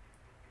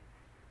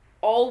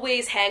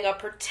always hang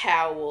up her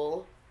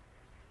towel.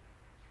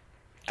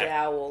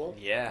 Jowl.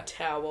 Yeah.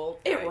 Towel.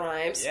 It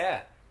rhymes.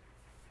 Yeah.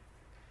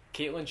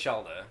 Caitlin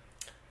Shalda.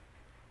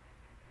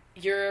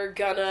 You're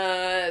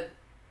gonna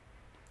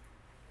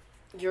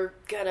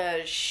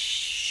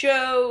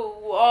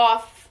show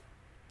off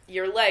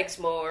your legs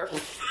more.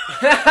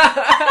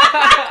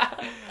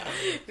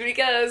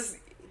 Because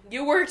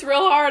you worked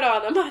real hard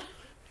on them.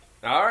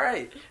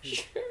 Alright.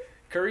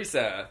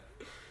 Carissa.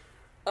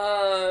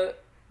 Uh,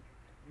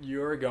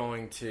 You're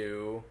going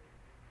to...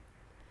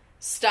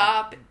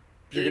 stop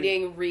You're gonna-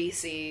 eating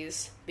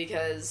Reese's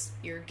because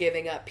you're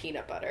giving up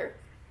peanut butter.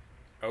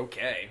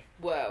 Okay.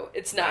 Whoa,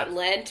 it's not That-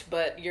 Lent,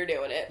 but you're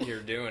doing it. You're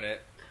doing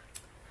it.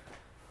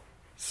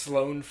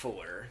 Sloan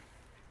Fuller.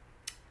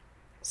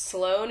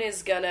 Sloan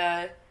is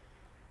gonna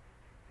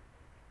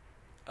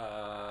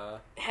Uh...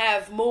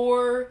 have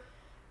more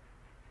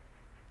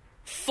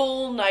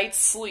full night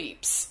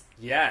sleeps.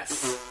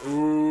 Yes.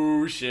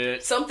 Ooh,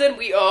 shit. Something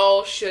we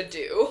all should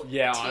do.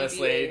 Yeah,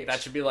 honestly, TBH.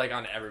 that should be, like,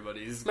 on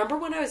everybody's... Remember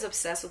when I was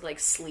obsessed with, like,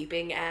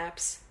 sleeping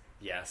apps?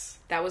 Yes.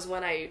 That was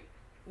when I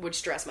would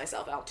stress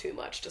myself out too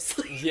much to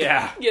sleep.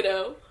 Yeah. You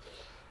know?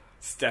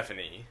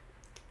 Stephanie.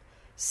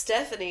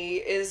 Stephanie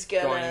is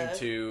gonna Going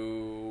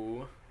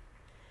to...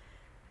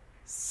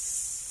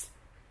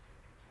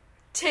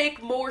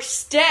 take more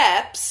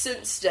steps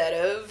instead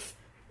of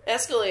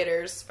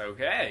escalators.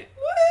 Okay.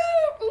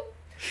 Woo!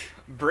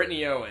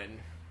 Brittany Owen.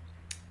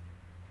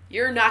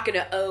 You're not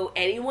gonna owe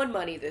anyone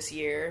money this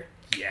year.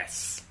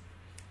 Yes.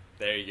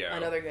 There you go.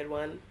 Another good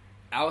one.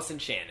 Allison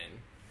Shannon.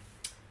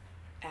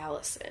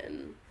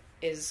 Allison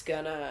is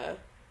gonna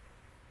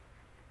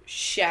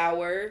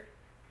shower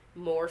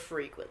more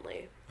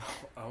frequently.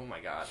 Oh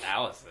my god,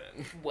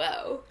 Allison.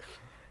 Whoa.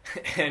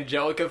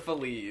 Angelica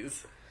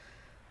Feliz.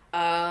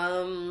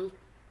 Angelica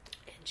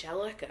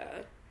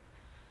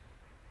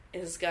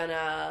is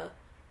gonna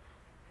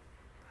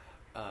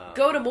Um,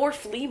 go to more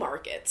flea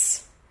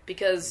markets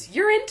because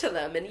you're into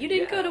them and you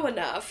didn't Yeah. go to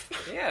enough.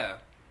 Yeah.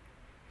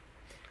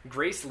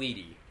 Grace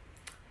Leedy.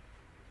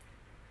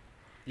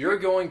 You're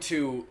going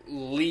to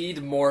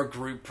lead more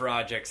group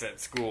projects at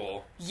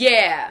school.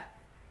 Yeah.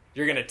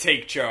 You're going to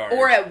take charge.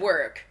 Or at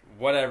work.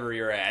 Whatever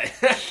you're at.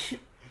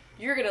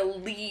 You're gonna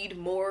lead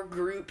more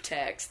group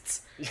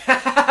texts.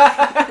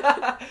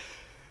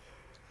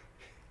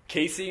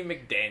 Casey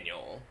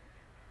McDaniel.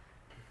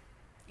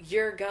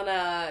 You're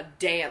gonna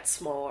dance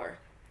more.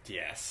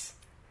 Yes.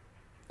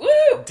 Woo!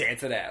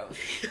 Dance it out.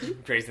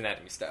 Grey's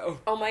Anatomy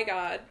style. Oh my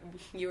god,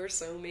 you are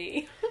so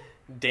me.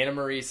 Dana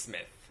Marie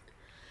Smith.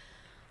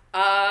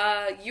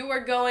 You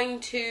are going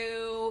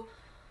to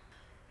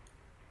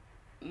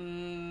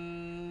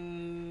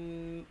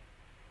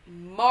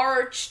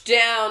march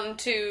down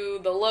to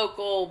the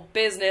local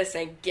business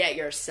and get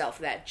yourself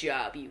that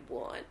job you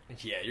want.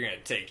 Yeah, you're going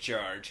to take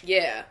charge.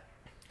 Yeah.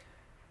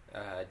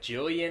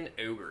 Jillian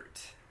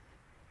Obert.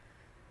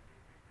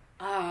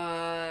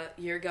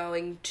 You're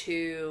going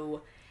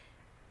to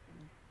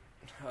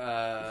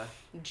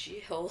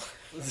Jill.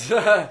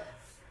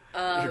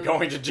 You're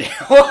going to jail.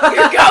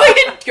 You're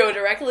going to go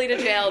directly to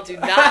jail. Do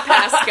not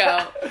pass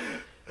go.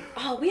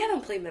 Oh, we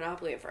haven't played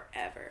Monopoly in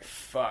forever.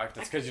 Fuck,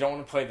 that's because you don't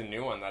want to play the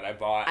new one that I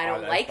bought. I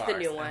don't on like the Xbox.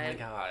 new Oh my one.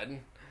 god.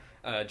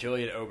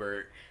 Jillian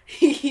Obert.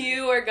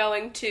 You are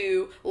going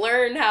to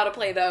learn how to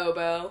play the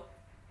oboe.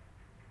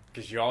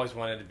 Because you always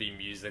wanted to be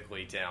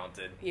musically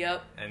talented.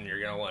 Yep. And you're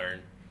going to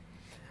learn.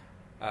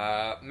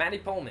 Maddie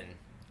Pullman.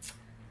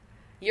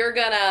 You're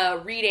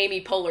gonna read Amy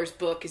Poehler's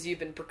book because you've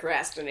been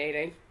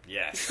procrastinating.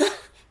 Yes.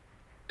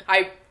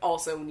 I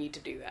also need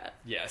to do that.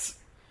 Yes.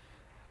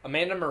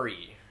 Amanda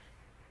Marie.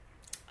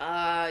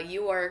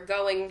 You are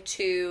going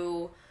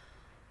to...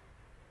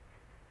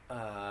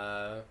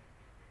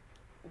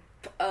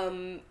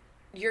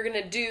 You're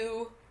gonna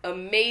do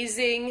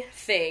amazing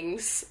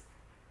things.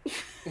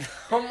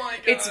 Oh my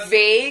god. It's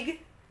vague,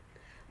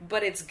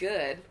 but it's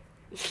good.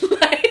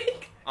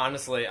 Like...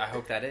 Honestly, I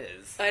hope that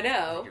is. I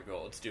know. Your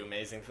goal is to do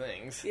amazing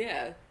things.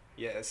 Yeah.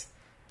 Yes.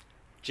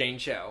 Jane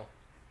Cho.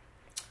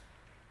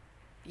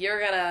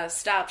 You're gonna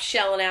stop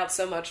shelling out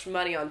so much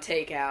money on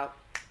takeout.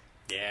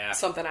 Yeah.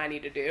 Something I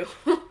need to do.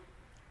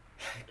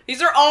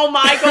 These are all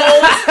my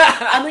goals.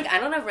 I'm like, I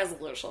don't have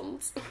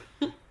resolutions.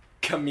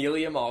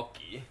 Camellia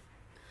Malky.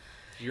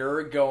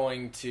 You're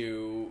going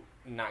to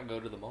not go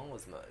to the mall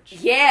as much.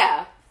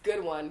 Yeah.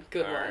 Good one.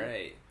 Good one.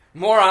 Alright.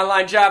 More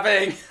online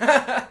shopping.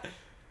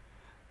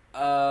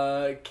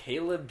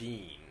 Kayla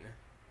Bean.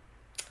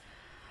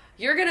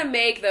 You're gonna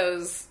make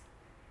those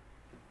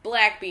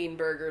black bean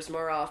burgers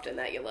more often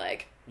that you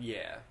like.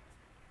 Yeah.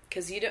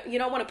 Because you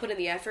don't want to put in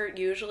the effort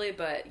usually,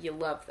 but you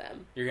love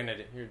them. You're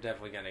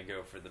definitely gonna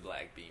go for the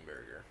black bean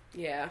burger.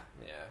 Yeah.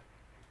 Yeah.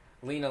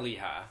 Lena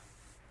Leha.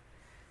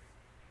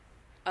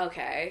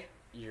 Okay.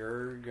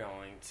 You're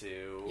going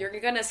to... You're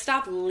gonna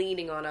stop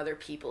leaning on other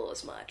people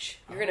as much.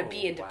 You're gonna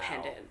be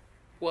independent.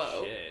 Wow.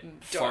 Whoa.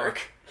 Shit.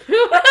 Dark.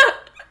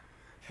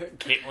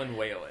 Caitlin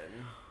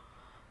Whalen.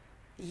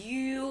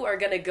 You are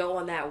gonna go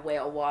on that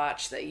whale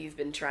watch that you've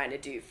been trying to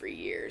do for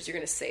years. You're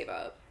gonna save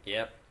up.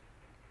 Yep.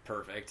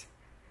 Perfect.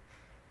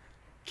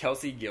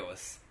 Kelsey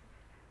Gillis.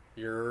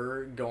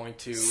 You're going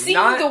to... See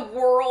the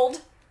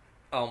world.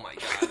 Oh my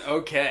god.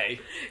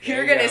 Okay.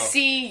 You're gonna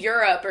see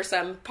Europe or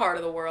some part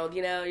of the world,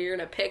 you know? You're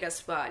gonna pick a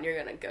spot and you're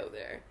gonna go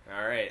there.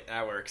 Alright,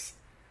 that works.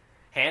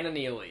 Hannah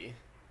Neely.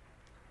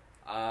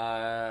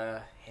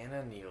 Hannah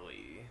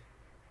Neely.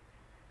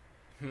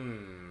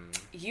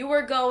 You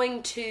are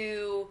going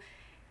to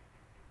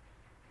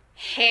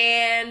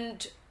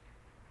handle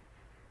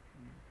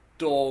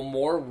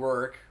more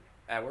work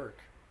at work.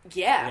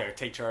 Yeah. You know,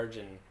 take charge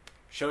and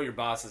show your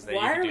bosses that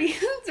Why you are can we...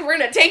 We're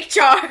gonna take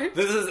charge.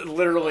 This is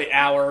literally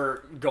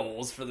our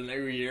goals for the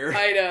new year.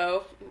 I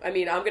know. I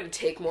mean, I'm gonna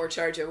take more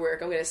charge at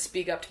work. I'm gonna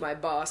speak up to my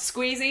boss.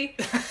 Squeezy,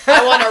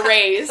 I want a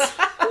raise.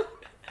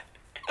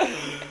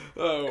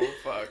 Oh,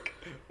 fuck.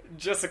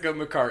 Jessica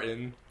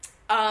McCartan.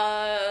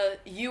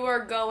 You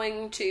are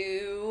going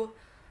to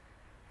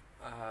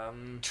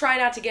try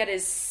not to get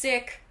as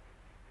sick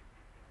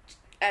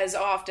as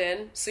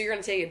often, so you're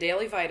gonna take a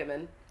daily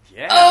vitamin.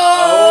 Yeah.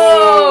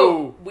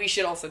 Oh! We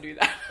should also do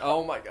that.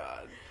 Oh my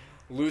god.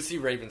 Lucy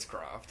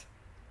Ravenscroft.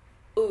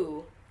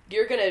 Ooh,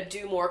 you're gonna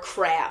do more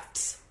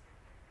crafts.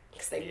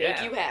 Because they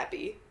make you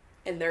happy.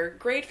 And they're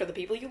great for the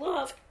people you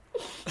love.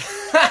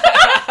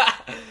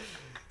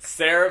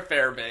 Sarah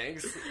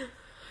Fairbanks.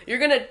 You're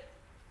gonna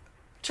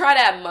try to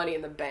have money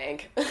in the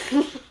bank.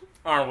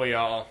 Aren't we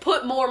all?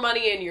 Put more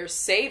money in your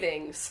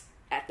savings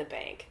at the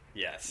bank.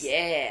 Yes.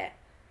 Yeah.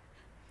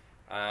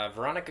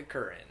 Veronica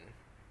Curran.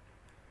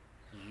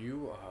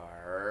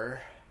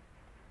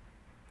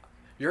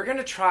 You're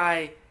gonna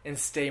try and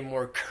stay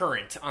more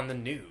current on the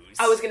news.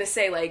 I was gonna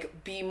say,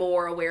 like, be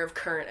more aware of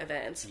current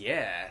events.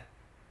 Yeah.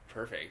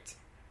 Perfect.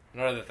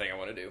 Another thing I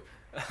want to do.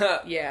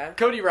 Yeah.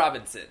 Cody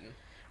Robinson.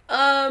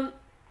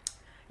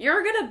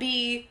 You're gonna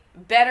be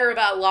better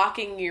about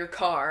locking your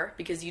car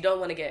because you don't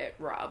want to get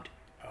robbed.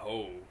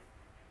 Oh,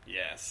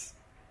 yes.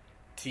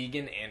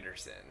 Tegan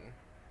Anderson.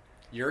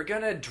 You're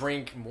gonna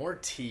drink more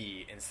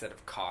tea instead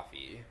of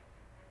coffee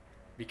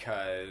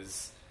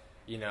because,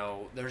 you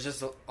know, there's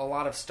just a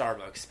lot of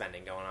Starbucks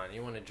spending going on.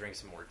 You want to drink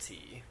some more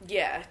tea.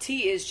 Yeah,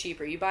 tea is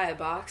cheaper. You buy a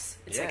box,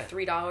 it's Yeah. like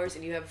 $3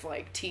 and you have,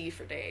 like, tea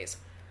for days.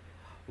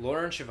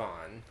 Lauren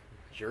Siobhan,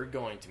 you're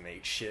going to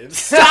make shivs.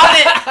 Stop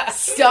it!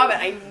 Stop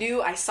it.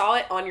 I saw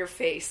it on your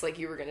face like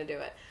you were going to do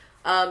it.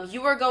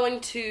 You are going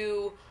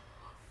to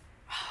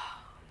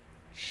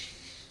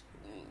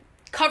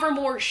cover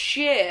more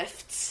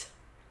shifts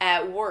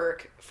at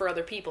work for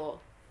other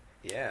people.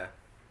 Yeah,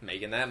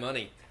 making that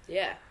money.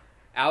 Yeah.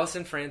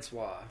 Allison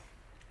Francois.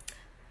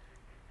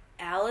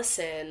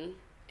 Allison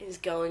is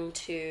going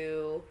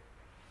to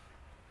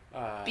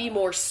be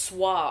more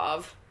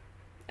suave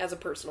as a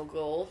personal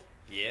goal.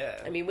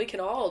 Yeah. I mean, we can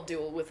all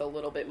do it with a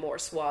little bit more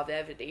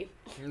suavity.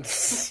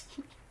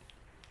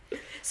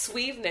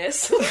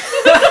 Sweetness. What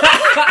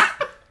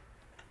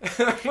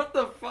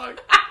the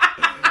fuck?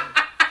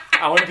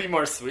 I want to be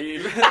more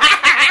sweet.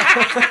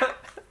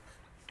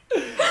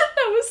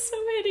 That was so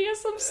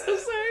hideous. I'm so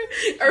sorry.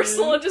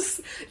 Ursula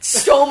just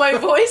stole my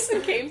voice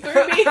and came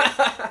through me.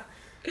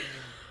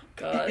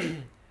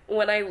 God.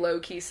 When I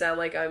low-key sound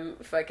like I'm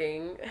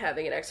fucking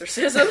having an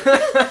exorcism.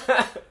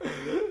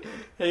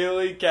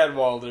 Haley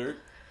Cadwalder.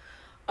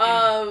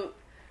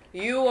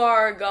 You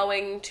are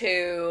going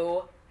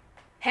to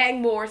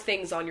hang more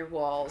things on your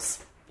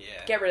walls.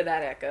 Yeah. Get rid of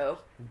that echo.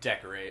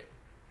 Decorate.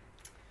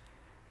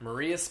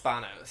 Maria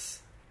Spanos.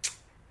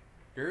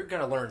 You're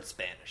gonna learn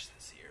Spanish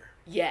this year.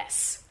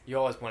 Yes. You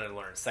always wanted to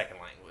learn a second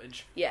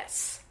language.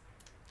 Yes.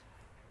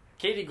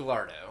 Katie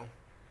Gallardo.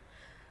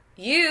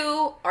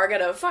 You are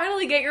gonna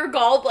finally get your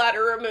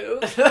gallbladder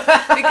removed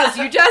because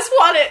you just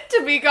want it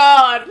to be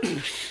gone.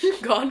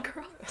 Gone,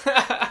 girl.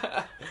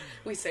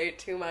 We say it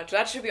too much.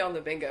 That should be on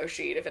the bingo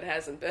sheet if it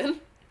hasn't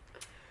been.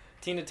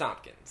 Tina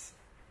Tompkins.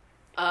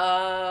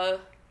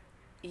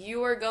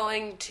 You are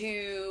going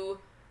to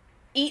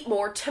eat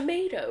more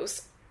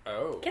tomatoes.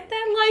 Oh. Get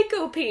that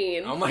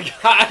lycopene. Oh my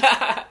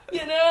god.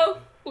 You know?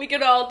 We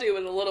could all do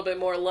with a little bit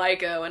more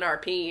lyco in our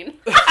peen.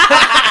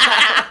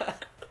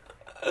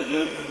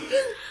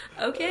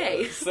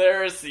 Okay.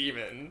 Sarah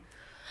Seaman.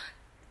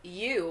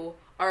 You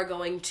are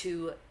going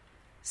to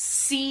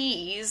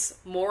seize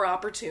more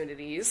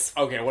opportunities.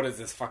 Okay, what is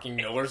this, fucking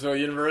Millersville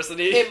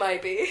University? It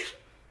might be.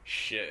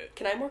 Shit.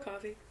 Can I have more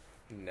coffee?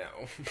 No.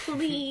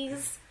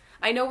 Please.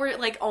 I know we're,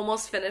 like,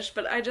 almost finished,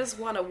 but I just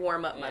want to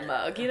warm up my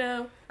mug, you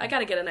know? I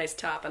gotta get a nice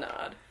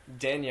tapenade.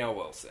 Danielle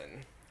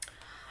Wilson.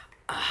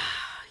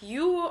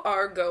 You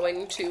are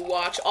going to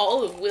watch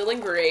all of Will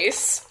and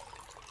Grace.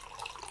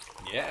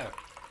 Yeah.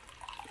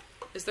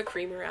 Is the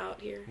creamer out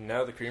here?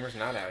 No, the creamer's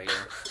not out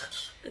here.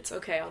 It's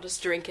okay, I'll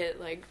just drink it,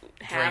 like,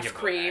 half it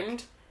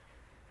creamed.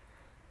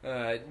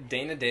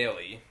 Dana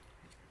Daly.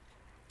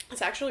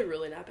 It's actually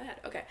really not bad.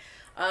 Okay.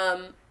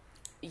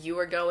 You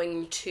are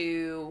going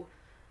to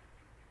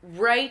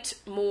write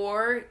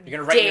more You're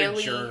gonna write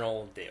daily... your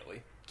journal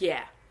daily.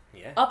 Yeah.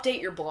 Yeah.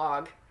 Update your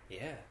blog.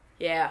 Yeah.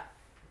 Yeah.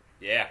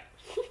 Yeah.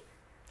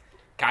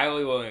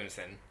 Kylie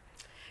Williamson.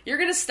 You're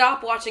gonna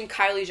stop watching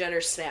Kylie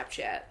Jenner's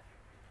Snapchat.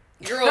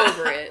 You're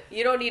over it.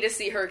 You don't need to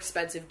see her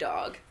expensive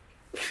dog.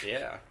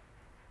 Yeah.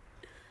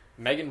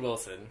 Megan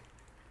Wilson.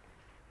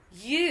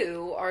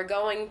 You are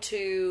going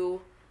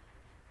to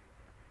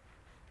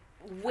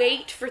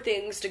wait for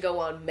things to go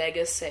on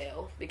mega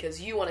sale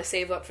because you want to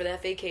save up for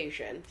that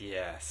vacation.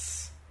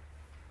 Yes.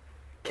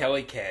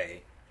 Kelly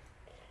K.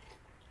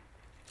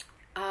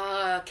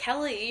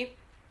 Kelly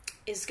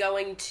is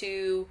going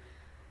to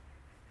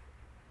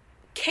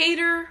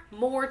cater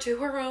more to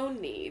her own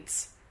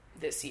needs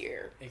this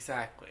year.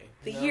 Exactly.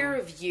 The year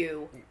of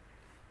you.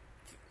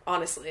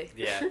 Honestly.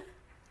 Yeah.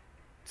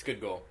 It's a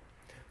good goal.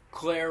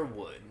 Claire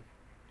Wood.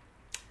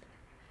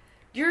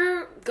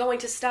 You're going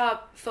to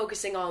stop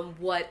focusing on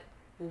what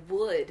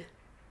would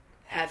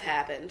have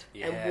happened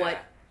and Yeah. what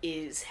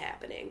is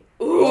happening.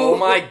 Oh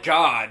my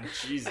god.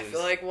 Jesus. I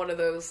feel like one of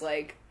those,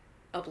 like,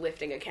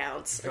 uplifting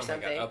accounts or Oh my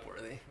something. god,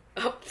 Upworthy.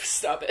 Oh,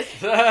 stop it.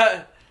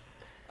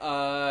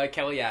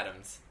 Kelly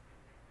Adams.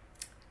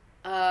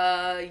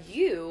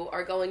 You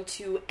are going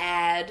to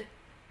add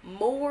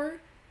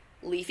more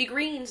leafy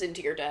greens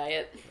into your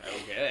diet.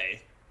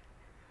 Okay.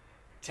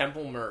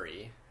 Temple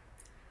Murray.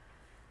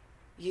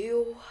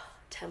 You,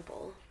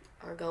 Temple,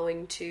 are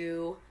going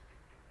to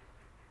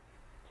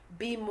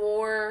be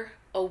more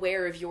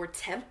aware of your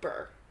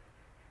temper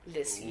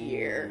this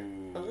year.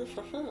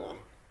 Ooh.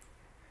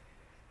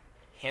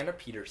 Hannah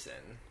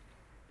Peterson.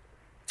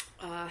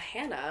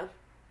 Hannah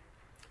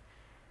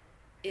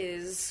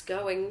is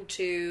going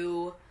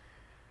to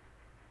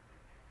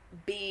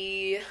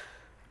be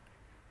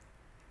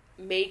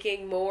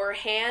making more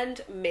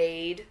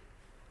handmade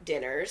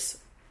dinners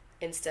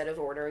instead of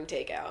ordering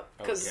takeout.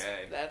 Because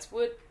Okay. that's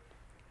what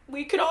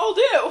we could all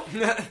do.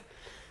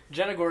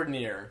 Jenna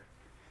Gordonier.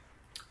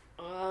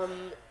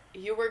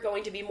 You were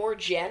going to be more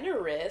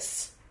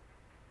generous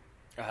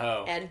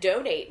Oh. and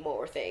donate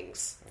more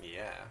things.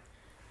 Yeah.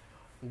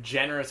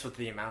 Generous with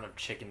the amount of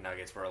chicken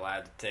nuggets we're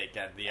allowed to take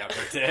at the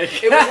upper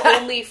tick. It was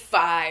only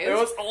 5. It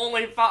was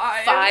only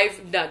 5.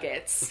 5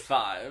 nuggets.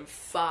 5.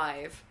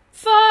 5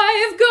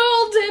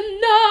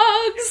 golden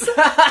nugs!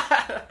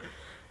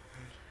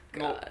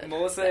 God.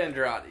 Melissa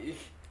Andrade.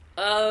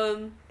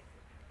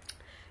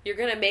 You're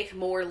gonna make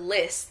more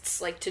lists,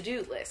 like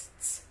to-do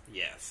lists.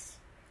 Yes.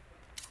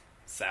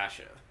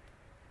 Sasha.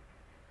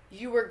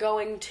 You were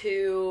going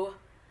to...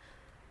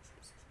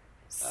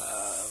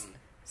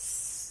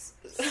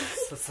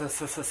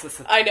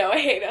 I know, I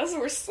hate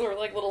us. We're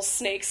like little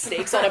snakes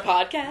on a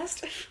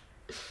podcast.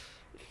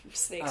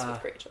 Snakes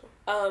with Rachel.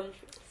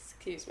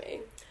 Excuse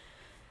me.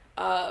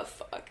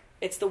 Fuck.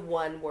 It's the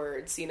one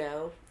words, you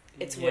know?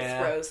 It's what Yeah.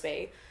 throws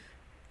me.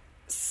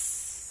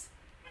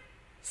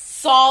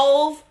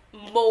 Solve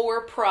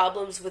more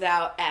problems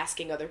without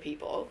asking other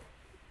people.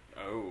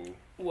 Oh.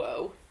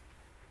 Whoa.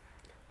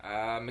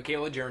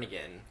 Michaela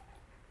Jernigan.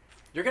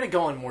 You're gonna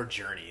go on more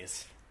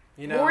journeys.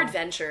 You know? More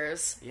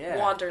adventures. Yeah.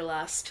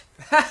 Wanderlust.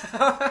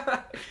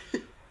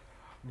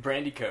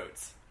 Brandy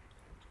Coates.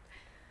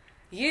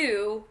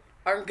 You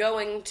are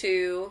going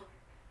to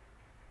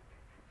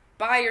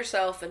buy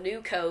yourself a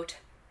new coat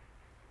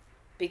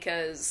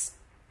because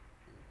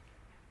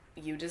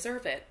you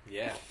deserve it.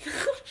 Yeah.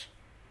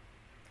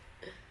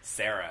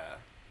 Sarah.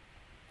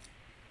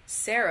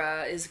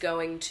 Sarah is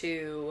going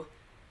to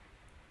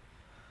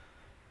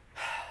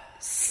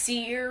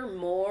sear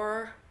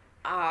more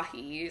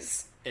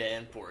ahis.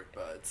 And pork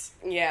butts.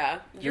 Yeah.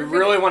 You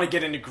really want to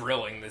get into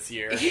grilling this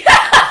year.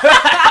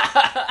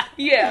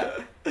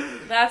 Yeah.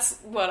 That's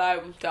what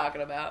I'm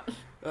talking about.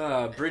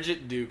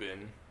 Bridget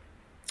Dubin.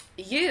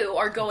 You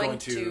are going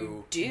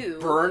to do...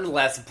 burn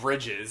less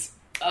bridges.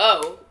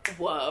 Oh.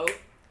 Whoa.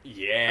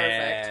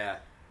 Yeah.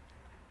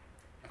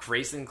 Perfect.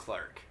 Grayson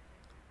Clark.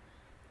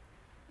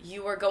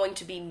 You are going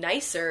to be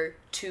nicer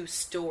to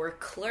store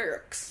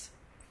clerks.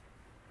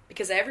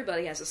 Because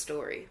everybody has a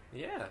story.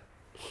 Yeah.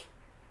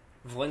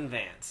 Vlyn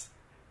Vance.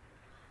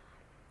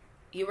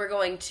 You are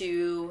going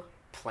to...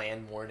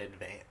 plan more in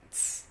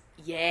advance.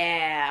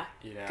 Yeah.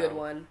 You know? Good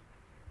one.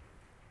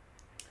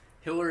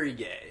 Hillary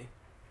Gay.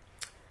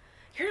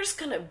 You're just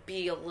gonna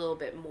be a little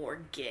bit more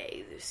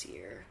gay this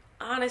year.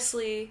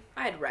 Honestly,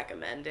 I'd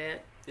recommend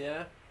it.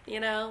 Yeah? You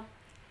know?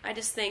 I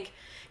just think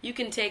you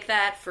can take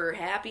that for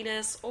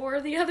happiness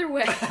or the other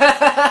way.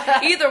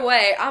 Either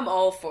way, I'm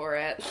all for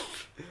it.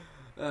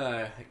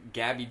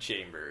 Gabby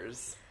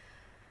Chambers.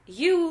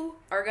 You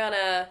are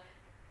gonna...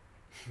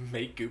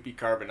 make goopy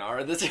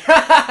carbonara this year.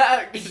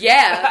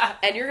 Yeah,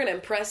 and you're gonna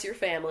impress your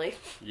family.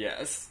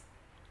 Yes.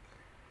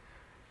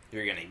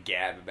 You're gonna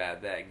gab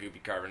about that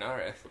goopy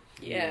carbonara.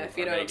 Yeah, if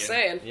you know what I'm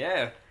saying.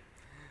 Yeah.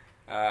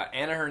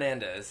 Anna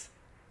Hernandez.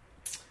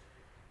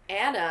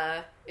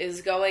 Anna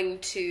is going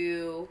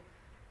to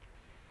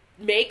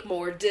make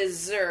more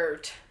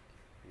dessert.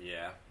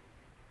 Yeah.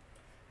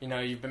 You know,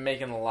 you've been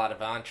making a lot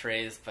of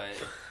entrees, but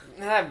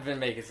I've been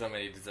making so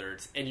many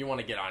desserts, and you want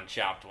to get on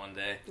Chopped one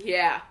day.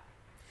 Yeah.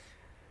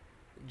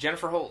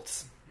 Jennifer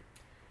Holtz.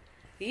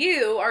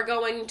 You are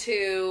going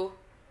to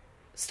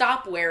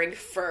stop wearing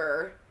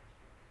fur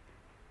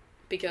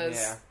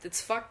because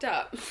it's fucked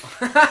up.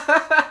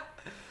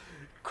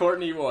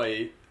 Courtney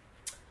White.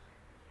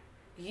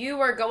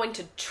 You are going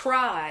to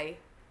try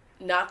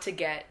not to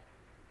get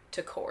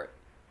to court.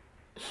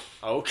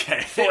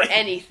 Okay. For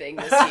anything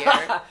this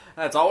year.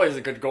 That's always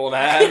a good goal to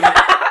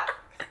have.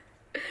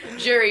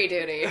 Jury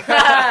duty.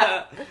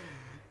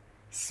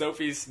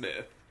 Sophie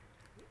Smith.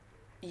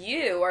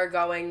 You are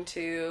going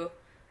to...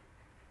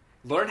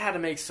 learn how to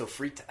make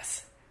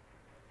sofritas.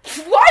 Why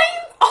do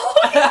you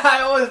always...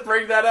 I always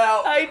bring that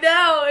out. I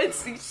know,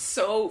 it's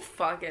so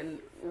fucking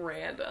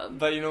random.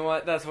 But you know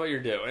what? That's what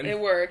you're doing. It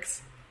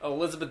works.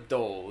 Elizabeth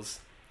Doles.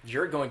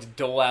 You're going to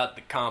dole out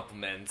the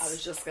compliments. I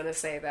was just gonna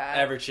say that.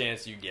 Every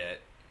chance you get.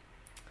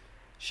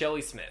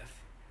 Shelley Smith.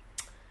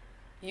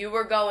 You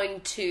are going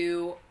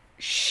to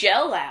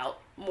shell out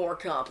more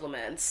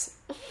compliments.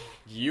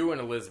 You and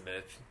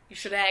Elizabeth. You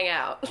should hang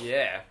out.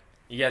 Yeah.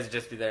 You guys would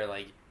just be there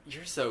like,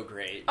 you're so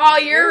great. Oh,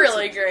 you're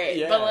really great.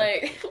 Yeah. But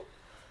like,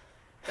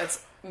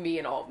 that's me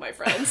and all of my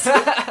friends.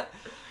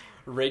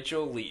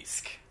 Rachel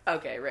Leask.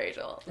 Okay,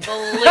 Rachel.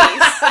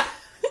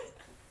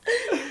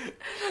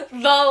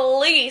 The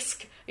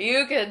least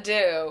you could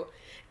do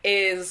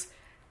is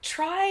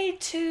try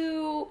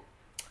to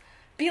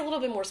be a little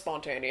bit more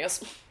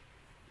spontaneous.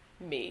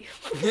 Me.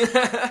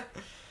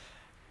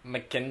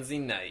 Mackenzie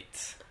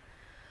Knight.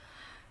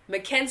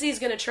 Mackenzie's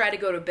gonna try to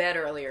go to bed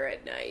earlier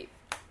at night.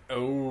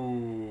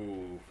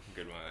 Oh,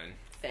 good one.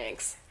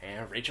 Thanks.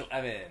 And Rachel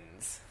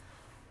Evans.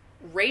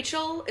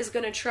 Rachel is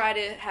gonna try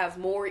to have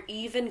more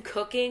even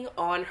cooking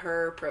on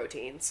her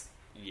proteins.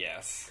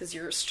 Yes. Because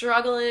you're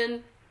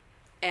struggling,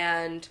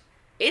 and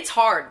it's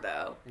hard,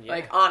 though. Yeah.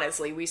 Like,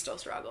 honestly, we still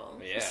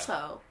struggle. Yeah.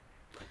 So.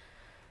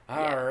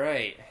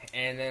 Alright.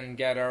 And then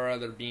got our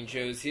other bean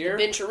shows here.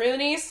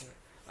 Bencharoonies.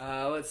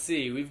 Let's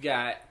see. We've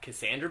got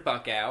Cassandra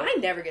Buckout. I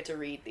never get to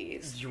read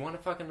these. Do you want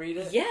to fucking read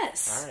it?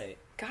 Yes. Alright.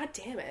 God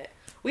damn it.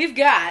 We've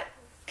got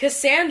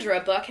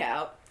Cassandra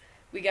Buckout.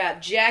 We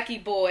got Jackie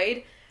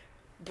Boyd,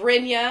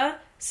 Brynja,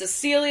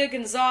 Cecilia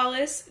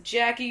Gonzalez,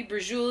 Jackie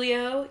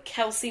Bergiulio,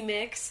 Kelsey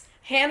Mix,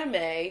 Hannah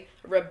Mae,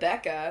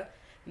 Rebecca,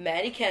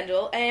 Maddie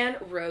Kendall, and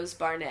Rose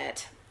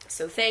Barnett.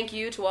 So thank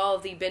you to all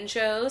of the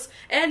Benchos,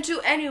 and to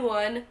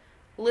anyone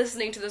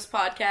listening to this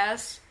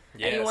podcast.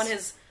 Yes. Anyone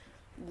has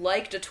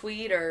liked a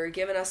tweet or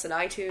given us an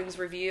iTunes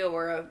review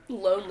or a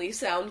lonely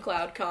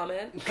SoundCloud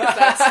comment, because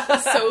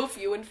that's so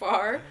few and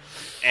far.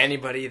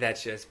 Anybody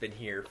that's just been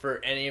here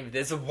for any of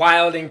this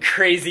wild and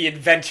crazy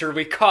adventure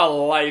we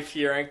call life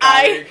here in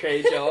Comedy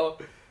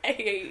Rachel. I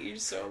hate you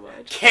so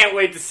much. Can't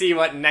wait to see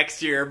what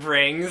next year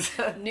brings.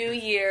 New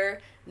year,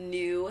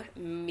 new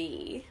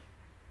me.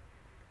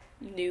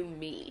 New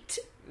meat.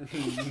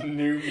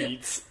 New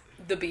meats.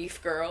 The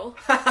beef girl.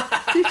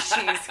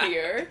 She's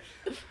here.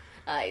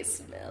 I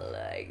smell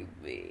like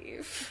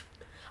beef.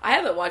 I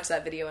haven't watched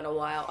that video in a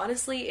while.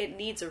 Honestly, it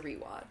needs a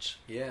rewatch.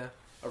 Yeah.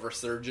 A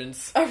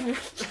resurgence. A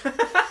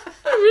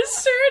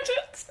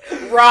resurgence.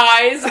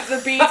 Rise of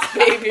the beef,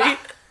 baby.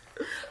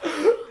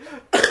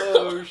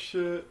 Oh,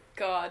 shit.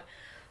 God.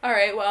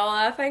 Alright,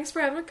 well, thanks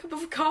for having a cup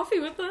of coffee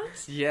with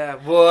us. Yeah,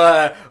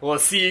 we'll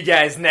see you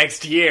guys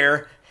next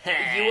year.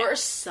 You are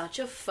such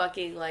a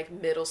fucking, like,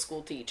 middle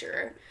school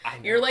teacher. I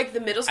know. You're like the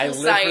middle I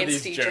school live for science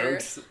these teacher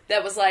jokes.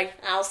 that was like,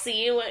 I'll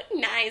see you at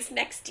NICE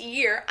next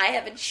year. I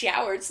haven't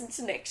showered since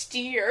next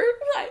year.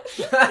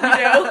 You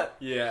know?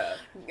 Yeah.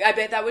 I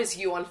bet that was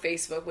you on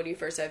Facebook when you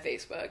first had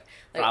Facebook.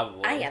 Like,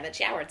 Probably. I haven't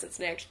showered since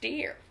next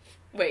year.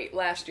 Wait,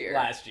 last year.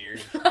 Last year.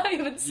 I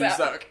haven't You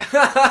showered.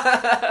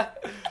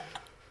 suck.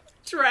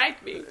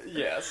 Drag me.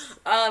 Yes.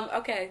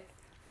 Okay.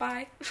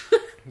 Bye.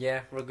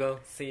 Yeah, we'll go.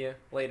 See you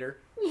later.